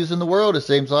all the views in the world, it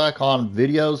seems like, on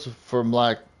videos from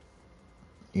like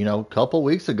you know, a couple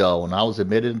weeks ago when I was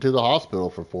admitted into the hospital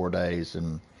for 4 days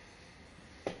and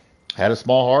had a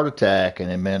small heart attack. And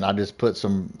then, man, I just put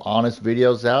some honest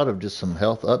videos out of just some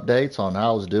health updates on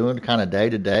how I was doing kind of day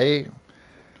to day.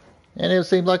 And it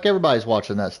seems like everybody's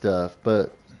watching that stuff.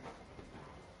 But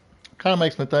kind of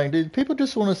makes me think, dude, people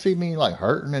just want to see me like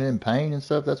hurting and in pain and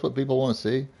stuff. That's what people want to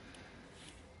see.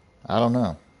 I don't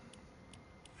know.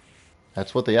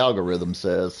 That's what the algorithm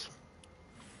says.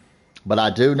 But I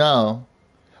do know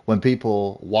when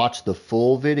people watch the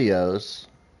full videos,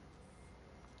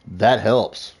 that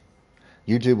helps.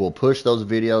 YouTube will push those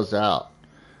videos out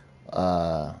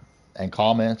and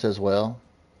comments as well.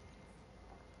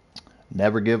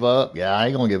 Never give up. Yeah, I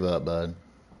ain't gonna give up, bud.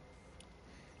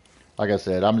 Like I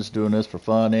said, I'm just doing this for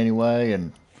fun anyway,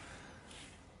 and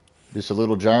just a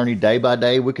little journey day by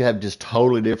day. We could have just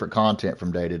totally different content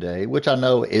from day to day, which I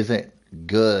know isn't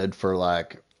good for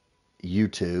like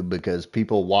YouTube because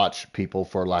people watch people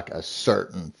for like a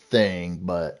certain thing,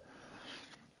 but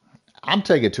I'm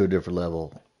taking it to a different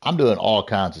level. I'm doing all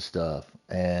kinds of stuff,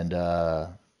 and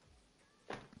I'm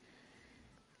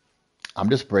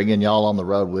just bringing y'all on the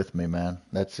road with me, man.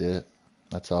 That's it.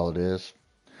 That's all it is.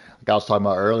 Like I was talking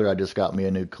about earlier, I just got me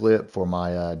a new clip for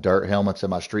my dirt helmets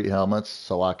and my street helmets,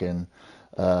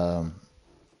 um,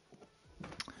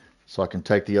 so I can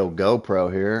take the old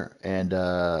GoPro here and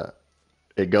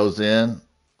it goes in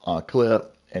on a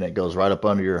clip and it goes right up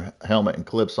under your helmet and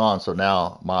clips on. So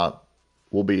now my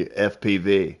will be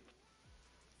FPV.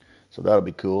 So that'll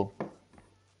be cool.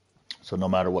 So no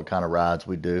matter what kind of rides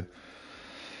we do,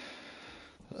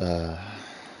 uh,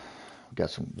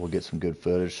 we'll get some good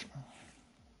footage.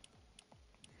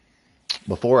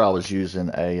 Before I was using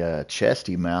a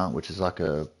chesty mount, which is like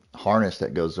a harness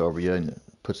that goes over you and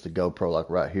puts the GoPro like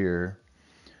right here,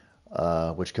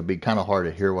 which could be kind of hard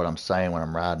to hear what I'm saying when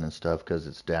I'm riding and stuff because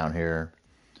it's down here.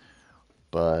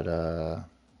 But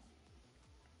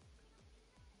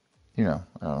you know,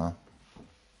 I don't know.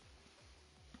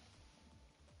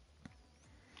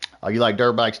 Oh, you like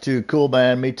dirt bikes too? Cool,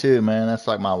 man. Me too, man. That's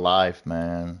like my life,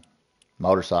 man.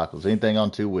 Motorcycles, anything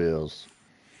on two wheels.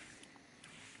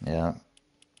 Yeah.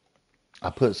 I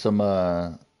put some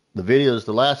the videos,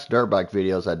 the last dirt bike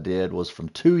videos I did was from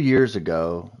 2 years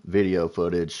ago, video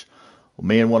footage.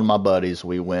 Me and one of my buddies,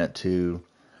 we went to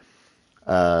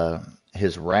uh,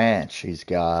 his ranch he's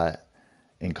got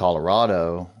in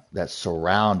Colorado that's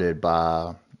surrounded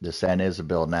by the San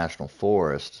Isabel National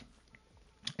Forest.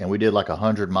 And we did like a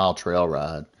 100-mile trail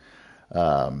ride.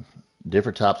 Um,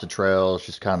 Different types of trails,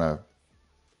 just kind of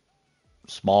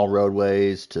small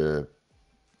roadways to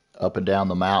up and down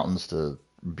the mountains to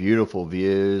beautiful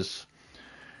views.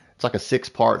 It's like a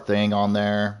 6-part thing on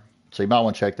there. So you might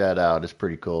want to check that out. It's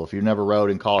pretty cool. If you've never rode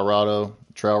in Colorado,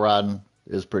 trail riding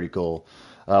is pretty cool.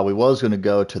 We was going to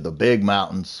go to the big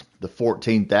mountains, the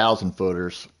 14,000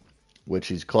 footers, which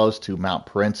is close to Mount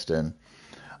Princeton.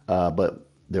 But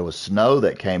there was snow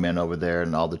that came in over there,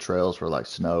 and all the trails were like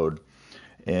snowed,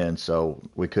 and so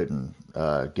we couldn't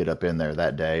get up in there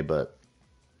that day. But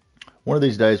one of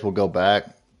these days we'll go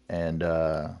back and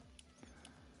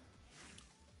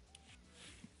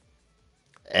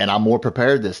I'm more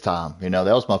prepared this time. You know,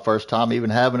 that was my first time even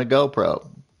having a GoPro.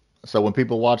 So when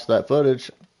people watch that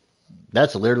footage,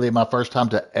 that's literally my first time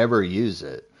to ever use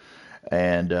it.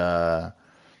 And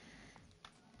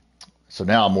so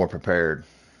now I'm more prepared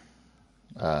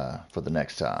for the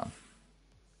next time.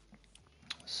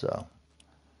 So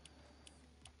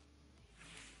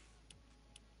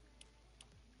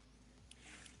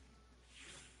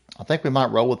I think we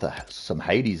might roll with some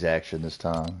Hades action this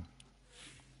time.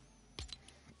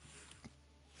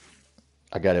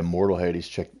 I got Immortal Hades.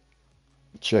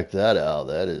 Check that out.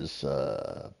 That is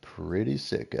pretty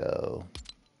sicko.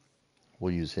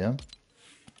 We'll use him.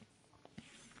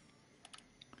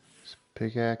 His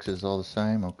pickaxe is all the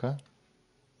same. Okay.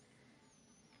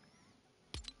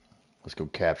 Let's go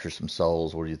capture some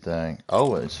souls. What do you think?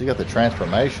 Oh, so you got the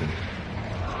transformation.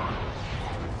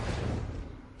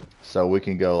 So we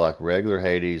can go like regular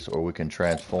Hades or we can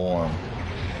transform.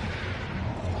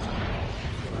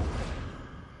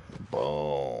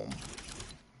 Boom.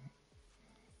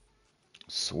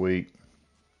 Sweet.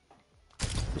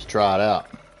 Let's try it out.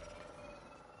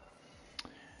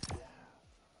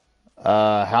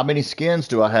 How many skins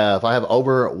do I have? I have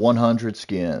over 100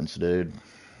 skins, dude.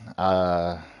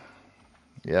 Uh,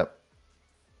 yep.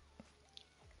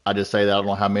 I just say that I don't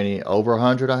know how many over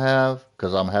 100 I have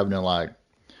because I'm having to like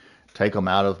take them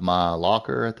out of my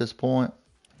locker at this point.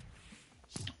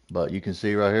 But you can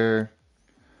see right here,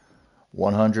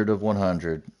 100 of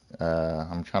 100.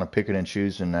 I'm kind of picking and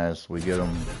choosing as we get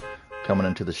them coming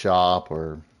into the shop,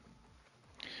 or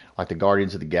like the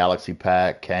Guardians of the Galaxy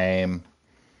pack came,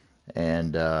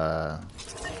 and I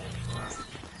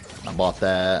bought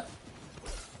that.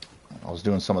 I was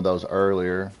doing some of those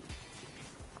earlier.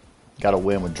 Got a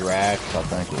win with Drax, I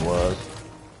think it was.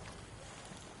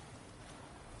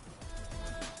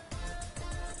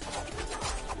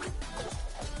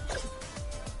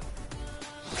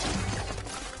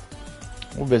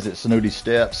 We'll visit Snooty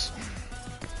Steps.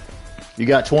 You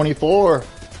got 24.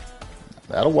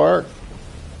 That'll work.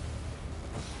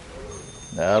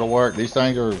 That'll work. These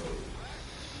things are...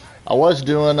 I was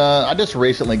doing... I just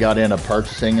recently got into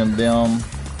purchasing them.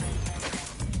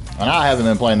 And I haven't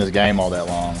been playing this game all that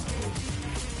long.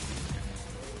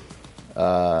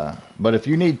 But if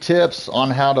you need tips on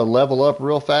how to level up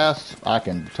real fast, I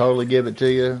can totally give it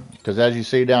to you. Because as you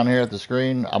see down here at the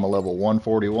screen, I'm a level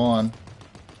 141.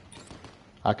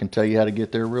 I can tell you how to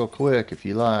get there real quick if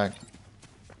you like.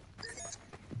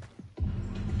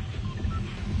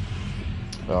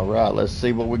 Alright, let's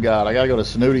see what we got. I gotta go to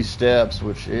Snooty Steps,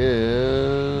 which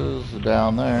is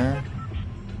down there.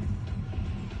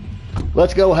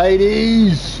 Let's go,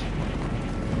 Hades!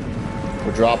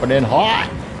 We're dropping in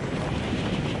hot!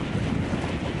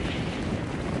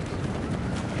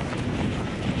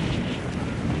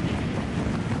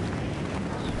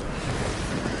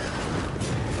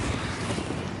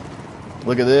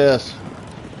 Look at this.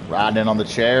 Riding in on the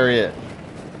chariot.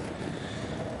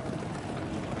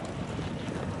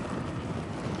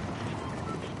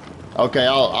 Okay,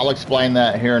 I'll explain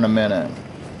that here in a minute.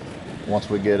 Once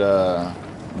we get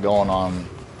going on.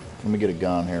 Let me get a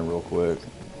gun here real quick.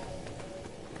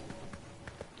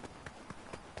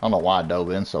 I don't know why I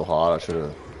dove in so hot. I should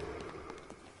have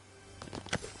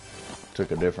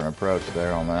took a different approach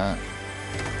there on that.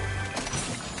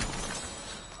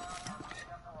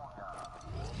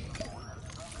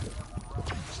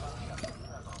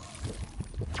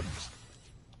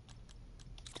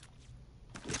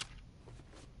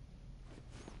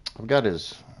 I've got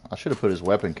his... I should have put his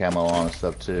weapon camo on and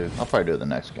stuff too. I'll probably do it the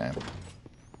next game.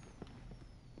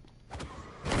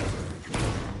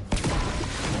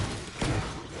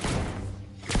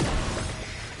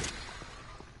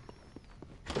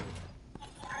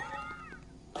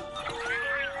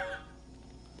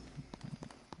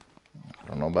 I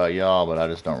don't know about y'all, but I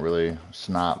just don't really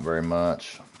snipe very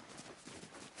much.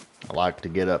 I like to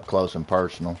get up close and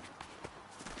personal.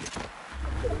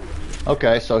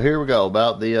 Okay, so here we go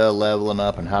about the leveling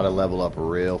up and how to level up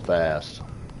real fast.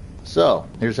 So,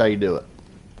 here's how you do it.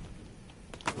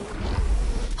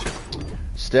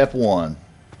 Step 1.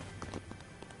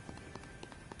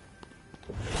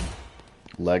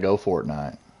 Lego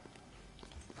Fortnite.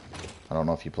 I don't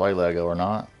know if you play Lego or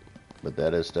not, but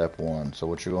that is step 1. So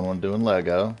what you're going to want to do in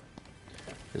Lego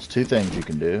is 2 things you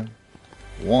can do.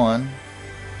 One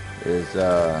is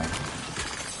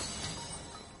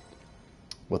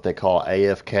what they call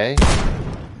AFK.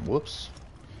 Whoops.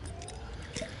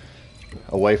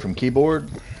 Away from keyboard,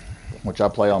 which I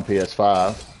play on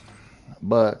PS5,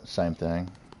 but same thing.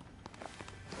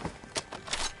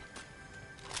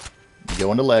 You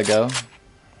go into Lego,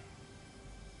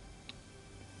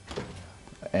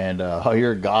 and oh,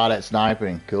 you're a god at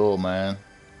sniping. Cool, man.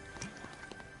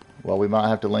 Well, we might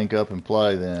have to link up and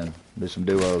play then. Do some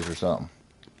duos or something.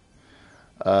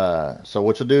 So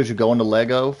what you'll do is you go into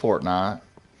Lego Fortnite,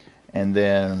 and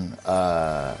then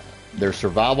there's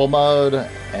survival mode,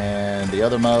 and the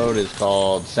other mode is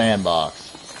called sandbox.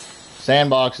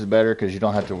 Sandbox is better because you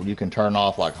don't have to. You can turn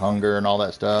off like hunger and all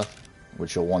that stuff,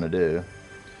 which you'll want to do.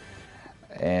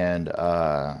 And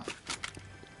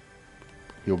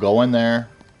you'll go in there,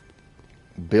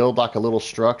 build like a little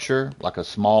structure, like a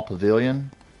small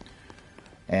pavilion,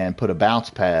 and put a bounce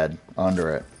pad under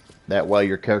it. That way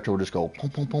your character will just go pum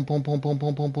pum pum pum pum pum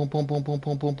pum pum pum pum pum pum pum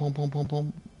pum pum pum pum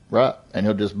pum, right? And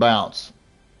he'll just bounce.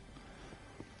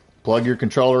 Plug your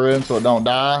controller in so it don't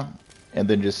die, and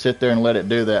then just sit there and let it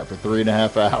do that for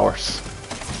 3.5 hours.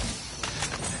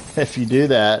 If you do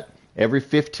that, every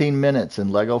 15 minutes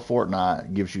in Lego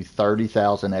Fortnite gives you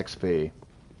 30,000 XP.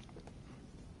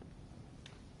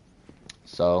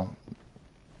 So,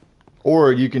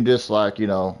 or you can just like, you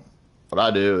know, what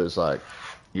I do is like,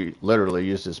 you literally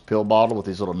use this pill bottle with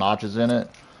these little notches in it,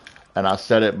 and I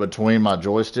set it between my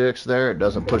joysticks there. It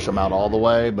doesn't push them out all the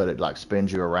way, but it like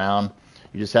spins you around.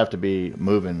 You just have to be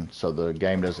moving so the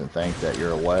game doesn't think that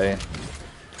you're away.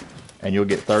 And you'll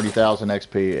get 30,000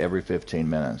 XP every 15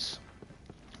 minutes.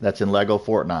 That's in Lego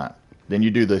Fortnite. Then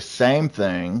you do the same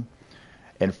thing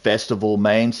in Festival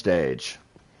Main Stage.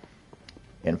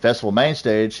 In Festival Main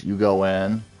Stage, you go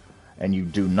in and you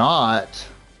do not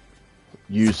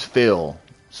use fill.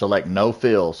 Select no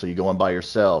fill, so you go in by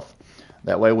yourself.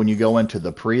 That way when you go into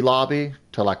the pre-lobby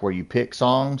to like where you pick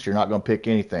songs, you're not going to pick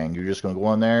anything. You're just going to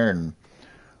go in there and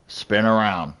spin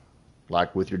around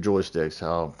like with your joysticks,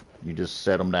 how you just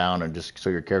set them down and just so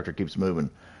your character keeps moving.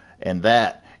 And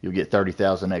that you'll get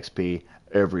 30,000 XP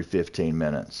every 15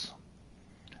 minutes.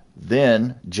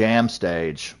 Then jam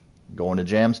stage. Going to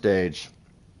jam stage.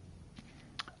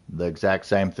 The exact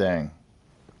same thing.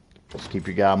 Just keep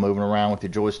your guy moving around with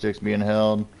your joysticks being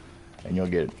held, and you'll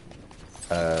get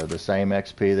the same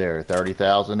XP there,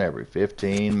 30,000 every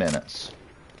 15 minutes.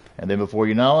 And then before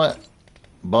you know it,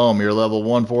 boom, you're level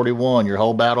 141. Your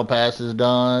whole battle pass is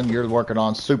done. You're working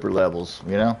on super levels,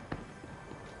 you know?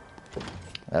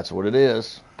 That's what it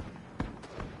is.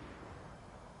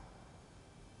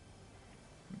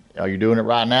 Are you doing it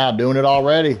right now? Doing it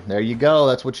already? There you go.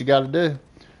 That's what you got to do.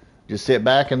 Just sit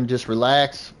back and just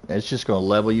relax. It's just going to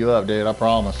level you up, dude. I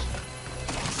promise.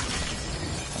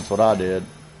 That's what I did.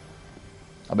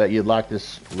 I bet you'd like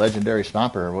this legendary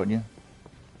sniper, wouldn't you?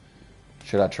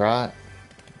 Should I try it?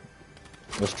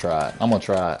 Let's try it. I'm going to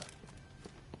try it.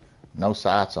 No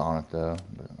sights on it, though.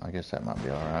 But I guess that might be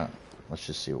alright. Let's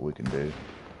just see what we can do.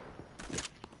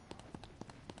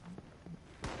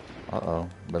 Uh-oh.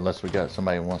 But unless we got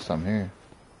somebody who wants something here.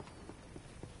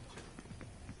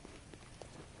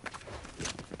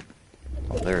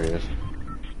 Oh, there he is.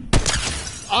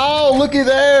 Oh, looky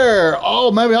there.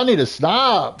 Oh, maybe I need to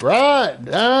snipe. Right.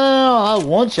 Oh, I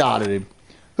one-shotted him.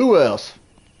 Who else?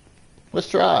 Let's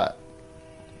try it.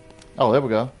 Oh, there we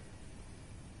go.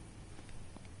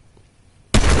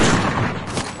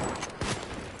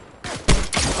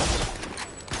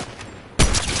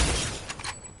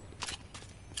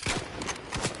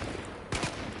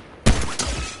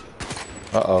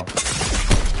 Uh-oh.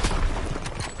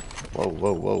 Whoa,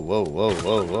 whoa, whoa, whoa, whoa,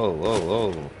 whoa, whoa,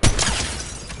 whoa, whoa.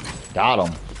 Got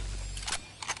him.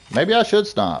 Maybe I should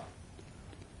stop.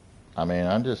 I mean,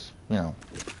 I'm just, you know.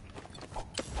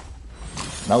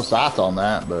 No sights on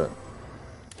that, but,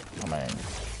 I mean.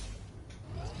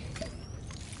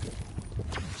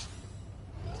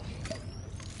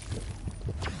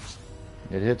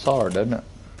 It hits hard, doesn't it?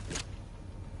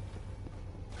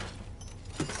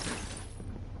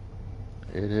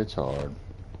 It hits hard.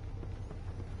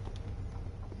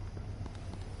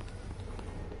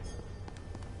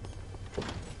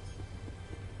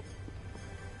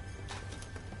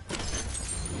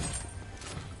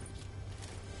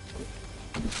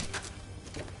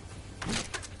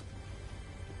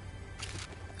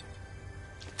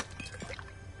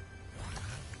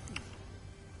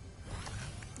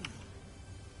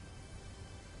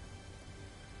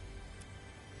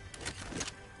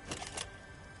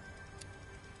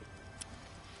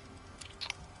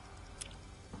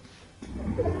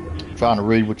 Trying to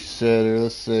read what you said here.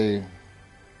 Let's see.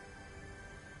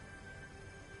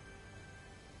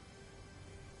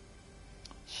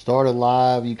 Start a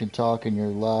live. You can talk in your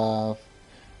live,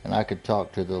 and I could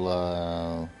talk to the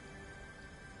live.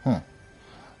 I'm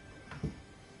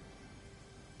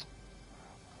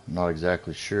not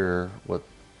exactly sure what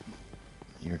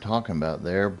you're talking about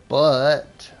there,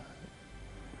 but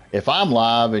if I'm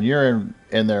live and you're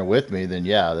in there with me, then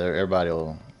yeah, everybody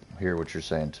will hear what you're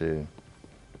saying too.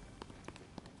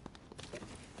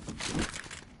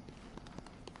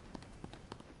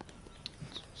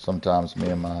 Sometimes me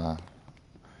and my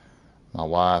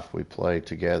wife, we play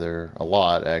together a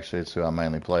lot. Actually, it's who I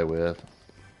mainly play with,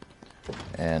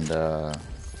 and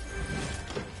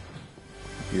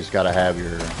you just got to have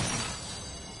your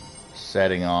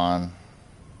setting on.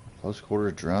 Close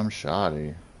quarters drum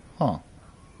shoddy, huh?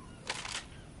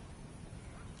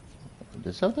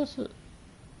 Is that this?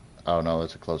 Oh no,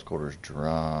 that's a close quarters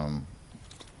drum.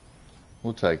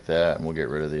 We'll take that and we'll get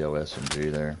rid of the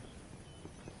OSMG there.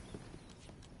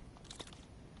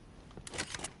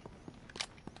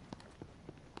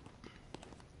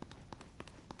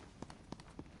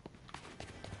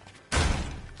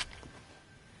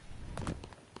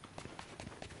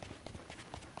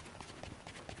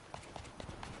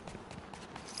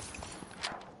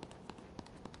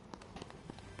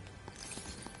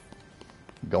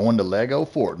 Going to Lego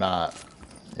Fortnite.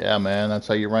 Yeah, man, that's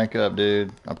how you rank up,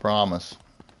 dude. I promise.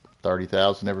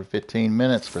 30,000 every 15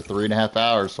 minutes for 3.5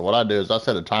 hours. So what I do is I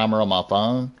set a timer on my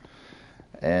phone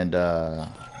and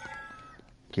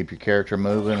keep your character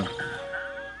moving.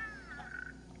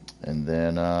 And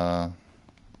then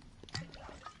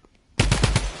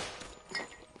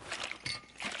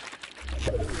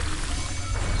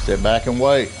sit back and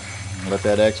wait. Let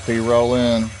that XP roll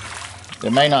in.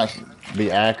 It may not be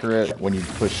accurate when you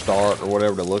push start or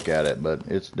whatever to look at it, but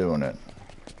it's doing it.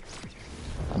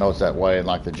 I know it's that way in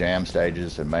like the jam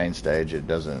stages and main stage. It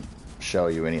doesn't show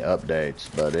you any updates,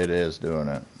 but it is doing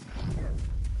it.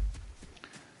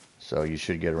 So you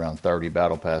should get around 30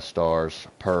 Battle Pass stars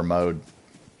per mode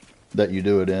that you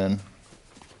do it in.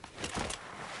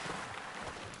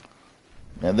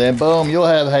 And then boom, you'll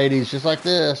have Hades just like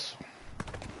this.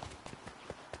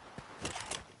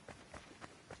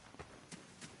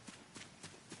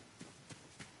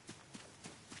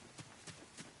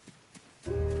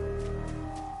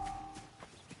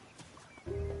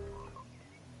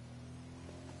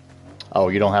 Oh,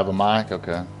 you don't have a mic?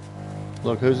 Okay.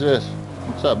 Look, who's this?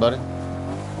 What's up, buddy?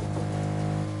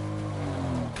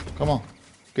 Come on.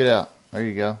 Get out. There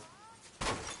you go.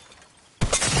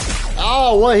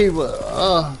 Oh, what he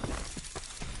was.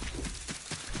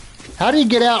 How do you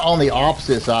get out on the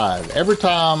opposite side? Every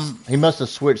time, he must have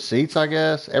switched seats, I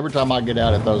guess. Every time I get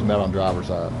out, it throws me out on driver's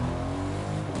side.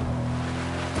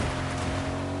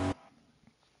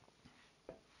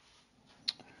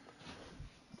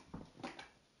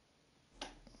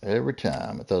 Every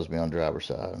time it throws me on driver's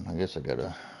side. I guess I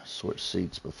gotta switch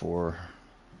seats before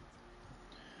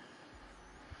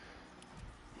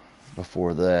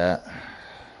that.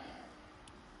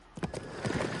 I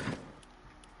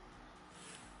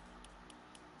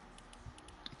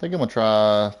think I'm gonna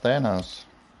try Thanos.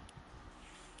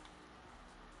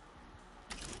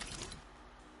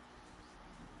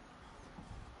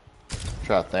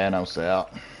 Try Thanos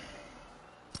out.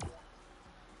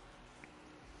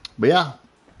 But yeah.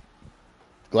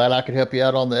 Glad I could help you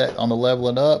out on the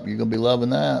leveling up. You're gonna be loving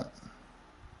that.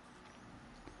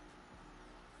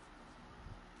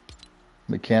 Let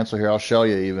me cancel here. I'll show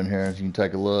you even here as you can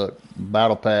take a look.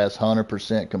 Battle Pass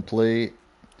 100% complete.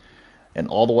 And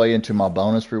all the way into my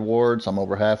bonus rewards. I'm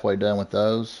over halfway done with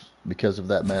those because of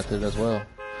that method as well.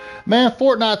 Man,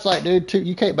 Fortnite's like, dude,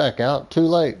 you can't back out. Too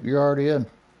late. You're already in.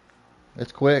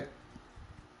 It's quick.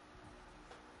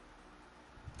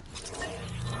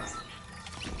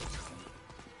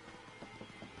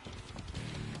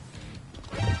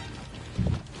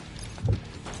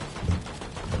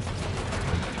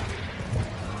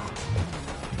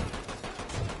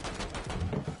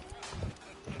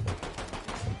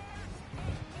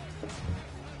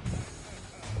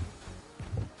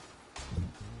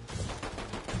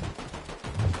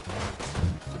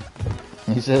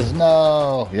 He says,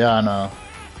 no. Yeah, I know.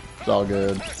 It's all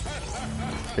good.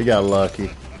 He got lucky.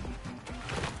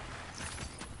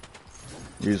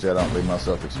 Usually I don't leave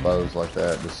myself exposed like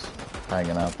that, just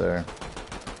hanging out there.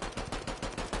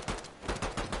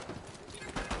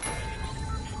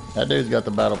 That dude's got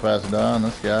the battle pass done,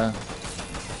 this guy.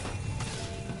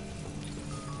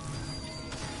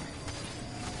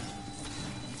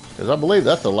 Because I believe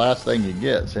that's the last thing you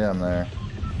get, is him there.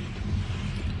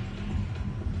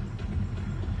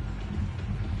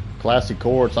 Classy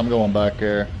Courts, I'm going back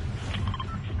there.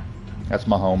 That's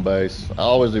my home base. I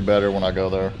always do better when I go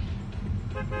there.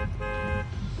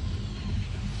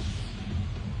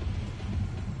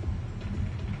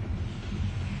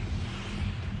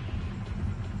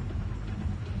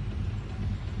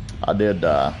 I did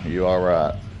die. You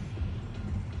alright?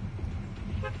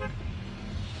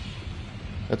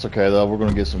 That's okay though. We're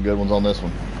going to get some good ones on this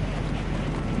one.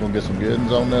 We're going to get some good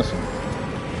ones on this one.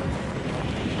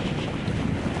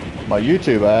 My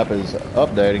YouTube app is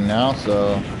updating now,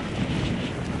 so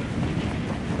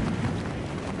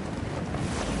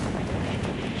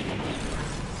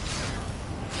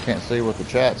can't see what the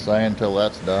chat's saying until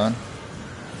that's done.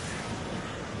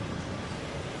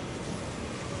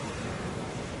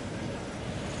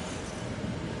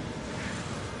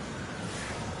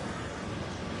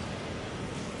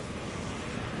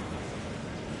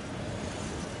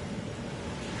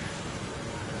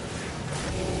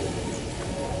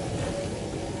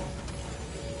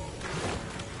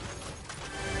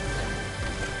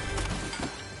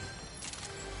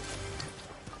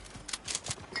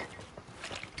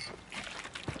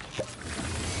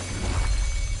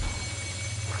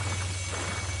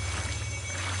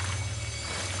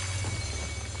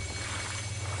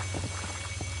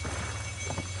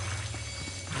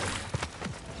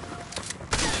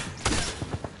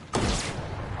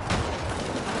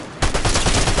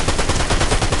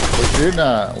 Shooting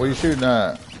at? What are you shooting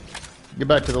at? Get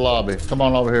back to the lobby. Come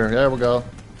on over here. There we go.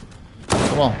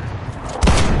 Come on.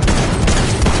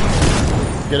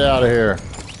 Get out of here.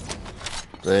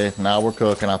 See, now we're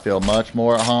cooking. I feel much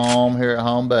more at home here at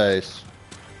home base.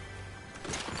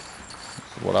 This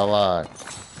is what I like.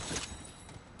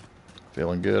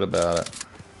 Feeling good about it.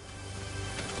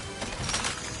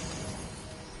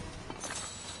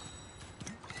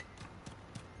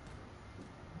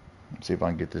 See if I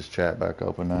can get this chat back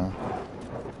open now.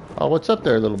 Oh, what's up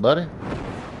there, little buddy?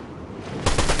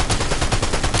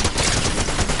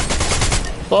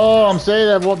 Oh, I'm saying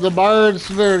that what the birds,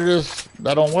 they're just,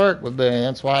 that don't work with me.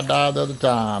 That's why I died the other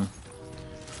time.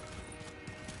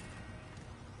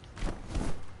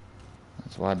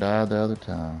 That's why I died the other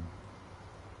time.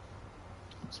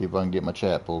 Let's see if I can get my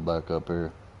chat pulled back up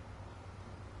here.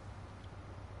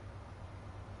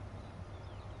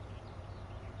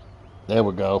 There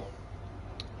we go.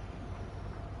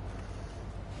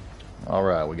 All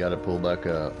right, we got it pulled back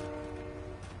up.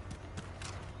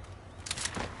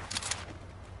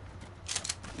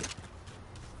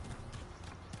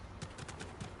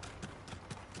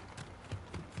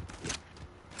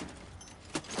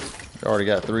 Already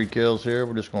got 3 kills here.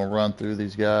 We're just going to run through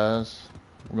these guys.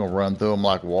 We're going to run through them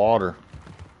like water.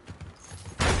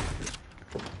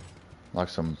 Like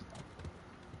some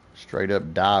straight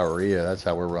up diarrhea. That's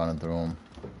how we're running through them.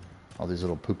 All these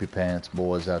little poopy pants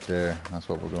boys out there. That's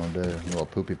what we're going to do. Little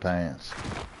poopy pants.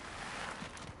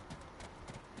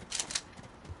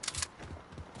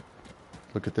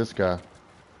 Look at this guy.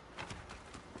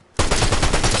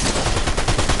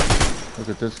 Look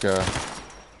at this guy.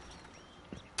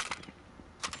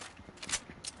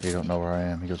 He don't know where I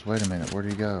am. He goes, wait a minute, where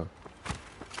did he go?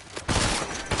 I'm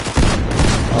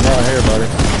right here, buddy.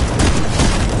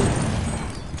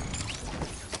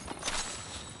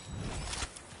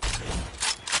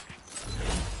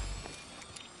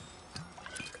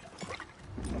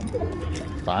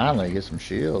 Finally, get some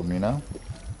shield, you know?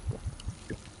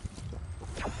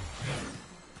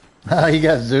 He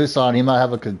got Zeus on. He might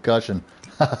have a concussion.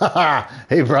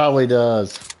 He probably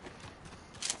does.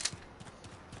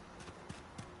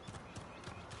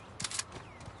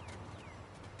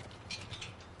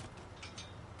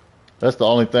 That's the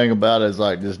only thing about it is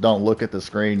like, just don't look at the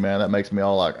screen, man. That makes me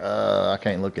all like, I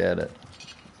can't look at it.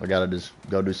 I gotta just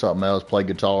go do something else, play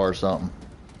guitar or something.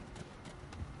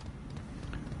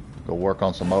 Go work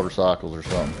on some motorcycles or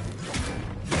something.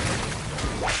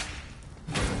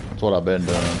 That's what I've been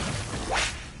doing.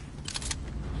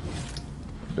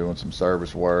 Doing some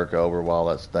service work over while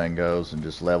that thing goes and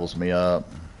just levels me up.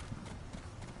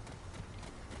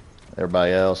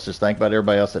 Everybody else, just think about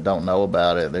everybody else that don't know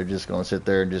about it. They're just going to sit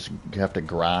there and just have to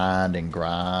grind and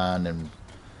grind and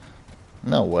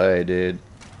no way, dude.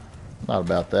 Not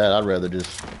about that. I'd rather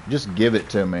just give it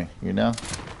to me, you know?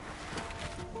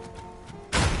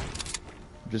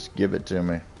 Just give it to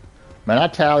me. Man, I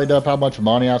tallied up how much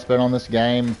money I spent on this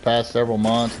game the past several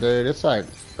months, dude. It's like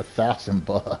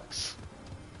 $1,000.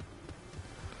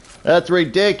 That's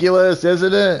ridiculous,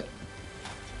 isn't it?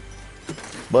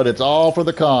 But it's all for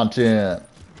the content.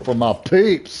 For my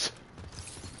peeps.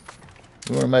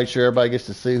 We want to make sure everybody gets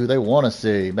to see who they want to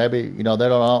see. Maybe, you know, they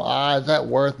don't know, is that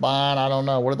worth buying? I don't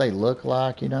know. What do they look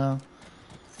like, you know?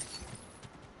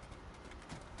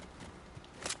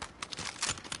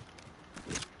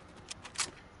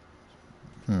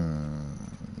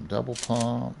 Double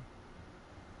pump.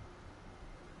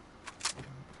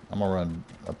 I'm going to run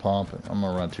a pump. I'm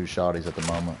going to run 2 shotties at the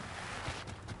moment.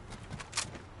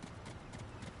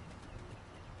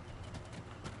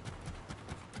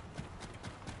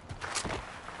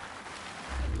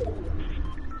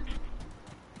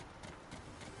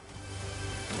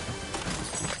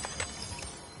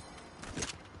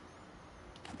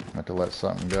 I have to let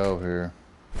something go here.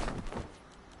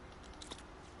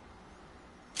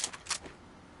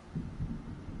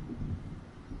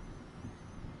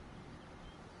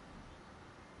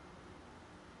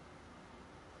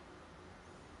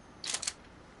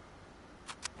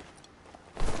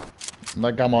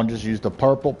 Like I'm gonna just use the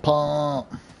purple pump.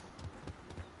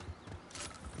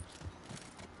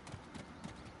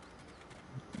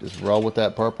 Just roll with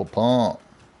that purple pump.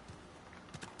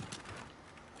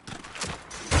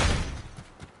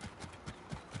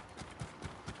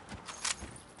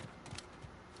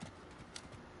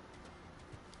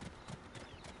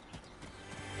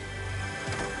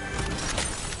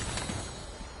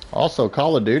 Also,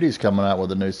 Call of Duty's coming out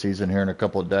with a new season here in a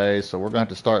couple of days, so we're going to have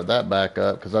to start that back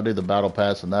up, because I do the Battle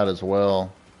Pass and that as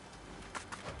well.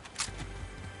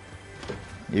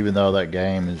 Even though that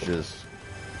game is just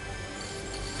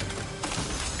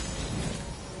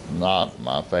not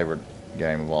my favorite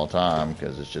game of all time,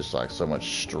 because it's just like so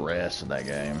much stress in that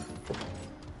game. It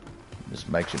just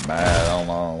makes you mad. I don't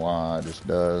know why, it just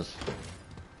does.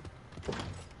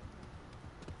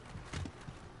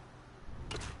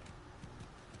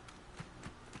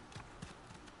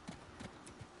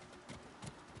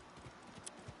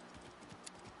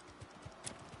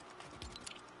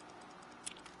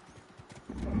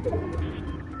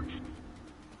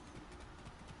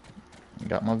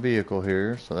 Got my vehicle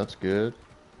here, so that's good.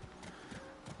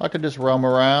 I could just roam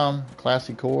around,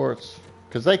 classy courts,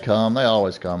 because they come, they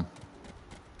always come.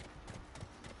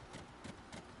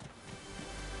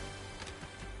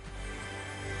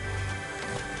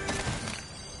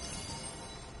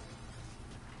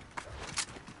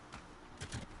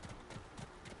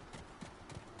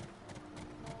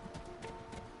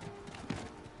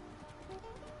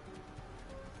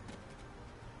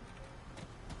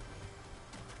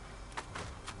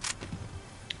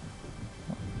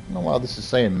 don't know why this is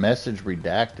saying message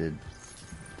redacted.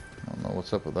 I don't know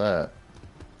what's up with that.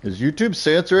 Is YouTube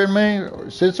censoring me? Or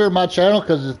censoring my channel?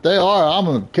 Because if they are, I'm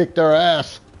going to kick their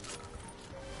ass.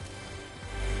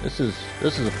 This is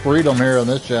a freedom here on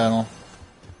this channel.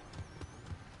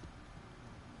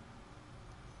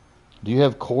 Do you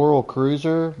have Coral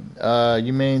Cruiser?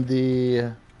 You mean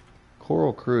the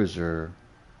Coral Cruiser?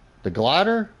 The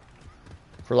glider?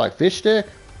 For like fish stick?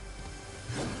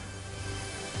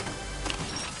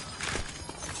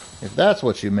 If that's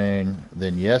what you mean,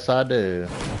 then yes I do.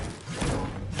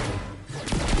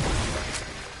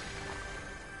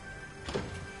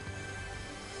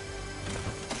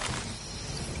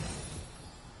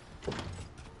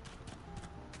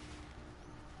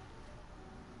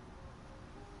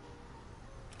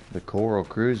 The Coral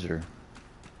Cruiser.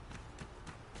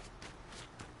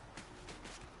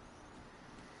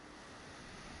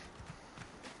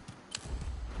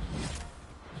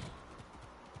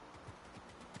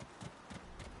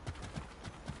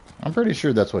 I'm pretty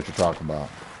sure that's what you're talking about.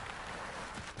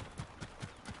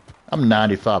 I'm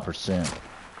 95%.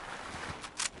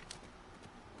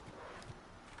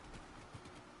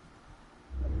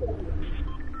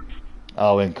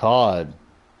 Oh, in COD.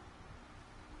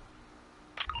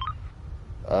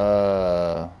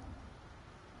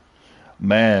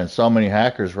 Man, so many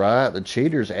hackers, right? The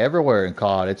cheaters everywhere in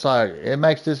COD. It's like, it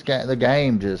makes this game, the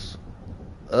game just,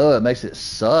 it makes it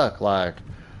suck. Like,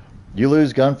 you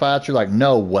lose gunfights, you're like,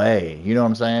 no way. You know what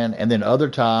I'm saying? And then other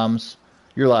times,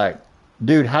 you're like,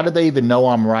 dude, how did they even know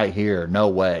I'm right here? No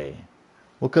way.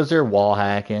 Well, because they're wall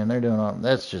hacking. They're doing all,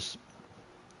 that's just,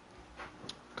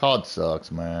 COD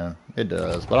sucks, man. It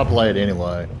does. But I play it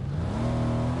anyway.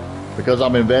 Because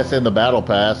I'm invested in the battle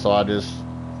pass, so I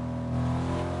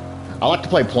like to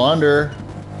play plunder.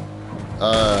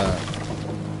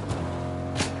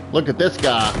 Look at this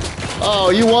guy.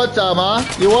 Oh, you want some, huh?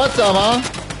 You want some, huh?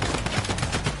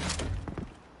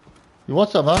 You want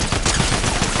some,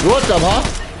 huh? You want some, huh?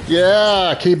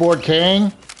 Yeah, keyboard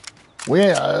king.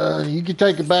 You can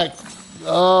take it back.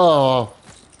 Oh,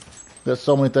 there's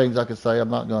so many things I could say. I'm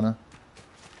not gonna.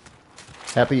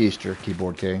 Happy Easter,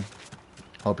 keyboard king.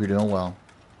 Hope you're doing well.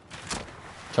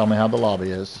 Tell me how the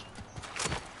lobby is.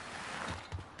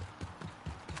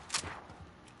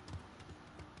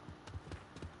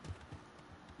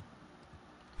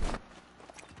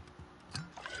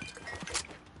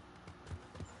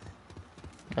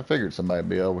 I figured somebody'd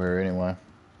be over here anyway.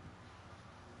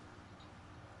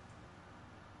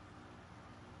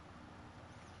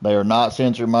 They are not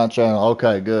censoring my channel.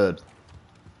 Okay, good.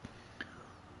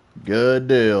 Good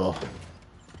deal.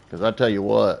 Because I tell you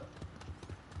what,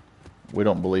 we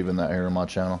don't believe in that here on my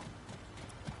channel.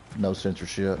 No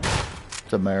censorship.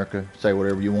 It's America. Say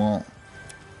whatever you want.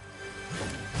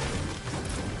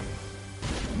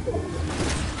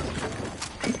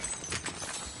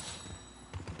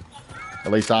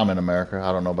 At least I'm in America.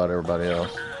 I don't know about everybody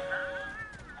else.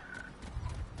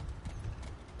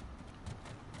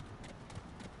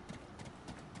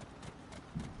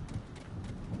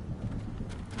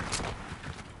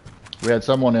 We had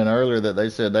someone in earlier that they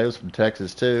said they was from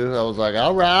Texas too. I was like,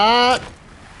 all right.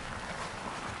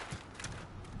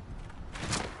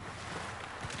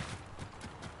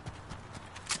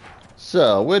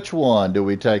 So, which one? Do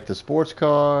we take the sports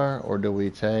car or do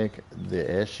we take the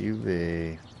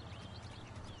SUV?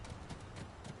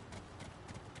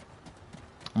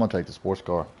 I'm gonna take the sports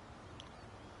car.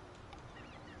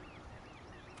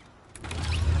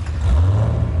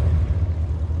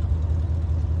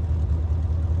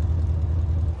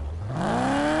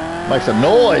 Make some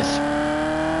noise.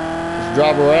 Just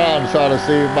drive around and try to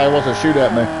see if anybody wants to shoot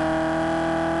at me.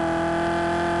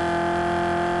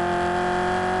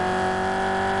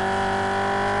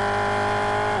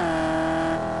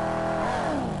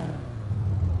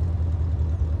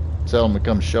 Tell them to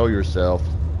come show yourself.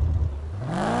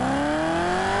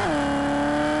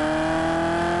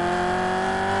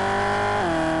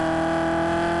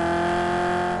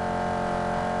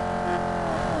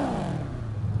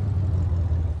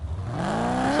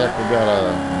 Looks like we got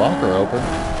a bunker open.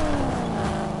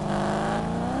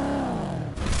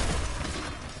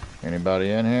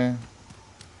 Anybody in here?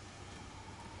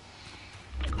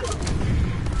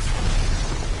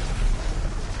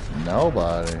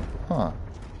 Nobody. Huh.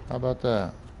 How about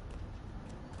that?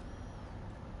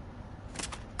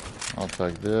 I'll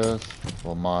take this.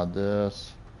 We'll mod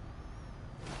this.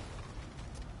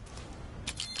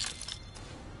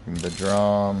 Give me the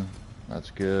drum.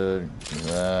 That's good. Give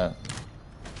me that.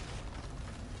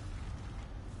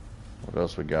 What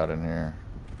else we got in here?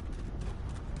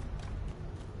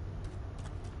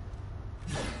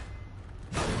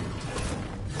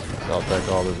 I'll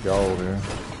take all this gold here.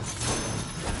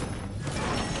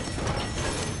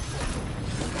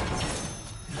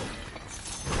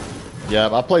 Yeah,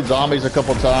 I played zombies a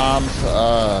couple times.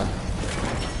 Oh,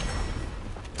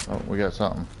 we got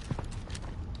something.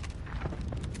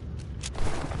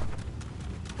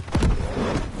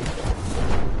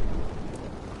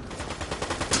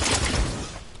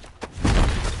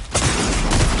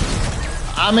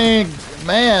 I mean,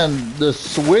 man, the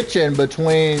switching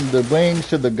between the wings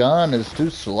to the gun is too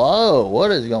slow.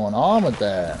 What is going on with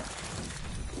that?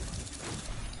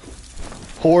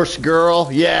 Horse girl,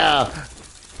 yeah.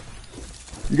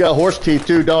 You got horse teeth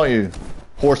too, don't you?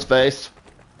 Horse face.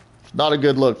 It's not a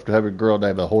good look to have a girl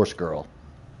named a horse girl.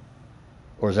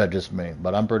 Or is that just me?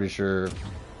 But I'm pretty sure.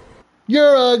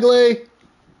 You're ugly.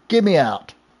 Get me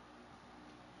out.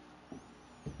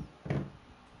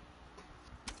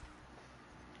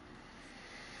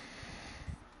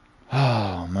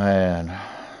 Oh, man.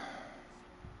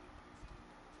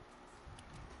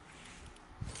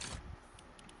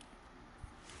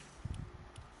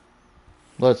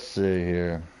 Let's see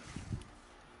here.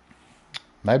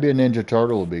 Maybe a Ninja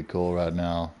Turtle would be cool right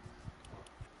now.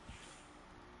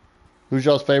 Who's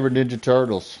y'all's favorite Ninja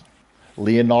Turtles?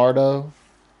 Leonardo,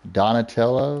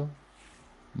 Donatello,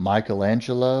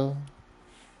 Michelangelo,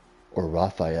 or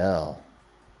Raphael?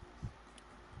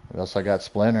 What else I got?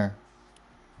 Splinter.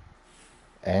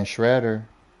 And Shredder.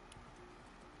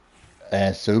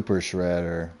 And Super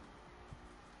Shredder.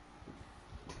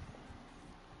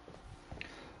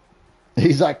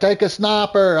 He's like, take a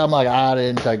sniper. I'm like, I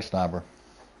didn't take a sniper.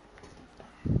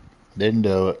 Didn't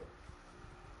do it.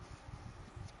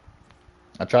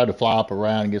 I tried to fly up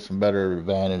around and get some better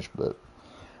advantage, but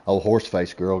old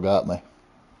horseface girl got me.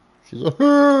 She's like,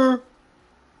 oh,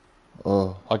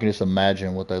 I can just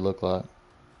imagine what they look like.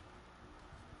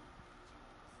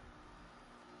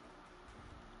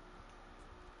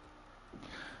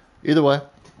 Either way.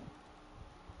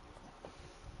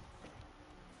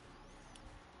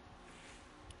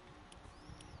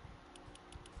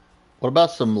 What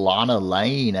about some Lana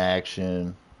Lane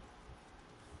action?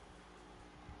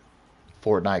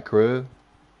 Fortnite crew.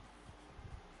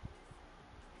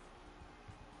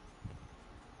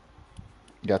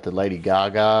 Got the Lady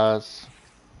Gagas.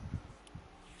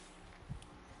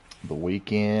 The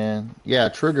Weekend. Yeah,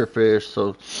 Triggerfish.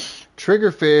 So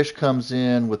Triggerfish comes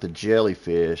in with a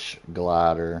jellyfish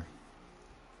glider.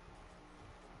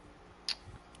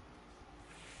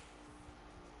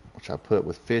 Which I put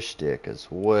with Fish Stick as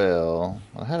well.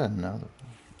 I had another.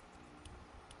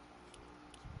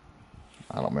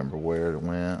 I don't remember where it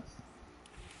went.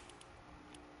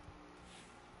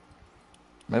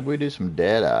 Maybe we do some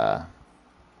Deadeye.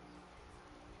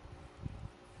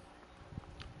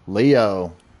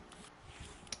 Leo.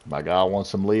 My God, I want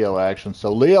some Leo action.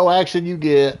 So Leo action you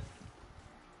get.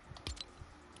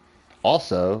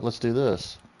 Also, let's do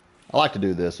this. I like to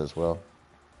do this as well.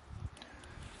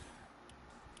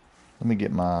 Let me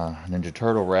get my Ninja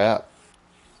Turtle wrap.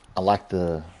 I like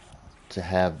to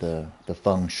have the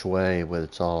feng shui where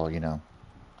it's all, you know,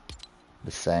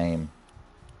 the same.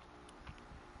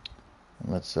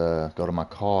 Let's go to my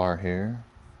car here.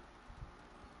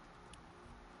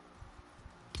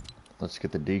 Let's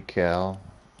get the decal.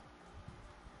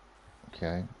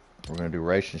 Okay, we're going to do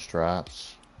racing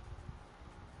stripes.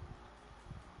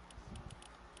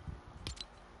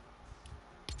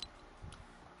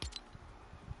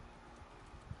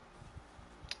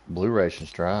 Blue racing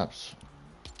stripes.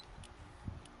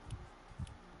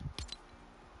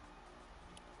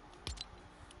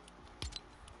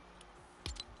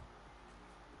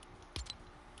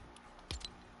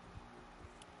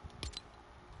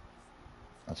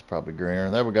 That's probably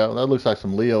greener. There we go. That looks like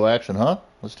some Leo action, huh?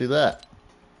 Let's do that.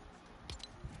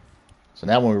 So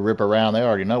now when we rip around, they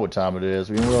already know what time it is.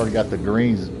 We already got the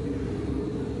green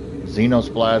Xeno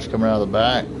Splash coming out of the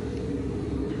back.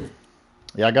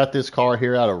 Yeah, I got this car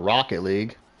here out of Rocket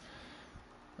League.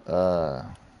 Whoa,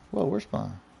 where's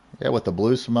mine? Yeah, with the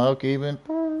blue smoke even.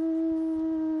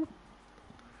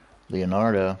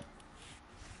 Leonardo.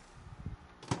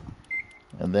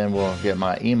 And then we'll get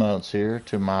my emotes here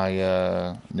to my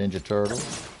Ninja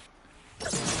Turtles.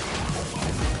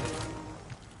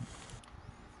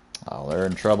 Oh, they're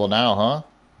in trouble now, huh?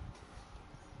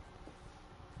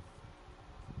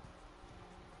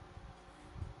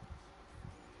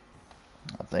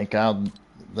 I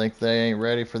think they ain't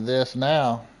ready for this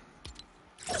now.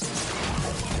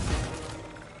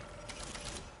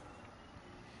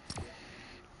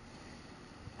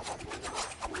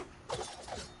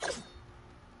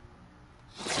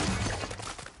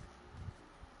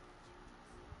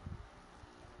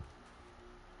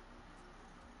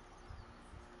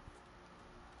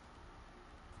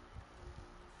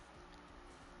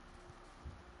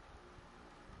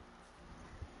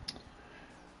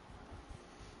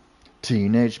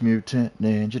 Teenage Mutant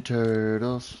Ninja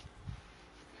Turtles.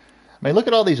 I mean, look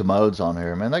at all these modes on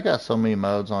here, man. They got so many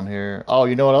modes on here. Oh,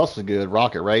 you know what else is good?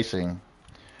 Rocket Racing.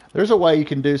 There's a way you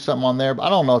can do something on there, but I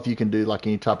don't know if you can do like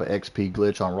any type of XP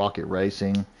glitch on Rocket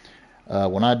Racing.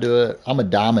 When I do it, I'm a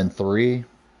Diamond 3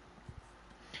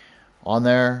 on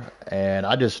there, and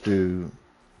I just do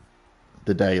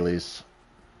the dailies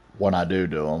when I do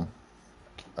them.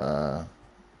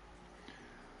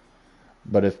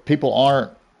 But if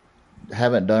people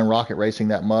haven't done Rocket Racing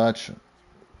that much,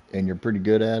 and you're pretty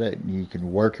good at it, you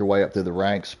can work your way up through the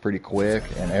ranks pretty quick,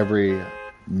 and every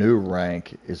new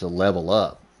rank is a level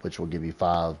up, which will give you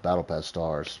 5 Battle Pass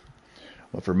stars.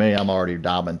 But for me, I'm already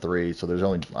Diamond 3, so there's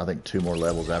only, I think, 2 more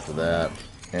levels after that,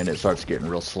 and it starts getting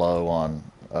real slow on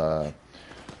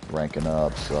ranking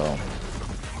up, so.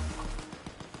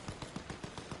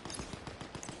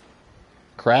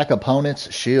 Crack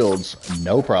opponents' shields,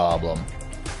 no problem.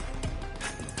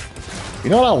 You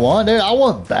know what I want, dude? I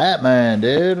want Batman,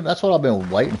 dude. That's what I've been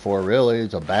waiting for, really.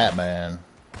 It's a Batman.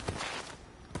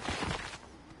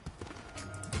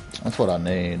 That's what I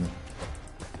need.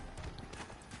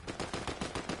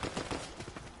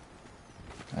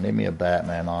 I need me a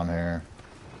Batman on here.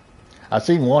 I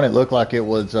seen one, it looked like it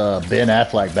was Ben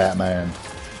Affleck Batman.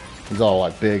 He's all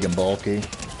like big and bulky.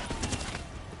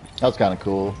 That was kind of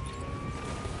cool.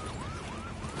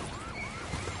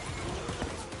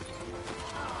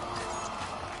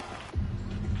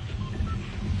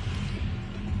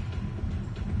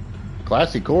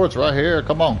 Classic quartz right here.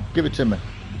 Come on, give it to me.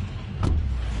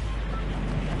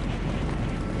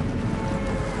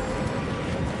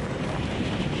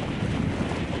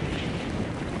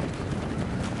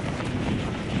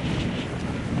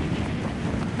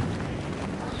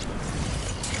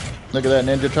 Look at that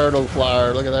Ninja Turtle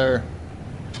flyer. Look at there.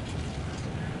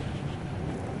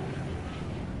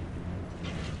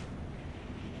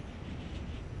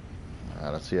 All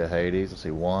right, let's see a Hades. Let's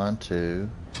see 1, 2,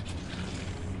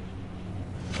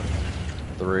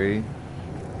 3.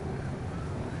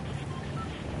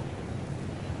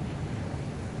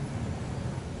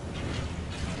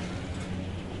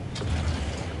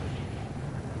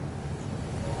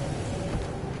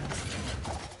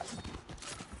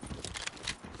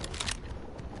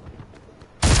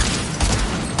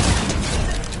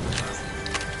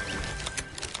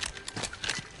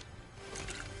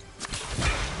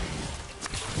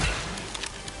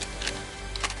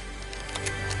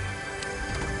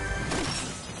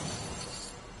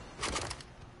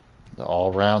 The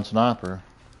all-round sniper.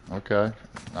 Okay.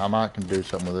 I might can do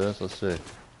something with this. Let's see.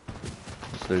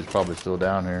 This dude's probably still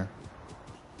down here.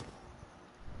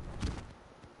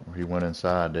 Or he went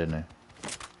inside, didn't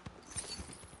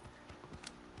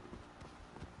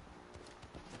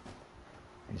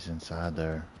he? He's inside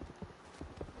there.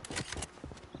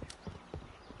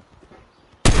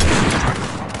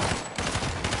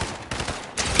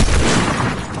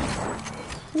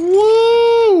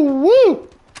 Woo! Woo!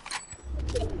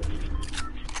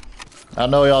 I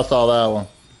know y'all saw that one.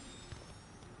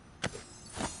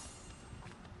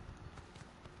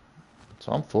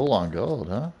 So I'm full on gold,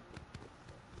 huh?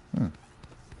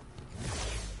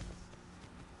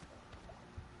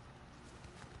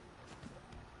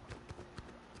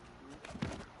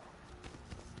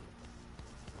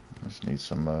 Just need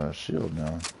some shield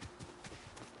now.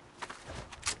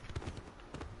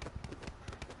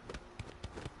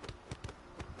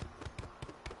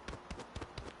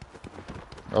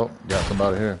 Oh, got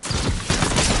somebody here.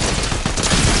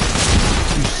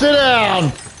 You sit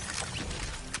down!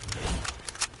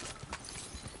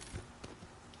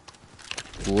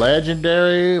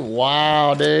 Legendary?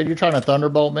 Wow, dude. You're trying to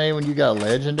thunderbolt me when you got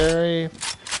legendary?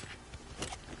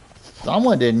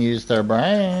 Someone didn't use their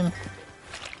brain.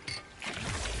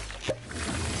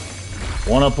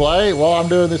 Wanna play? Well, I'm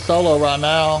doing this solo right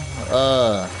now.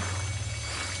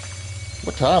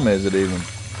 What time is it even?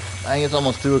 I think it's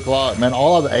almost 2 o'clock. Man,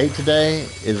 all I've ate today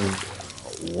is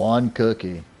 1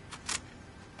 cookie.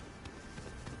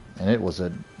 And it was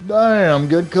a damn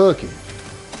good cookie.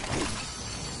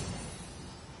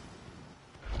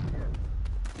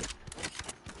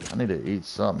 I need to eat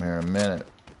something here in a minute.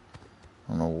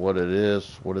 I don't know what it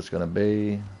is, what it's going to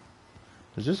be.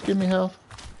 Does this give me health?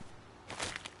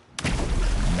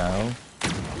 No.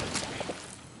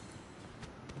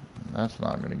 That's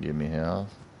not going to give me health.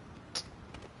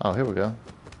 Oh, here we go.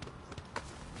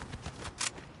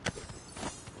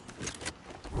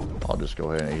 I'll just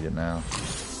go ahead and eat it now.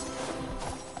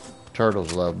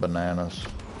 Turtles love bananas.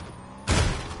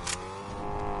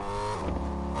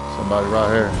 Somebody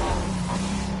right here.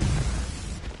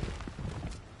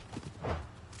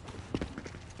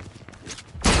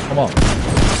 Come on.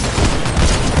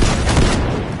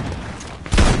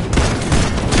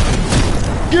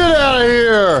 Get out of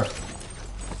here!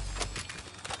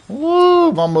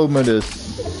 Woo! My movement is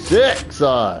sick,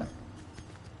 son.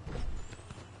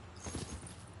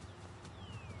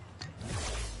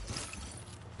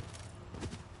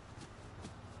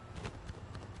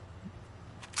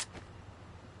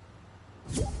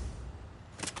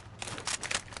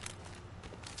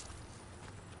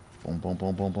 Boom, boom,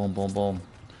 boom, boom, boom, boom, boom.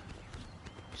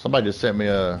 Somebody just sent me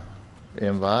a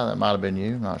invite. That might have been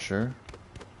you. Not sure.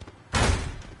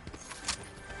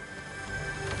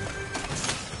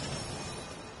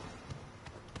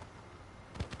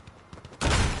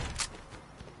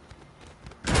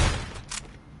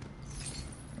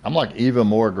 I'm like even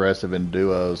more aggressive in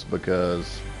duos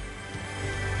because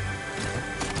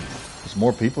there's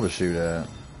more people to shoot at.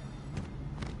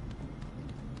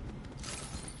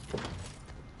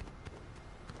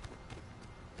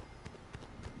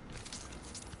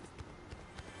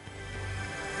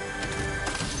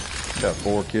 Got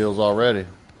 4 kills already.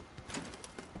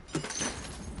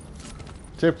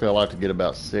 Typically I like to get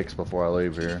about 6 before I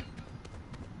leave here,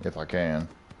 if I can.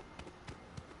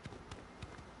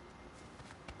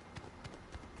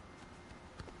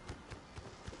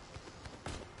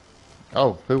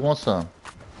 Oh, who wants some?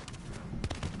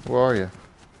 Where are you?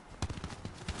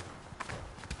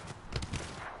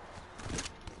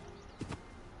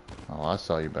 Oh, I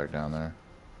saw you back down there.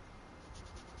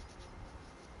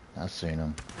 I seen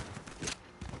him.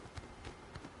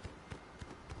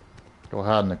 Go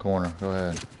hide in the corner. Go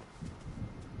ahead.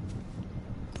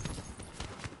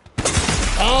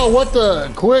 Oh, what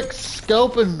the quick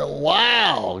scoping.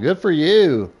 Wow, good for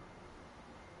you.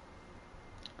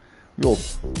 You little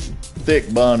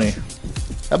thick bunny.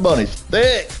 That bunny's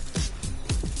thick.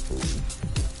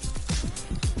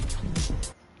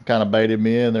 Kind of baited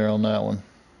me in there on that one.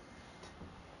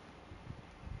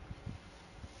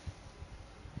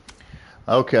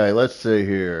 Okay, let's see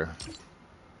here.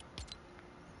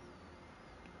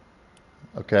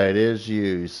 Okay, it is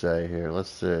you say here. Let's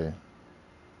see.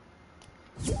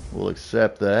 We'll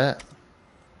accept that.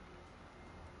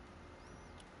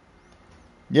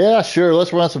 Yeah, sure.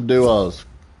 Let's run some duos.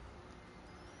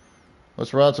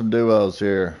 Let's run some duos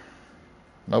here.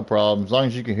 No problem. As long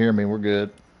as you can hear me, we're good.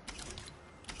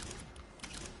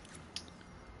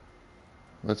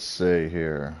 Let's see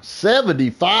here.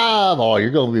 75. Oh,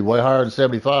 you're going to be way higher than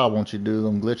 75 once you do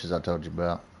them glitches I told you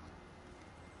about.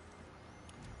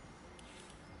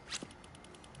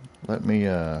 Let me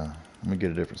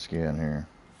get a different skin here.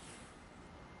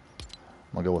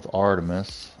 I'm gonna go with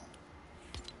Artemis.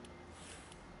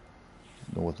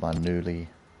 Go with my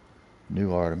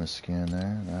new Artemis skin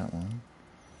there, that one.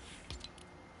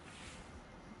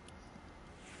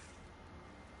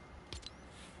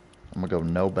 I'm gonna go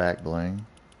no back bling.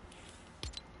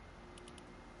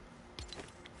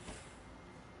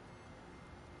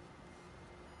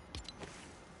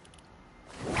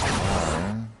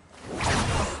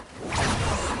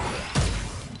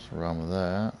 Run with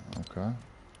that. Okay.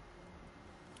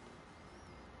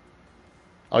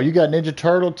 Oh, you got Ninja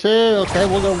Turtle too? Okay,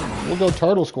 we'll go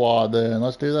Turtle Squad then.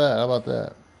 Let's do that. How about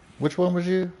that? Which one was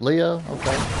you? Leo?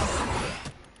 Okay.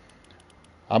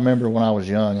 I remember when I was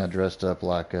young, I dressed up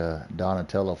like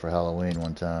Donatello for Halloween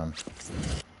one time.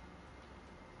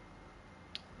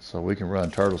 So we can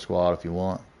run Turtle Squad if you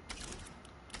want.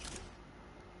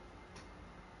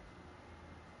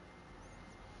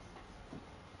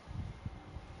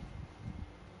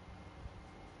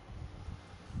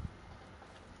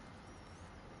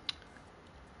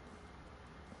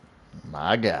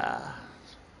 My guy.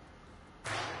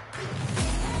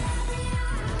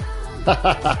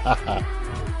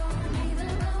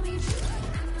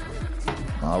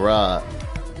 All right.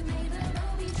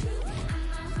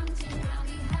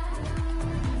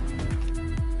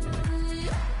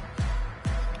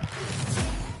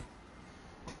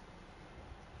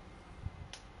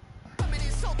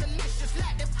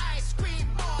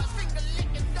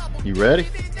 You ready?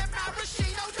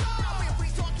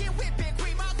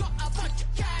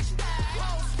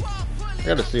 I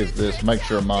gotta see if this, make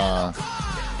sure my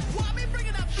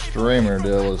streamer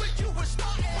deal is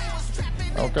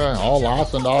okay. All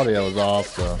licensed audio is off,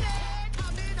 so.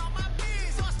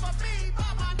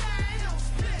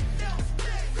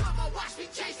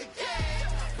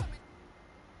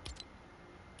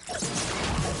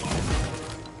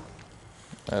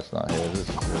 That's not his, this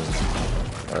is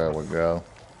his. There we go.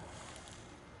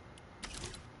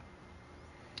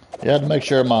 You had to make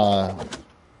sure my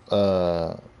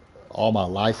all my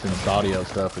licensed audio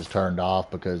stuff is turned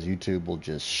off because YouTube will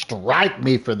just strike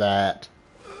me for that.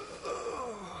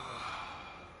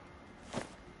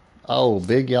 Oh,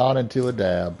 big yawn into a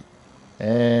dab.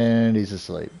 And he's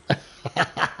asleep.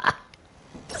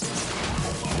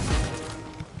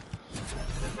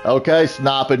 Okay,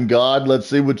 sniping god, let's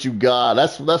see what you got.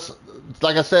 That's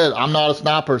like I said, I'm not a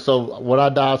sniper, so when I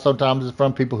die sometimes it's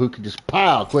from people who can just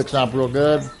pow, quick snipe real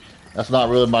good. That's not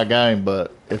really my game,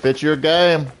 but if it's your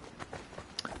game,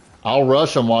 I'll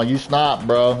rush them while you snipe,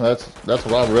 bro. That's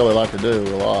what I really like to do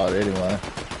a lot anyway.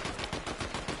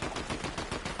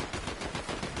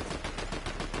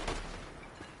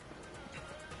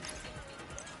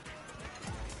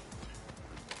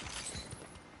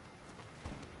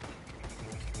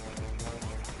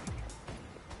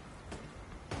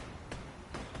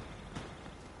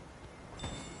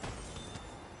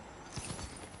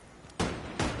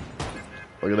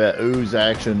 Look at that ooze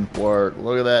action work.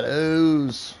 Look at that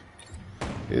ooze.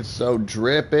 It's so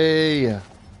drippy.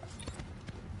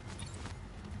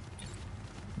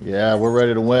 Yeah, we're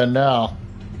ready to win now.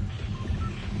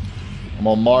 I'm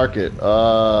gonna mark it.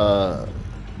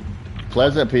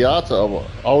 Pleasant Piazza.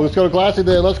 Oh, let's go to Classy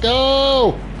then. Let's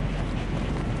go!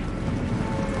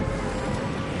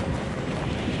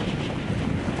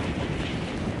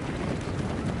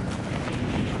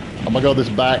 I'm gonna go this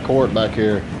back court back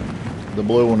here. The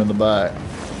blue one in the back.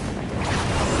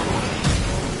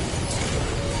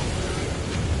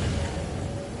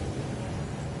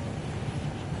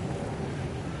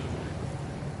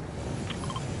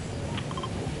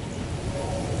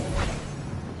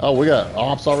 Oh, we got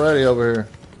ops already over here.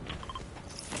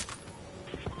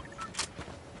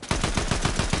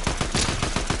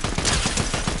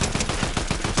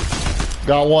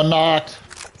 Got one knocked.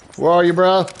 Where are you,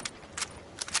 bro?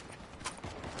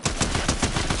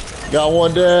 Got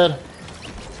one dead.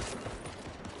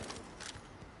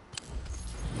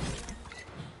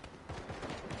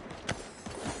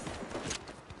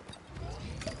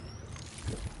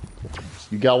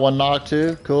 You got one knocked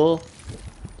too? Cool.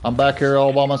 I'm back here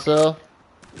all by myself.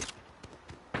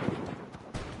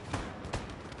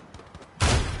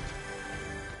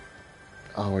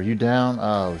 Oh, are you down?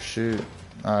 Oh, shoot.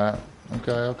 Alright.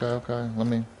 Okay. Let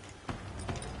me...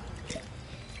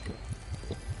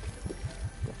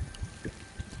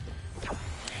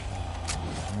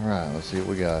 Alright, let's see what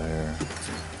we got here.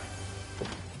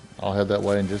 I'll head that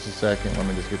way in just a second. Let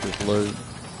me just get this loot.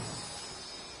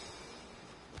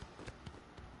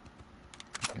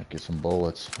 Gotta get some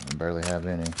bullets. I barely have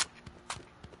any.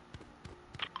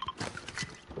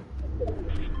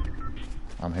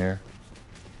 I'm here.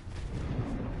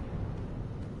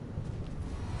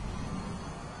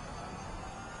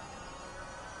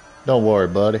 Don't worry,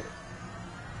 buddy.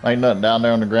 Ain't nothing down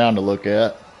there on the ground to look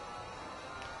at.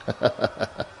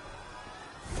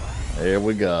 Here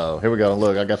we go. Here we go.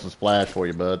 Look, I got some splash for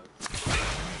you, bud.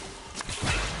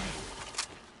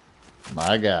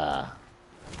 My guy.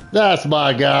 That's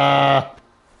my guy.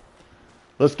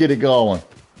 Let's get it going.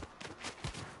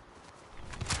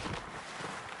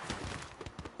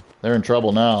 They're in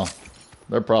trouble now.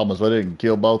 Their problem is they didn't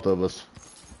kill both of us.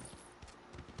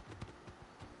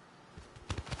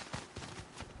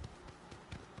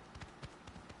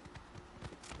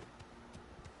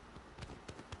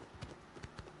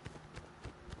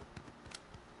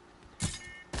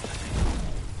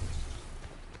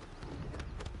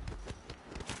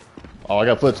 Oh, I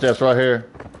got footsteps right here.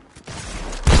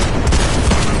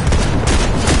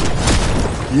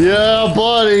 Yeah,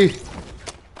 buddy.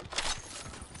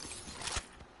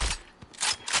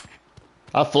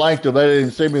 I flanked them. They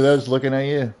didn't see me. They was looking at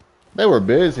you. They were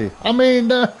busy. I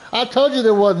mean, I told you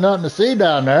there wasn't nothing to see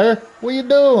down there. What are you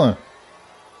doing?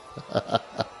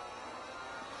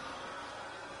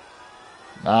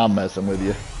 I'm messing with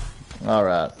you. All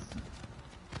right.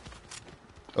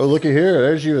 Oh, looky here.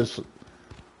 There's you.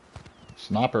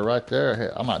 Sniper right there. Hey,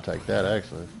 I might take that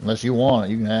actually. Unless you want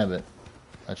it, you can have it.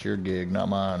 That's your gig, not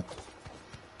mine.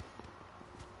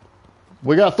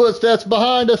 We got footsteps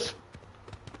behind us.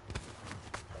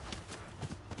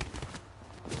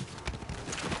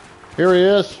 Here he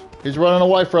is. He's running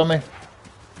away from me.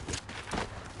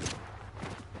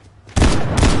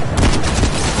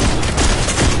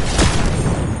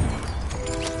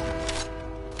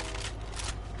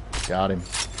 Got him.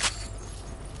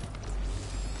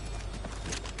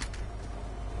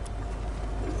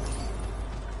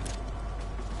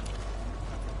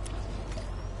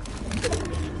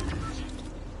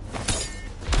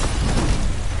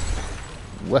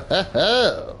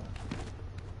 Whoa.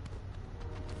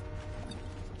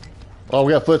 Oh,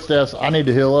 we got footsteps. I need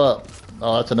to heal up.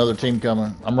 Oh, that's another team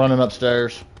coming. I'm running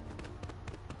upstairs.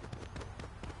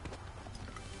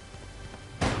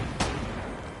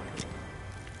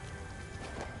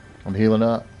 I'm healing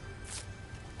up.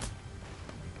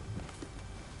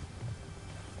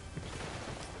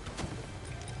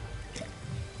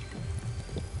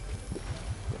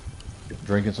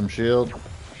 drinking some shield.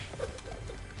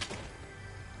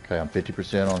 Okay, I'm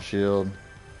 50% on shield.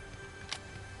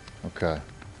 Okay.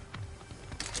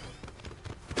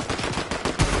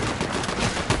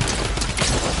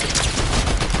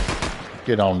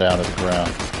 Get on down to the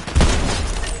ground.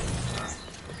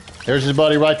 There's his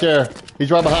buddy right there.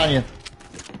 He's right behind you.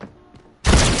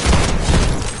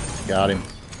 Got him.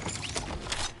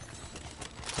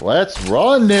 Let's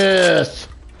run this.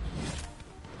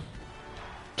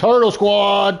 Turtle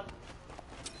Squad.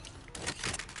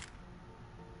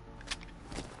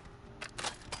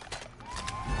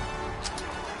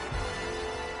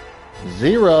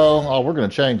 Zero. Oh, we're going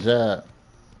to change that.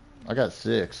 I got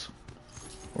 6.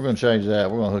 We're going to change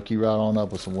that. We're going to hook you right on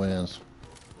up with some wins.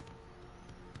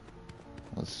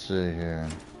 Let's see here.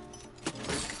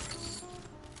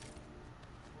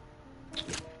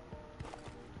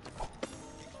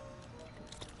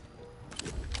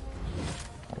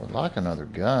 I would like another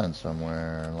gun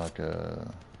somewhere. Like a...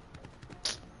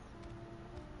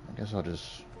 I guess I'll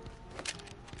just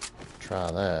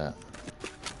try that.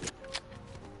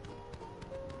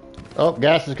 Oh,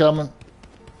 gas is coming.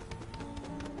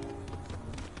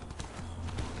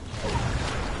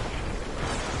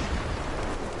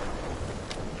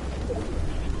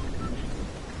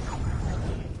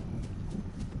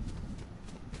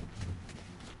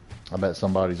 I bet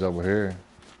somebody's over here.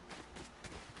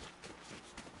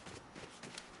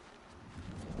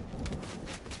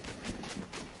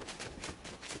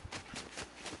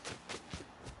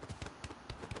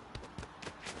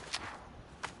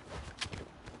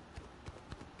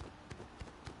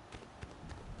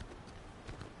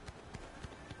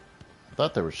 I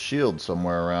thought there was shields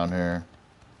somewhere around here.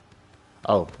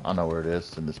 Oh, I know where it is.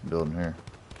 It's in this building here.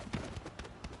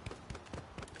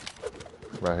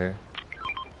 Right here.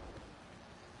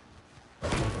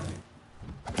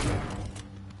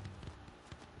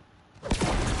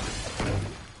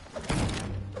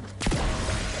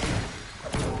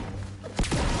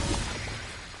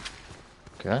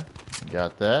 Okay,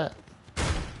 got that.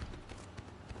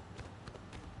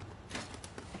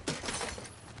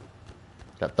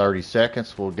 Got 30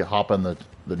 seconds. We'll hop in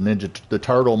the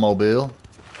turtle mobile.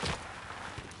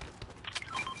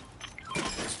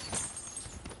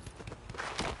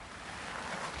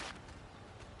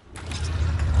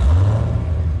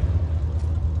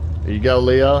 Here you go,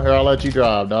 Leo. Here, I'll let you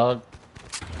drive, dog.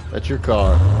 That's your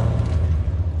car.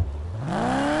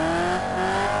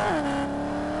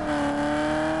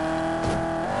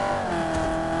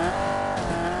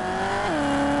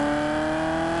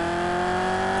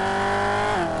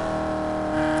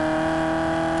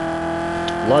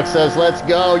 Luck says, let's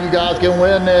go. You guys can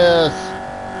win this.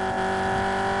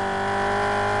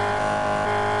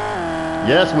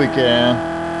 Yes, we can.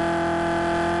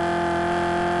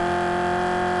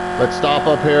 Let's stop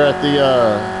up here at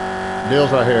the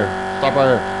deals right here. Stop right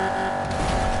here.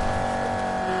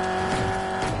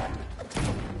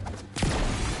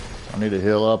 I need to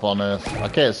heal up on this. I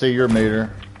can't see your meter.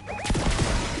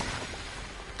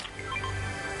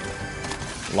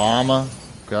 Llama.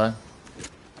 Okay.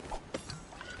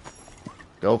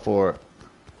 Go for it.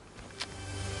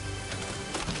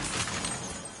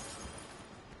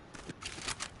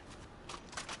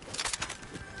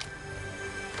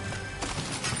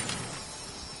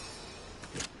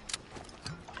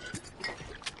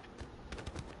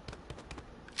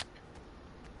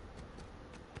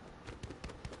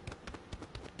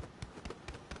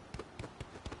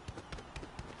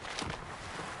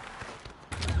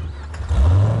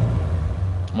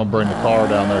 I'm gonna bring the car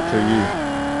down there to you.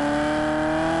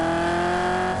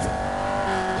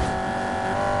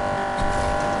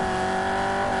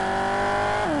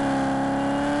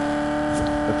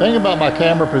 The thing about my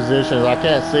camera position is I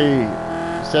can't see.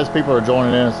 It says people are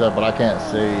joining in and stuff, but I can't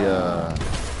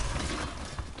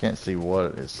see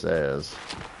what it says.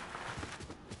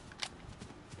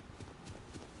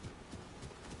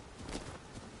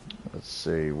 Let's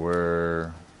see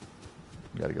where.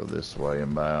 Got to go this way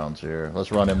inbounds here.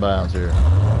 Let's run inbounds here.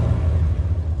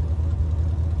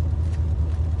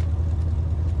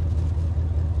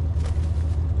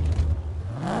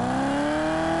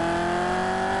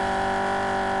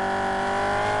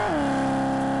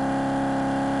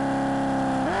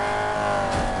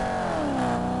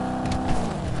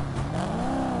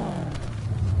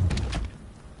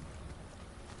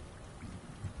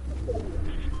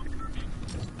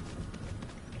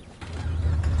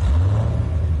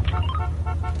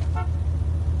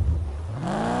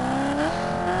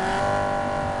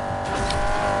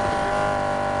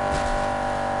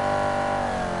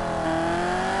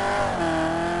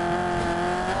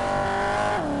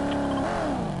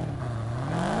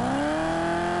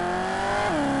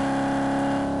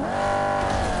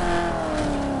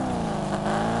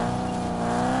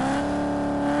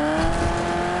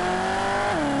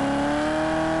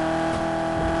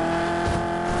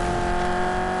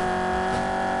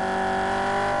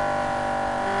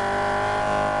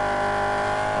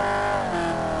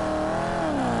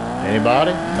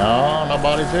 Anybody? No,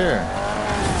 nobody's here.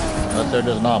 Unless they're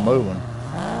just not moving.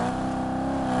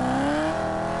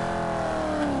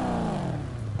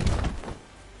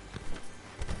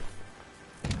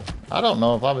 I don't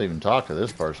know if I've even talked to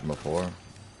this person before.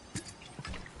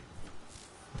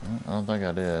 I don't think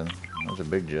I did. There's a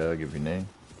big jug if you need.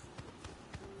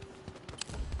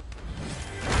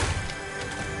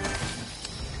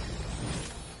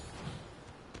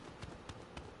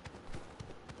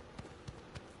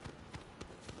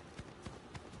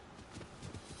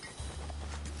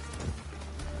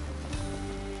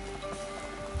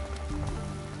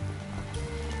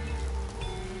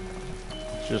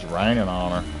 It's just raining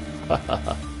on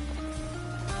her.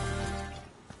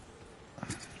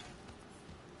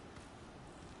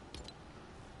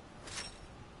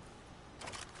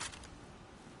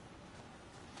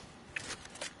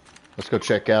 Let's go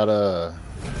check out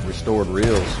restored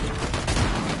reels.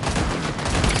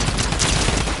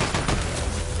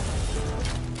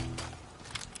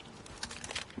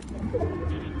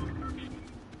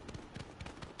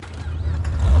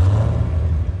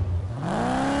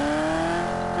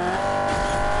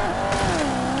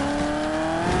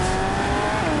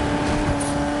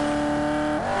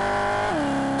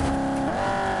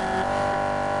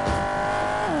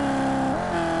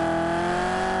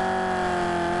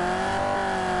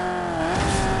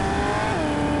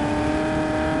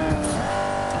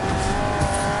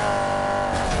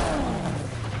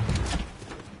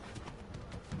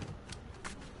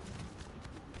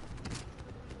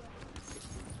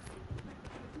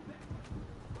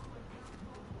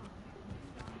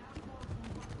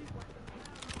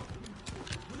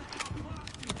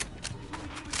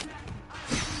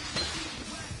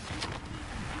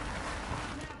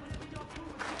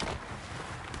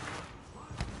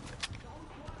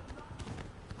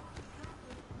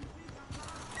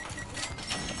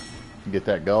 Get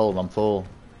that gold, I'm full.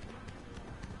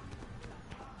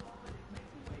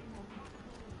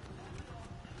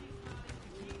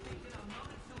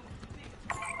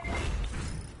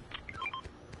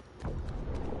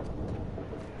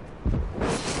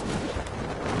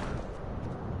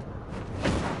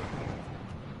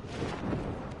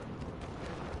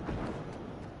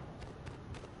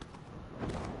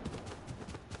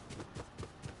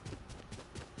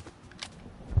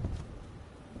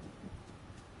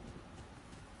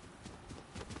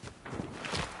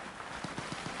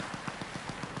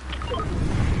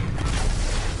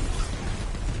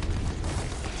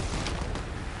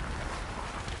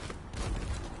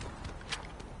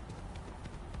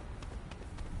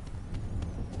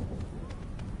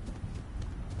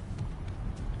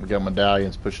 We got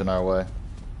medallions pushing our way.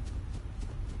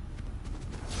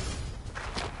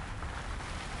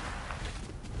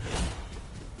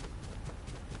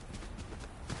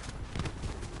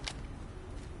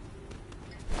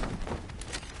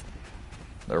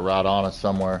 They're right on us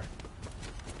somewhere.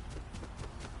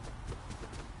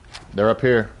 They're up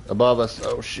here, above us.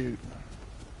 Oh shoot.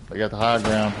 They got the high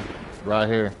ground right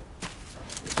here.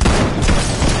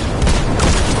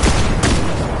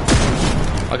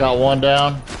 I got one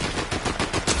down.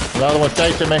 Another one's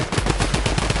chasing me.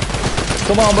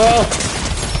 Come on, bro.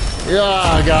 Yeah,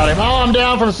 I got him. Oh, I'm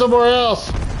down from somewhere else.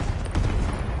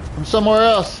 From somewhere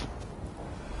else.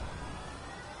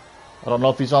 I don't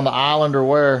know if he's on the island or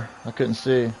where. I couldn't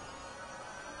see.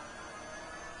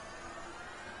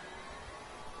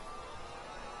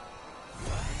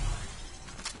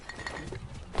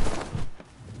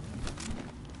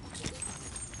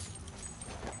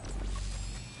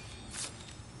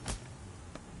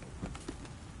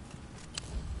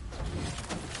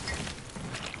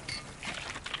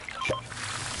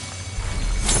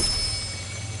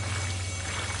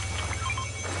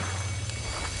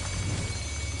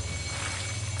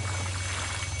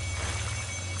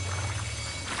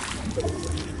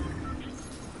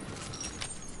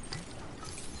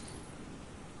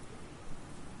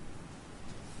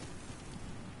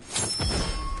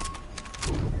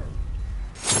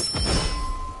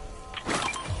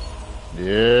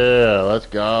 Yeah, let's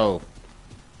go.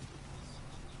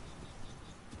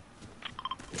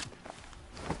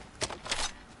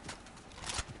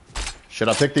 Should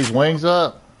I pick these wings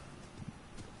up?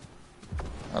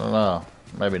 I don't know.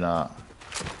 Maybe not.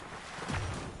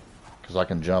 Because I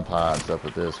can jump high and stuff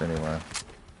with this anyway.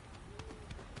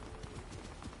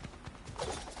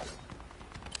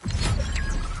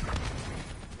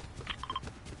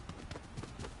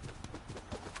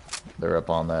 They're up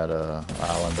on that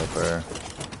island up there.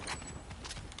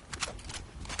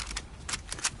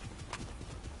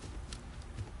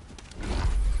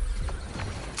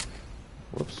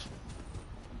 Whoops.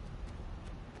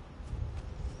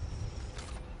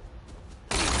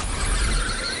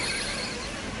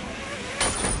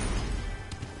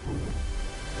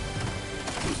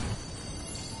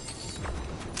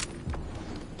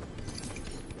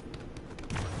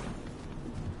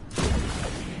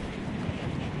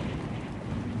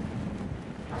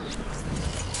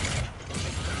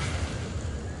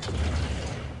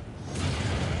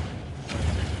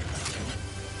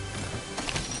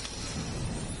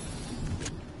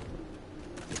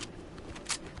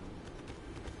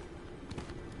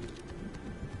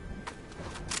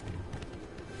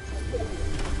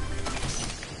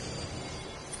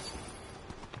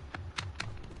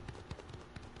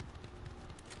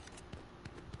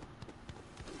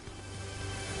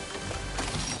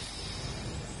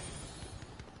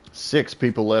 6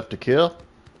 people left to kill.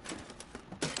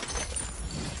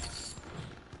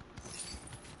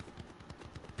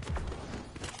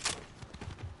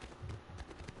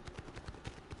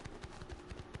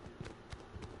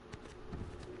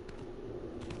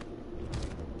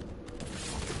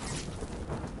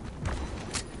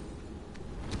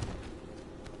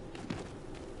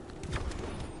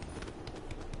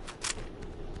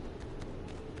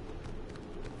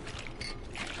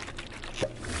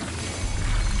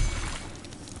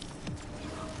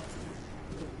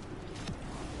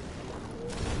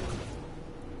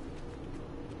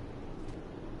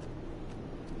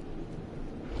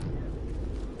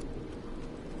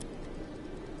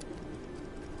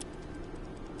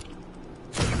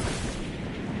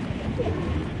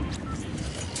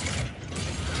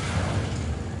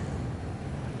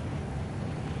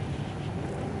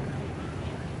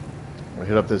 We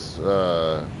hit up this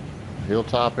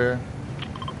hilltop here.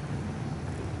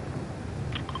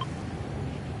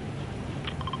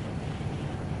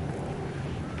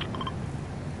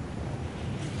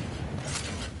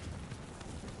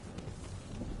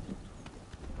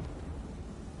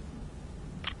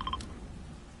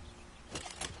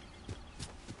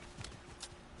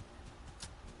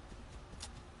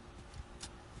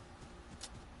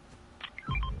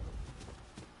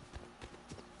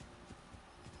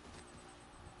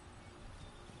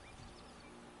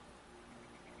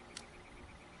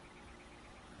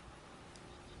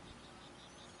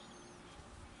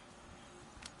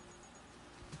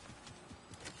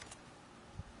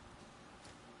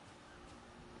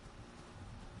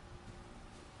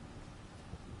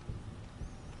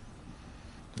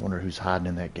 Wonder who's hiding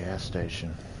in that gas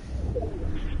station.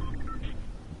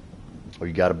 Oh,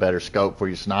 you got a better scope for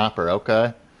your sniper?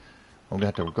 Okay. We're gonna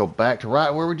have to go back to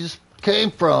right where we just came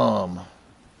from.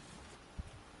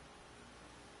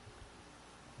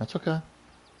 That's okay.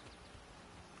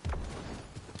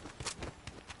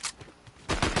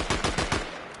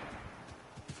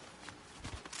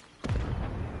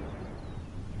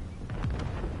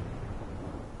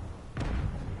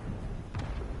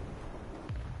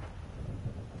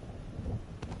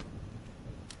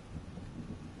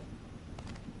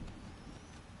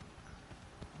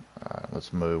 Alright,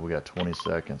 let's move. We got 20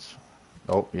 seconds.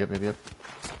 Oh, yep.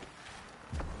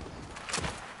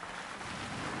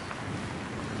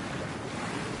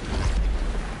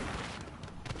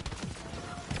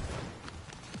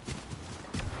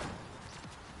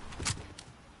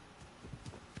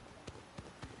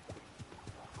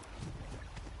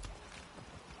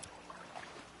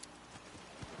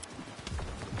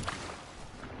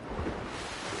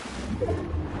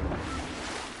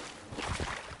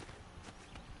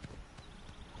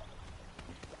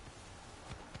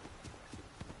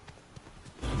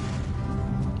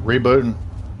 Rebooting.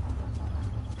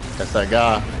 That's that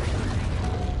guy.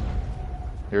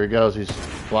 Here he goes. He's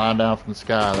flying down from the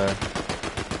sky there.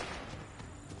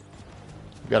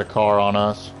 We got a car on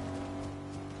us.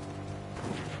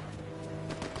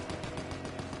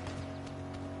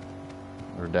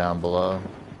 We're down below.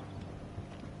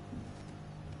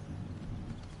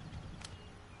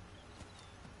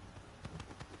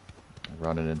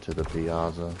 Running into the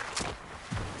piazza.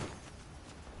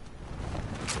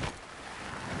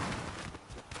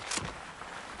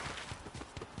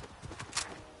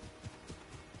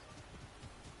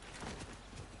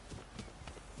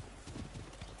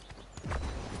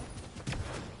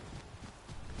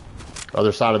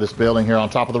 Other side of this building here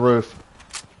on top of the roof.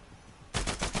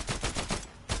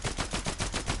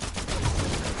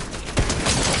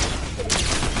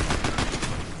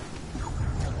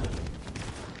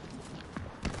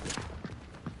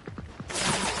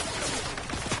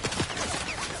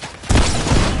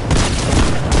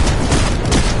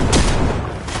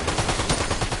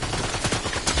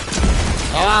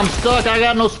 Oh, I'm stuck. I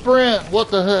got no sprint.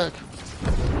 What the heck?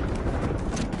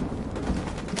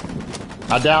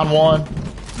 I downed one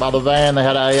by the van. They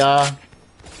had AI.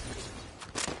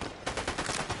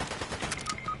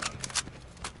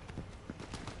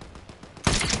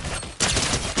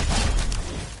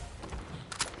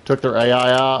 Took their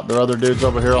AI out. Their other dude's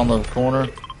over here on the corner.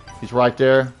 He's right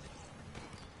there.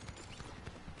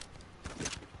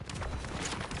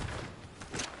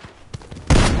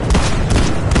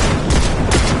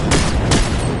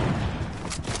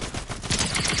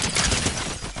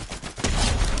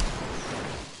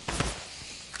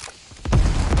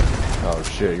 Oh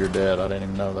shit, you're dead. I didn't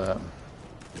even know that.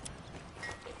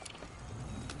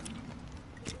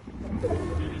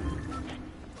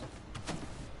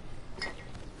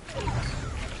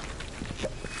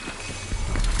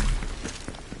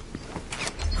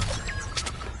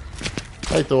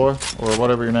 Hey Thor, or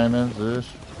whatever your name is.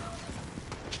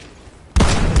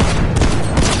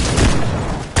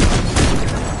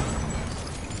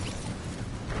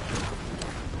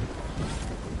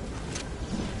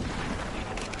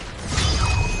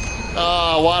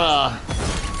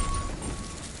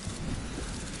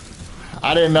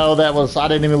 I didn't know that was. I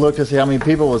didn't even look to see how many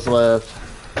people was left.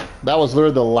 That was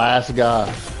literally the last guy.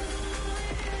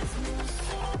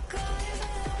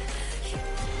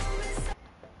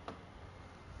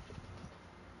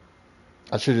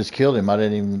 I should have just killed him. I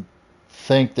didn't even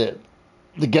think that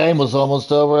the game was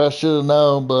almost over. I should have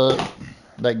known, but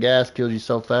that gas kills you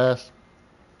so fast.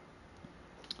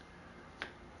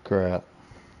 Crap.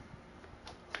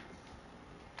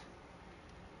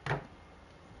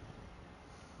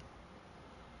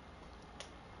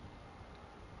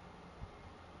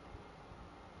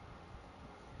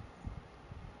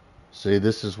 See,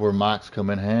 this is where mics come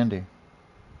in handy.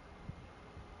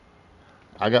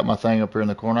 I got my thing up here in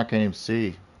the corner. I can't even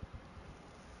see.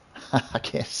 I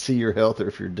can't see your health or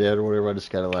if you're dead or whatever. I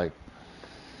just gotta like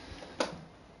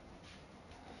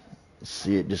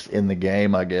see it just in the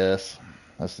game, I guess.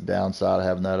 That's the downside of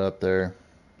having that up there.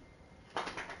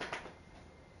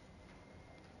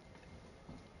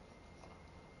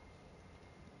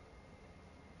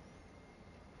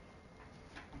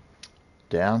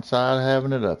 Downside of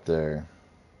having it up there.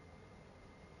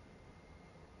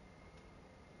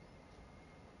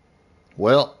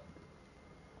 Well,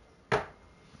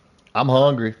 I'm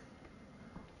hungry.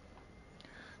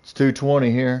 It's 2:20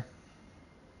 here.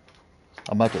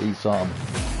 I'm about to eat something.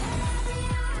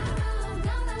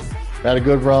 Had a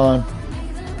good run.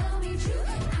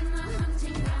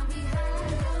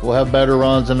 We'll have better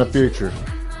runs in the future.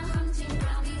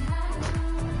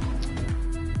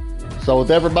 So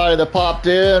with everybody that popped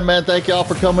in, man, thank y'all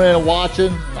for coming in and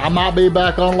watching. I might be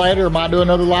back on later. Might do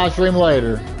another live stream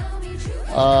later.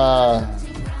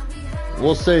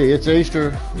 We'll see. It's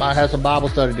Easter. Might have some Bible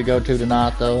study to go to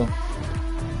tonight, though.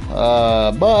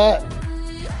 But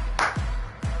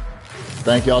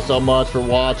thank y'all so much for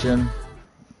watching.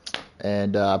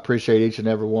 And I appreciate each and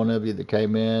every one of you that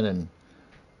came in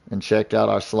and checked out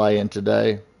our slaying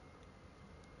today.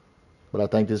 But I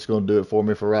think this is going to do it for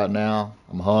me for right now.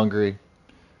 I'm hungry.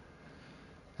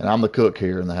 And I'm the cook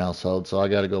here in the household, so I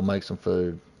got to go make some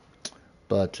food.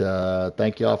 But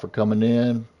thank y'all for coming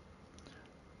in.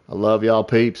 I love y'all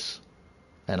peeps.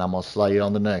 And I'm going to slay you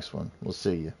on the next one. We'll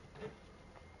see you.